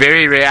have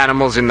very rare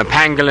animals in the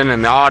pangolin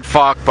and the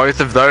aardvark. Both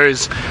of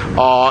those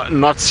are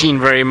not seen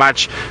very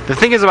much. The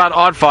thing is about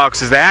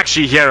aardvarks is they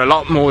actually hear a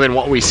lot more than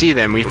what we see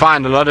them. We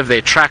find a lot of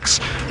their tracks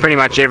pretty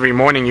much every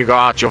morning you go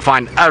out. You'll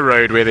find a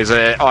road where there's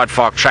an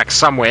aardvark track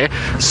somewhere,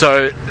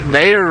 so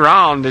they're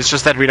around. It's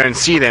just that we don't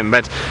see them.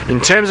 But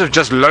in terms of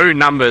just low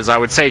numbers, I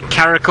would say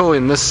caracal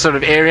in this sort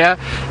of area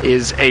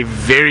is a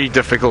very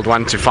difficult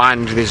one to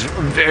find. There's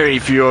very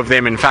few of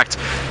them. In fact,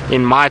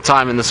 in my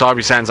time in the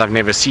Sabi Sands, I've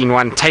never seen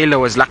one. Taylor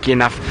was lucky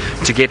enough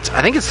to get,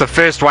 I think it's the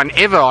first one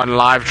ever on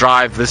live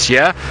drive this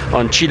year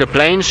on Cheetah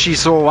Plains. She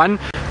saw one.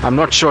 I'm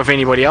not sure if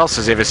anybody else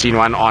has ever seen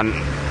one on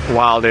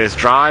Wild Earth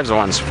Drives or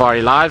on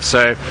Safari Live,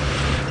 so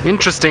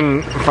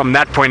interesting from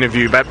that point of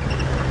view. But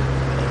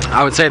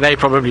I would say they're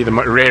probably the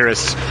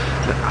rarest.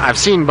 I've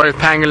seen both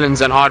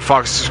pangolins and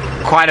aardvarks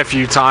quite a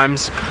few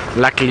times,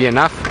 luckily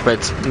enough,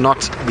 but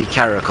not the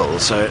caracal.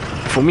 So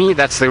for me,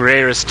 that's the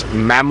rarest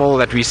mammal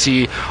that we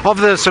see of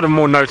the sort of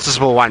more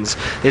noticeable ones.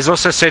 There's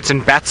also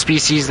certain bat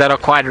species that are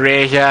quite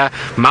rare here,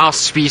 mouse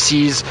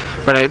species,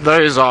 but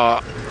those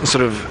are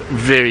sort of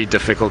very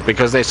difficult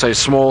because they're so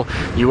small.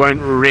 You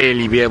won't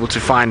really be able to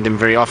find them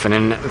very often,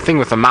 and the thing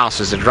with a mouse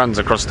is it runs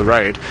across the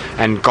road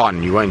and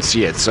gone, you won't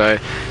see it. So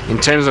in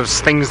terms of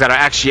things that are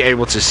actually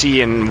able to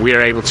see and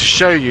we're able to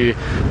show you,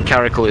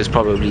 caracal is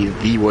probably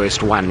the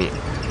worst one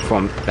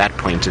from that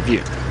point of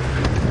view.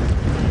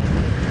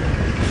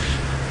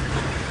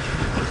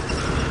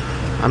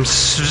 I'm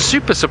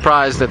super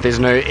surprised that there's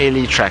no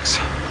Ellie tracks.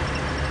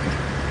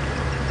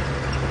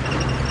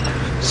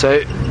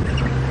 So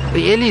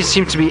the Ellies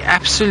seem to be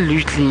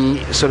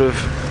absolutely sort of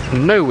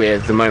nowhere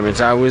at the moment.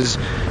 I was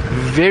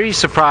very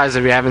surprised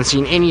that we haven't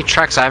seen any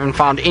tracks. I haven't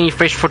found any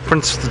fresh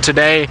footprints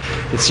today.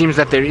 It seems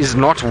that there is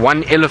not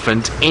one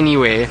elephant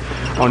anywhere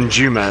on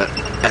Djuma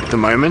at the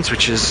moment,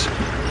 which is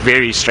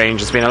very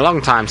strange. It's been a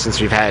long time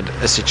since we've had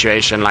a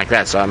situation like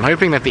that. So I'm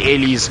hoping that the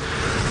Ellies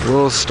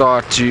will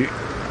start to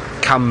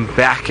come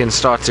back and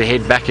start to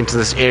head back into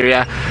this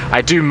area.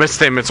 I do miss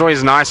them. It's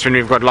always nice when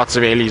we've got lots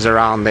of Ellies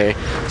around there.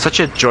 Such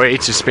a joy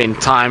to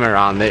spend time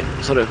around there.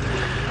 Sort of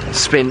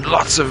spend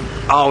lots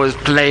of hours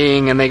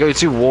playing, and they go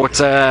to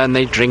water and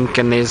they drink,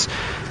 and there's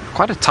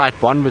quite a tight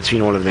bond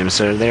between all of them.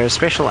 So they're a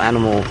special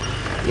animal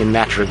in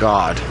that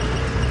regard.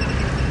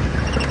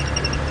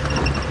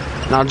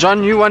 Now,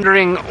 John, you're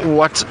wondering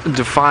what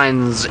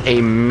defines a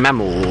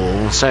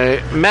mammal.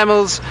 So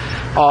mammals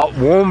are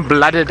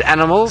warm-blooded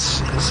animals.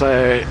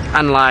 So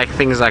unlike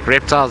things like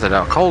reptiles that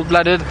are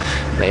cold-blooded,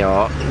 they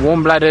are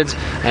warm-blooded,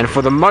 and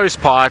for the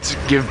most part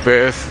give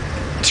birth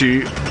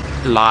to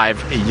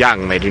live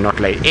young. They do not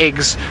lay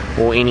eggs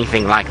or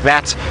anything like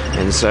that,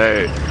 and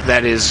so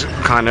that is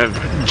kind of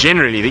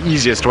generally the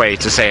easiest way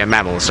to say a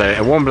mammal. So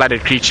a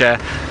warm-blooded creature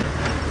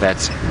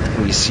that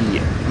we see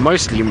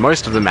most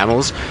of the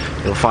mammals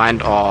you'll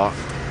find are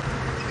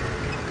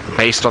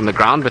based on the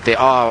ground, but there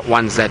are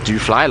ones that do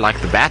fly, like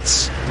the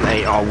bats.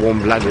 They are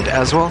warm-blooded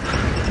as well,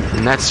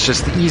 and that's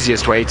just the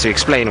easiest way to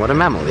explain what a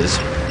mammal is.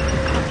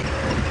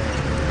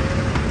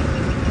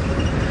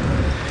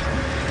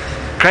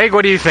 Craig,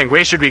 what do you think?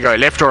 Where should we go?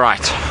 Left or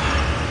right?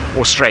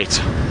 Or straight?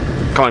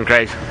 Come on,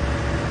 Craig.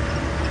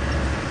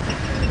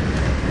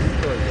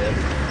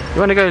 You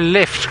want to go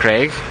left,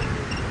 Craig?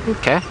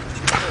 Okay.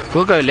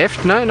 We'll go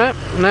left. No,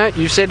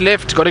 you said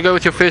left. Got to go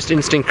with your first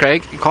instinct,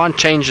 Craig. You can't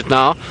change it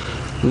now.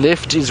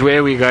 Left is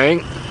where we're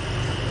going.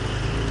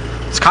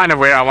 It's kind of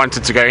where I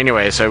wanted to go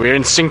anyway, so we're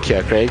in sync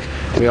here, Craig.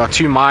 We are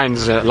two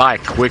minds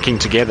alike working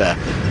together,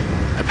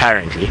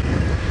 apparently.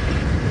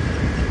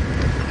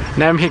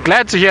 Now, I'm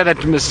glad to hear that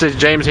Mr.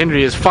 James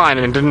Henry is fine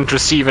and didn't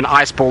receive an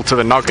ice ball to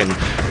the noggin,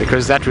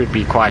 because that would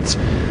be quite,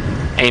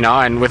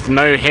 and with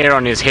no hair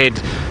on his head,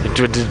 it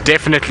would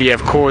definitely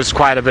have caused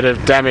quite a bit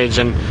of damage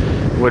and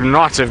would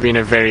not have been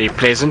a very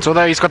pleasant,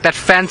 although he's got that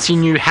fancy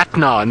new hat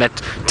now, and that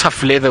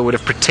tough leather would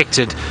have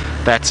protected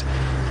that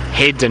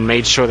head and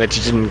made sure that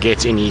he didn't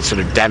get any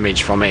sort of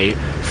damage from a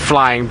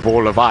flying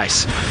ball of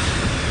ice.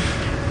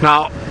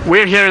 Now,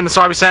 we're here in the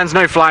Sabi Sands,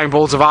 no flying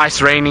balls of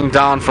ice raining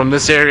down from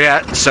this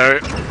area, so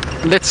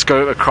let's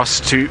go across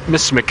to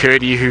Miss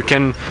McCurdy, who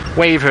can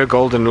wave her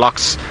golden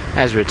locks,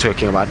 as we were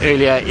talking about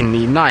earlier, in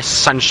the nice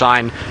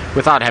sunshine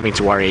without having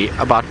to worry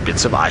about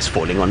bits of ice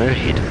falling on her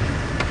head.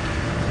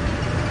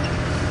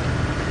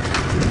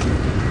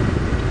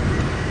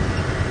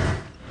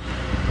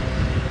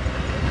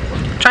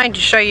 Trying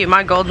to show you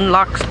my golden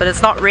locks, but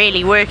it's not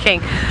really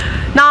working.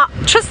 Now,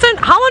 Tristan,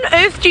 how on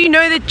earth do you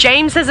know that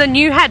James has a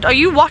new hat? Are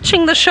you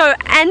watching the show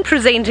and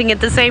presenting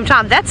at the same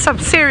time? That's some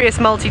serious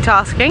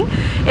multitasking.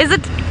 Is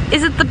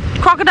it the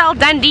Crocodile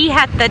Dundee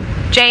hat that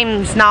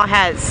James now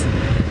has?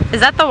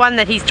 Is that the one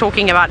that he's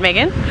talking about,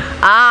 Megan?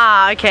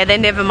 Ah, okay,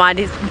 then never mind.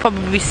 He's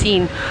probably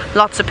seen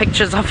lots of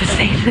pictures of it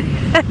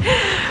then.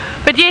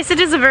 But yes,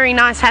 it is a very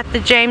nice hat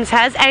that James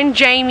has. And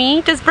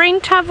Jamie, does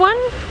Brent have one?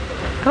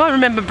 I can't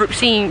remember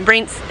seeing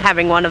Brent's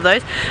having one of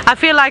those. I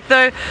feel like,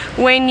 though,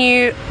 when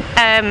you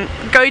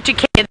go to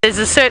Kenya, there's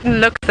a certain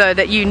look, though,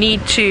 that you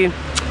need to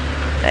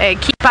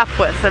keep up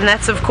with, and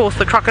that's, of course,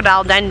 the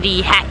Crocodile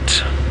Dundee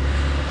hat.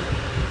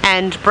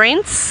 And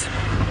Brent's,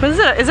 what is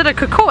it? Is it a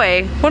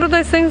kakoi? What are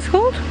those things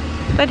called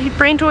that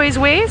Brent always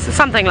wears?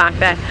 Something like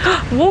that.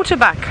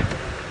 Waterbuck.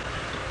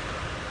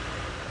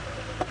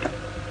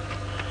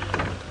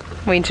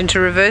 Went into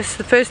reverse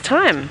the first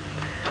time.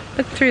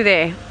 Look through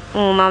there.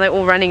 Oh, now they're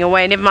all running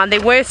away. Never mind,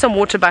 there were some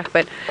waterbuck,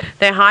 but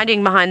they're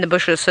hiding behind the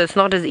bushes, so it's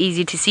not as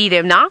easy to see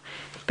them now.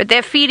 But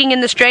they're feeding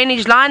in this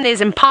drainage line. There's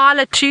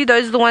Impala too.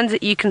 Those are the ones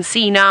that you can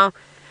see now.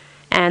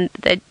 And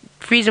the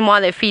reason why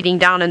they're feeding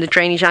down in the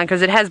drainage line,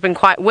 because it has been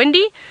quite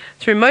windy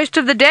through most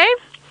of the day.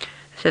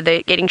 So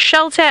they're getting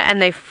shelter, and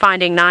they're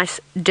finding nice,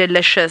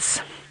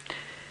 delicious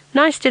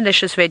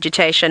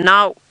vegetation.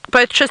 Now,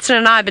 both Tristan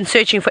and I have been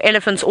searching for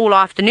elephants all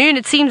afternoon.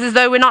 It seems as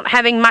though we're not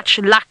having much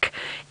luck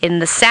in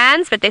the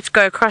sands, but let's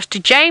go across to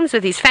James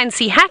with his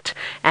fancy hat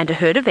and a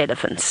herd of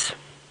elephants.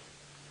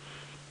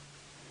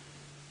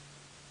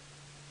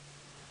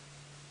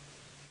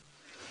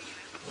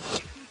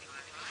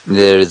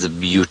 There is a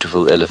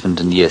beautiful elephant,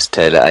 and yes,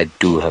 Taylor, I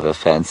do have a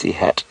fancy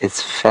hat.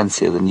 It's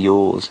fancier than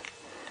yours,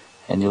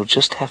 and you'll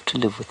just have to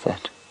live with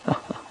that.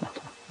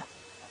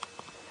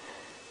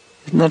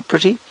 Isn't that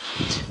pretty?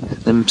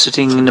 Them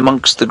sitting in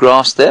amongst the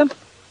grass there.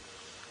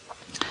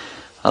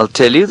 I'll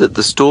tell you that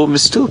the storm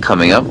is still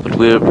coming up, but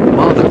we're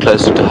rather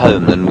closer to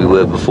home than we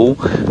were before,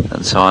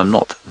 and so I'm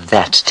not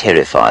that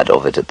terrified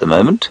of it at the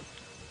moment.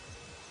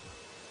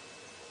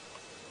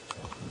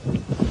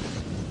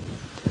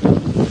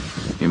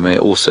 You may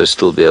also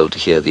still be able to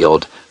hear the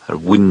odd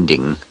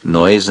winding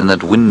noise, and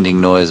that winding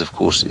noise, of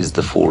course, is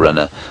the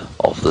forerunner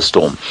of the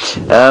storm.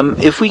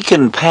 If we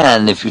can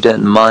pan, if you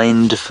don't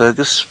mind,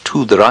 Fergus,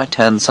 to the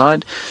right-hand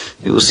side,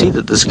 you will see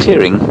that this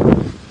clearing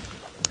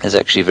is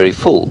actually very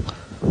full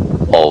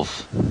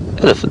of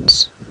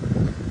elephants.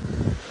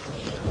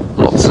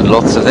 Lots and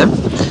lots of them.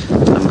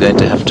 I'm going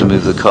to have to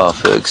move the car,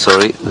 Ferg,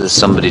 sorry. There's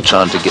somebody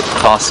trying to get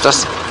past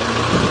us.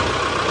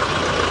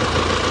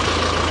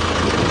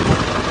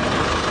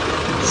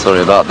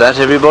 Sorry about that,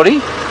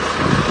 everybody.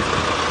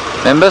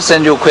 Remember,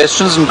 send your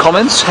questions and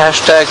comments,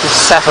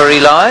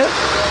 #SafariLive.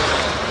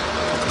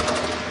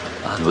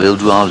 And we'll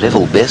do our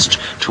level best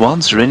to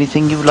answer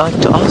anything you'd like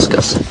to ask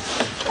us.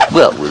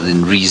 Well,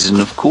 within reason,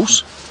 of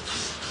course.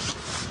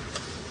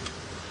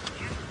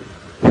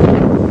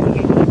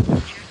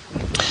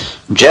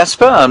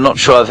 Jasper, I'm not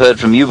sure I've heard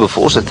from you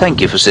before, so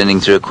thank you for sending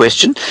through a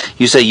question.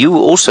 You say you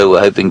also were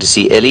hoping to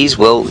see Ellies.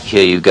 Well,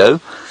 here you go.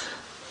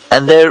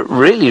 And they're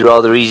really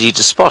rather easy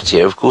to spot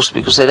here, of course,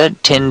 because they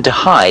don't tend to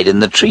hide in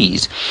the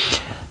trees.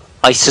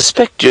 I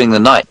suspect during the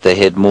night they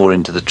head more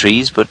into the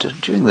trees, but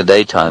during the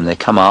daytime they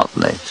come out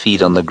and they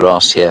feed on the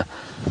grass here.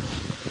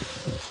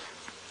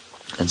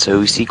 And so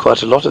we see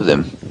quite a lot of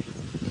them.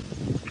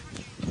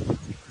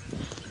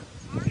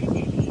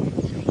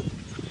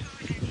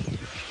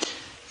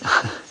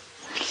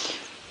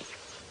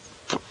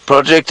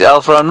 Project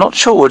Alpha, I'm not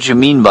sure what you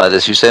mean by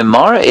this. You say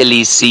Mara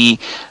Ellies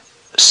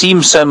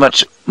seem so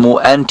much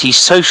more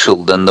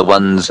antisocial than the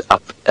ones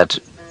up at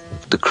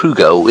the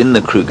Kruger, or in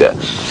the Kruger.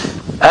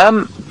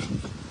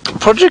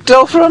 Project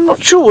Alpha, I'm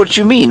not sure what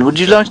you mean. Would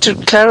you like to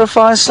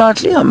clarify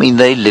slightly? I mean,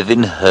 they live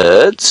in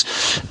herds.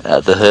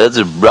 The herds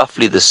are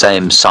roughly the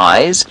same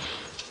size.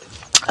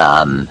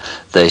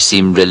 They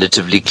seem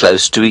relatively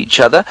close to each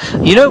other.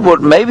 You know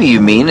what maybe you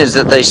mean is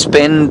that they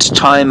spend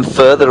time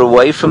further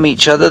away from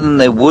each other than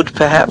they would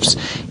perhaps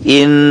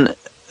in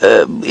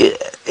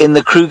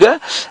the Kruger,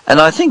 and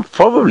I think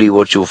probably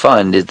what you'll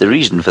find is the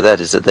reason for that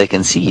is that they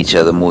can see each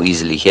other more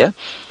easily here.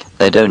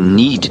 They don't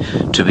need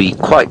to be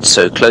quite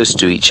so close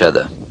to each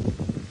other.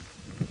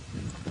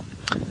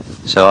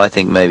 So I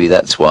think maybe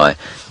that's why,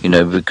 you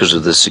know, because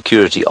of the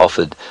security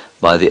offered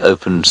by the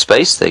open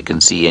space, they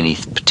can see any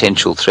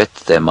potential threat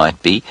that there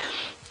might be.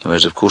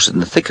 Whereas, of course, in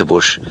the thicker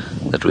bush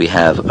that we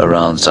have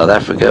around South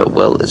Africa,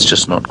 well, it's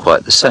just not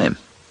quite the same.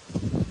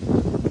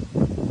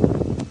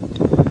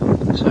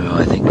 So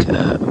I think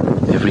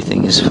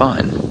everything is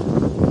fine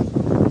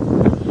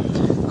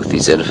with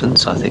these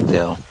elephants. I think they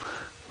are,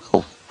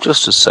 well,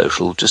 just as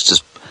social, just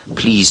as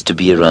pleased to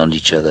be around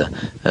each other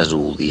as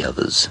all the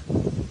others.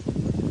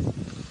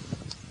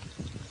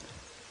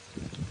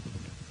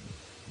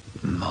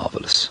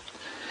 Marvellous.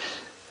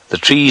 The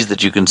trees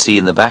that you can see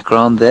in the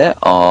background there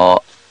are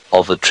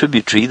of a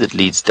tributary that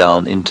leads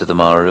down into the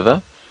Mara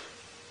River.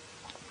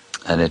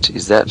 And it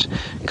is that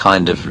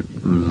kind of,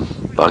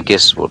 I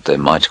guess what they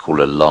might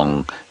call a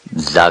long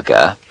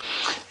zaga.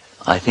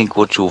 I think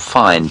what you'll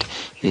find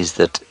is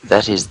that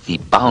that is the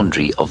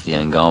boundary of the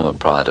Agama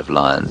Pride of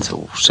Lions,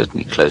 or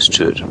certainly close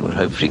to it. We're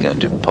hopefully going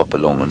to pop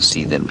along and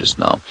see them just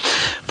now.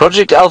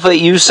 Project Alpha,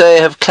 you say,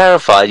 have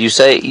clarified. You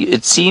say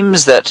it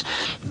seems that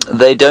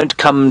they don't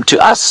come to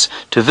us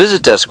to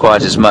visit us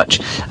quite as much.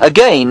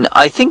 Again,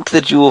 I think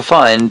that you will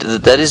find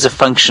that that is a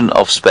function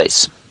of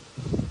space.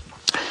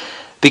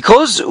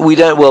 Because we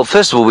don't, well,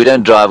 first of all, we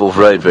don't drive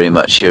off-road very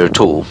much here at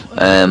all.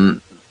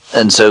 And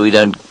so we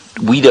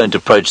don't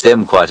approach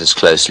them quite as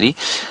closely,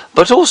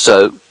 but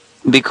also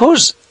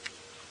because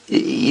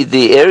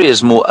the area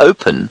is more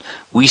open,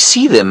 we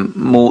see them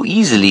more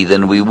easily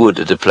than we would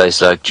at a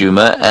place like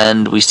Djuma,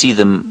 and we see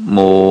them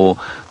more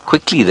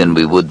quickly than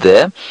we would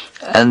there,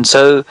 and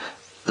so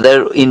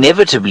they're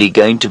inevitably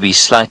going to be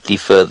slightly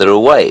further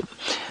away.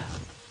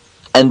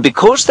 And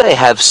because they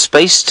have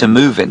space to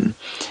move in,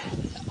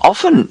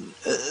 often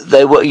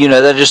they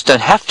just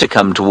don't have to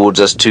come towards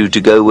us to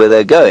go where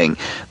they're going.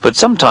 But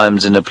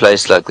sometimes in a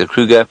place like the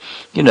Kruger,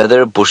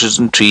 there are bushes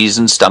and trees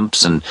and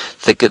stumps and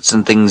thickets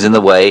and things in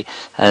the way,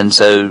 and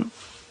so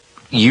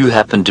you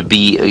happen to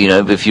be,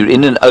 if you're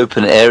in an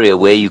open area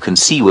where you can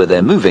see where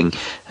they're moving,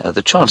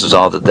 the chances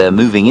are that they're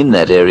moving in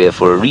that area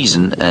for a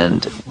reason,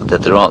 and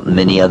that there aren't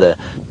many other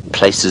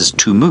places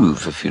to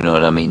move, if you know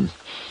what I mean.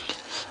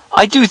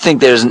 I do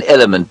think there's an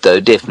element, though,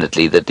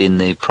 definitely, that in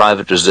the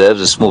private reserves,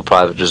 the small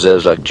private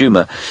reserves like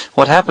Djuma,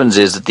 what happens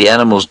is that the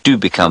animals do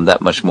become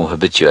that much more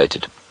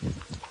habituated.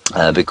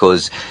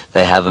 because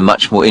they have a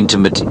much more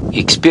intimate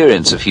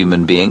experience of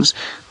human beings,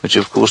 which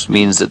of course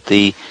means that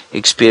the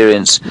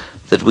experience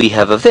that we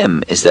have of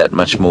them is that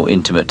much more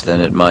intimate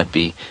than it might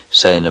be,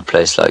 say, in a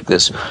place like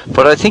this.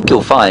 But I think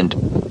you'll find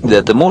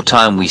that the more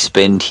time we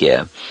spend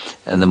here,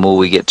 and the more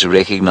we get to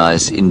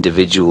recognize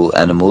individual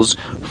animals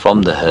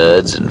from the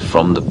herds and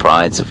from the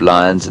prides of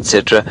lions,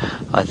 etc.,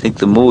 I think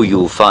the more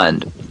you'll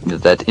find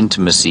that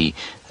intimacy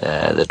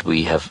that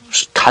we have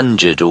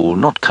conjured, or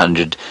not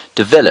conjured,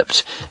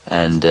 developed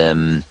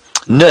and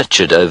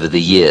nurtured over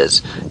the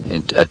years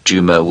at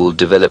Djuma will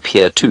develop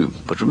here too.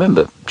 But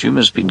remember,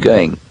 Djuma's been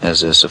going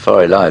as a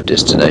Safari Live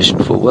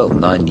destination for, well,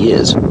 9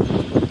 years.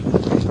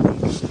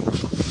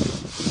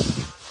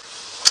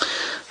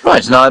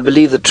 Right, now I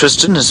believe that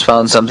Tristan has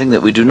found something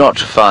that we do not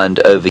find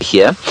over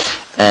here,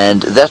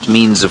 and that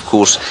means, of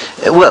course,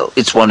 well,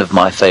 it's one of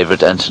my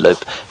favourite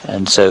antelope,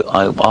 and so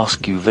I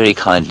ask you very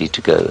kindly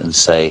to go and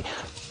say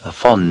a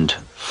fond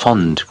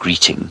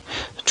greeting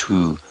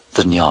to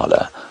the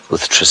Nyala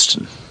with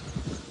Tristan.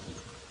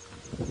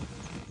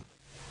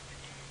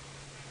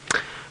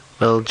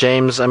 Well,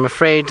 James, I'm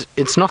afraid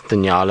it's not the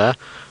Nyala.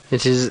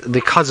 It is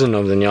the cousin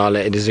of the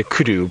Nyala. It is a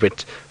Kudu,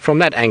 but from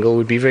that angle it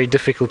would be very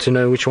difficult to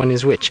know which one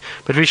is which.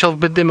 But we shall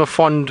bid them a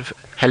fond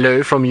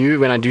hello from you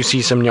when I do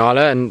see some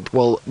Nyala, and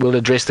we'll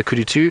address the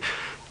Kudu too.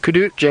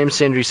 Kudu, James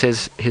Sendry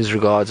says his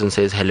regards and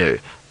says hello.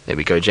 There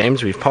we go,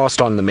 James. We've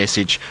passed on the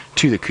message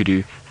to the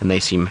Kudu, and they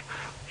seem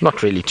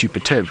not really too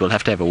perturbed. We'll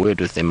have to have a word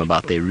with them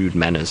about their rude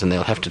manners, and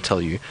they'll have to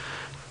tell you,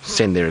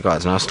 send their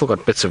regards. Now I've still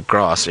got bits of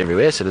grass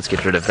everywhere, so let's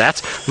get rid of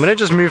that. I'm going to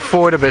just move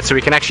forward a bit so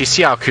we can actually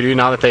see our Kudu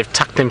now that they've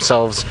tucked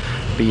themselves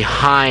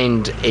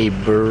behind a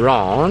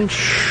branch.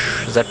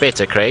 Is that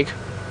better, Craig?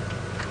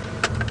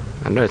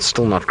 I know it's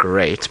still not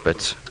great,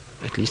 but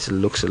at least it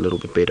looks a little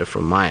bit better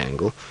from my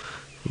angle.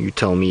 You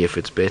tell me if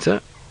it's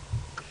better.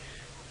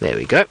 There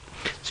we go.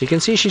 So you can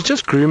see she's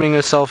just grooming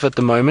herself at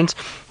the moment,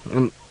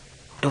 and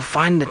you'll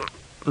find that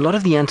a lot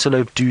of the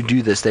antelope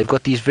do this. They've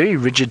got these very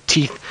rigid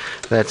teeth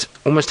that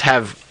almost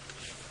have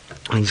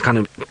these kind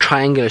of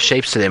triangular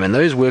shapes to them, and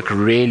those work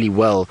really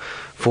well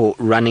for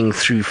running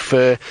through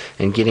fur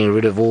and getting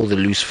rid of all the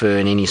loose fur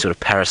and any sort of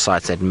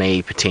parasites that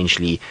may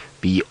potentially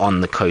be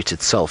on the coat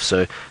itself.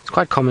 So it's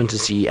quite common to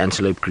see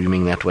antelope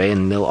grooming that way,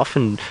 and they'll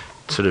often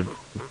sort of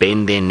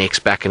bend their necks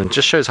back, and it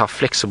just shows how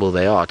flexible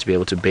they are to be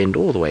able to bend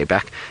all the way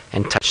back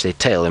and touch their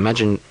tail.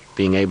 Imagine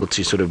being able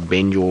to sort of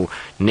bend your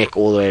neck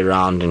all the way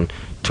around and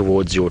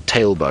towards your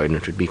tailbone.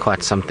 It would be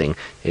quite something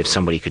if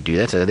somebody could do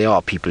that. There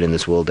are people in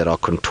this world that are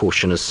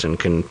contortionists and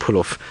can pull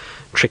off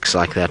tricks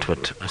like that,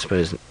 but I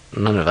suppose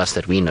none of us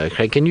that we know.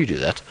 Craig, can you do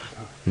that?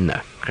 No,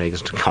 Craig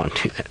can't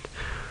do that.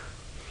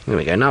 There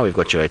we go. Now we've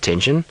got your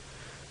attention.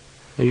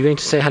 Are you going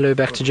to say hello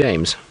back to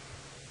James?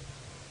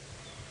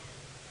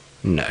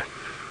 No,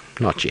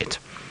 not yet.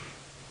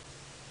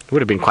 It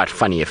would have been quite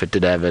funny if it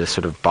did have a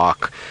sort of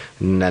bark,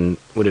 and then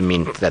would have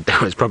meant that there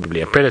was probably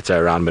a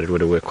predator around, but it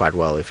would have worked quite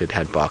well if it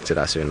had barked at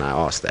us when I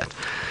asked that.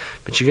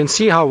 But you can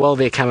see how well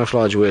their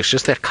camouflage works.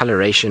 Just that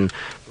coloration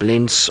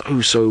blends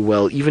so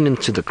well, even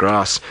into the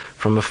grass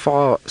from a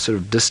far sort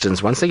of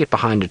distance. Once they get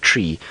behind a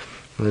tree,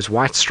 those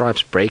white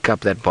stripes break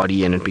up that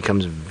body, and it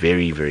becomes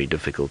very, very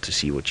difficult to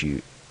see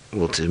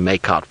to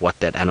make out what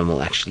that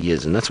animal actually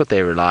is, and that's what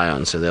they rely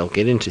on. So they'll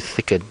get into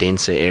thicker,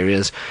 denser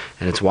areas,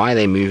 and it's why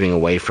they're moving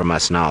away from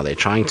us now. They're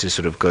trying to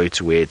sort of go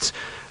to where it's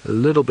a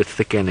little bit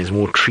thicker and there's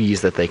more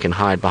trees that they can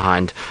hide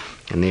behind,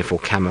 and therefore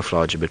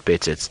camouflage a bit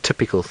better. It's a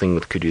typical thing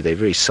with Kudu. They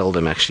very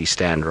seldom actually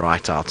stand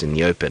right out in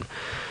the open.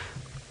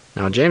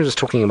 Now, James was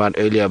talking about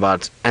earlier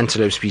about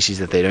antelope species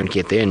that they don't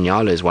get there, and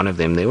Nyala is one of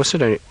them. They also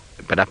don't,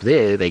 but up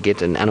there they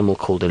get an animal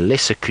called a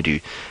lesser Kudu.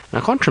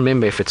 And I can't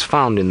remember if it's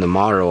found in the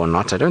Mara or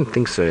not. I don't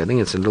think so. I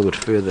think it's a little bit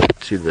further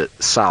to the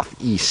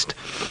southeast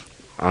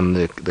on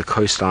the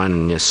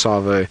coastline near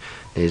Savo.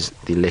 There's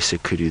the lesser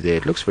Kudu there.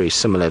 It looks very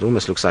similar. It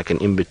almost looks like an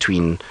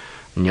in-between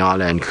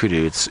Nyala and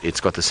Kudu. It's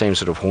got the same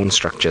sort of horn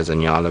structure as a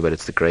Nyala, but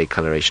it's the grey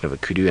coloration of a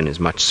Kudu, and is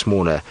much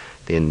smaller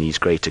than these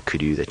greater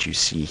Kudu that you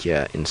see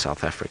here in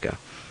South Africa.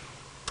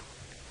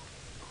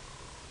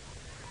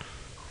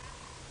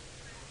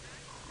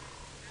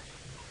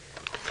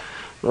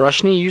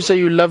 Roshni, you say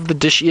you love the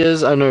dish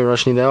ears. I know,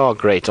 Roshni, they are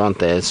great, aren't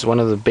they? It's one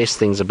of the best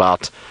things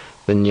about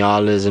the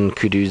Nyalas and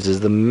Kudus is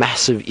the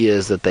massive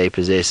ears that they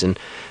possess, and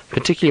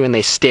particularly when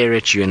they stare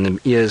at you and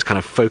the ears kind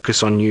of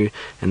focus on you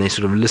and they're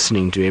sort of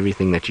listening to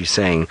everything that you're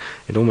saying,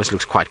 it almost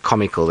looks quite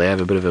comical. They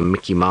have a bit of a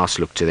Mickey Mouse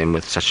look to them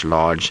with such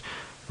large,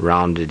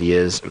 rounded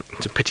ears.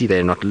 It's a pity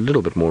they're not a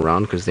little bit more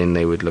round, because then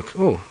they would look...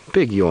 Oh,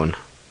 big yawn.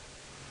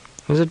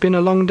 Has it been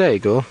a long day,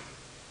 girl?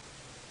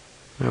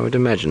 I would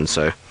imagine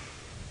so.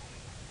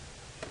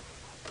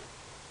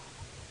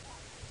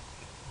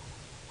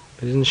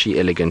 But isn't she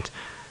elegant?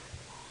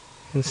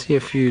 You can see a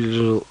few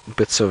little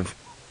bits of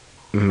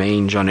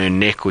mange on her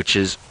neck, which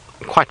is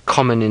quite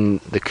common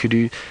in the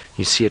Kudu.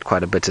 You see it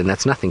quite a bit, and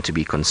that's nothing to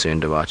be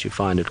concerned about. You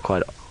find it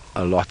quite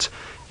a lot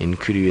in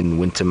Kudu in the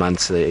winter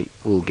months. They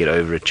will get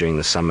over it during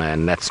the summer,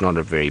 and that's not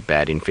a very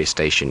bad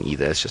infestation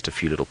either. It's just a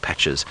few little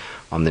patches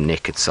on the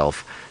neck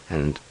itself,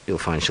 and you'll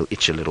find she'll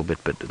itch a little bit,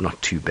 but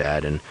not too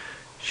bad, and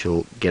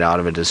she'll get out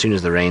of it as soon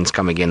as the rains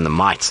come again. The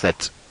mites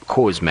that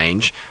cause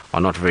mange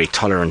are not very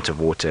tolerant of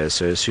water,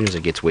 so as soon as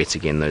it gets wet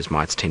again, those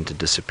mites tend to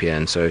disappear,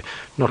 and so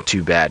not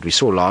too bad. We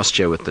saw last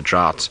year with the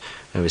droughts,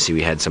 obviously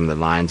we had some of the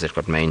lions that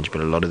got mange, but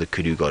a lot of the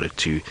kudu got it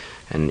too,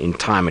 and in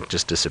time it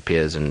just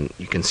disappears, and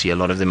you can see a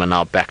lot of them are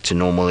now back to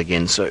normal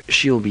again, so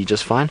she'll be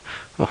just fine.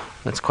 Oh,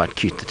 that's quite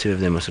cute. The two of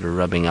them are sort of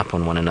rubbing up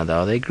on one another.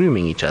 Are they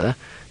grooming each other?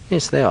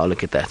 Yes, they are.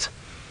 Look at that.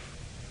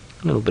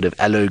 A little bit of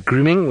aloe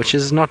grooming, which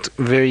is not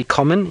very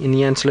common in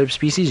the antelope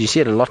species. You see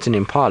it a lot in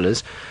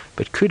impalas,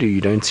 but kudu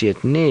you don't see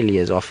it nearly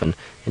as often.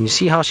 And you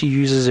see how she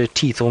uses her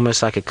teeth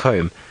almost like a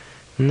comb,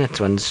 and that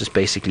one's just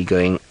basically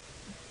going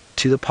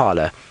to the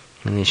parlor,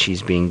 and then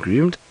she's being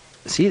groomed.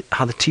 See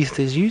how the teeth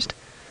is used?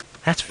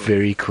 That's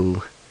very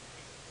cool.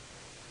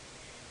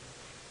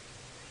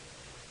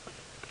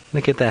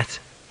 Look at that.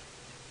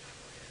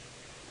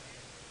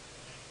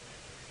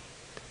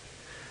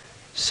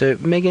 So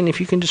Megan, if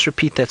you can just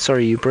repeat that.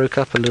 Sorry, you broke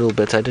up a little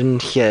bit. I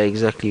didn't hear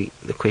exactly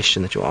the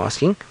question that you're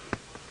asking.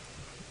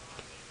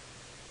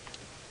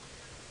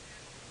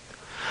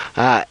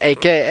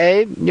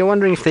 AKA, you're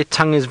wondering if their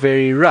tongue is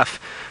very rough.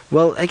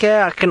 Well,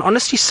 AKA, I can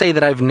honestly say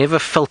that I've never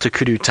felt a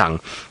kudu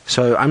tongue,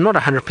 so I'm not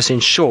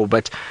 100% sure,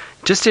 but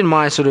just in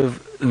my sort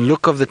of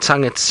look of the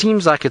tongue, it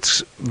seems like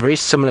it's very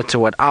similar to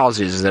what ours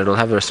is, that it'll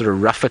have a sort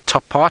of rougher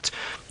top part,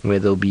 where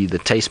there'll be the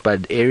taste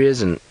bud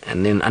areas, and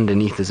then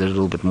underneath is a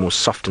little bit more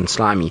soft and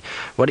slimy.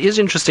 What is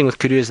interesting with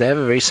kudu is they have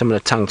a very similar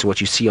tongue to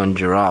what you see on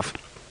giraffe,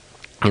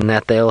 in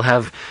that they'll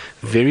have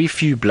very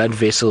few blood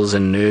vessels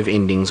and nerve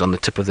endings on the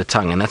tip of the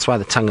tongue, and that's why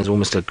the tongue is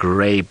almost a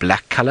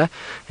grey-black colour,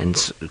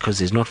 and because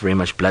there's not very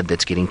much blood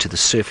that's getting to the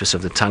surface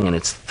of the tongue, and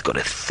it's got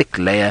a thick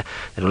layer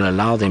that will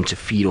allow them to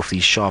feed off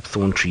these sharp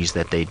thorn trees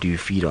that they do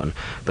feed on.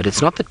 But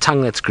it's not the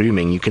tongue that's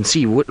grooming. You can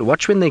see,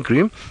 watch when they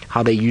groom,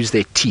 how they use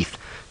their teeth.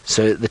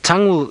 So the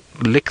tongue will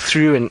lick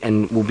through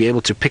and will be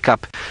able to pick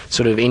up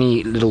sort of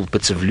any little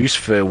bits of loose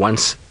fur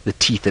once the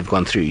teeth have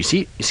gone through. You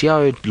see how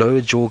her lower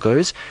jaw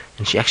goes?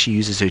 And she actually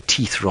uses her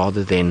teeth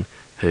rather than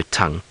her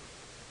tongue.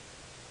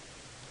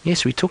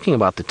 Yes, we're talking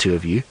about the two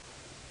of you.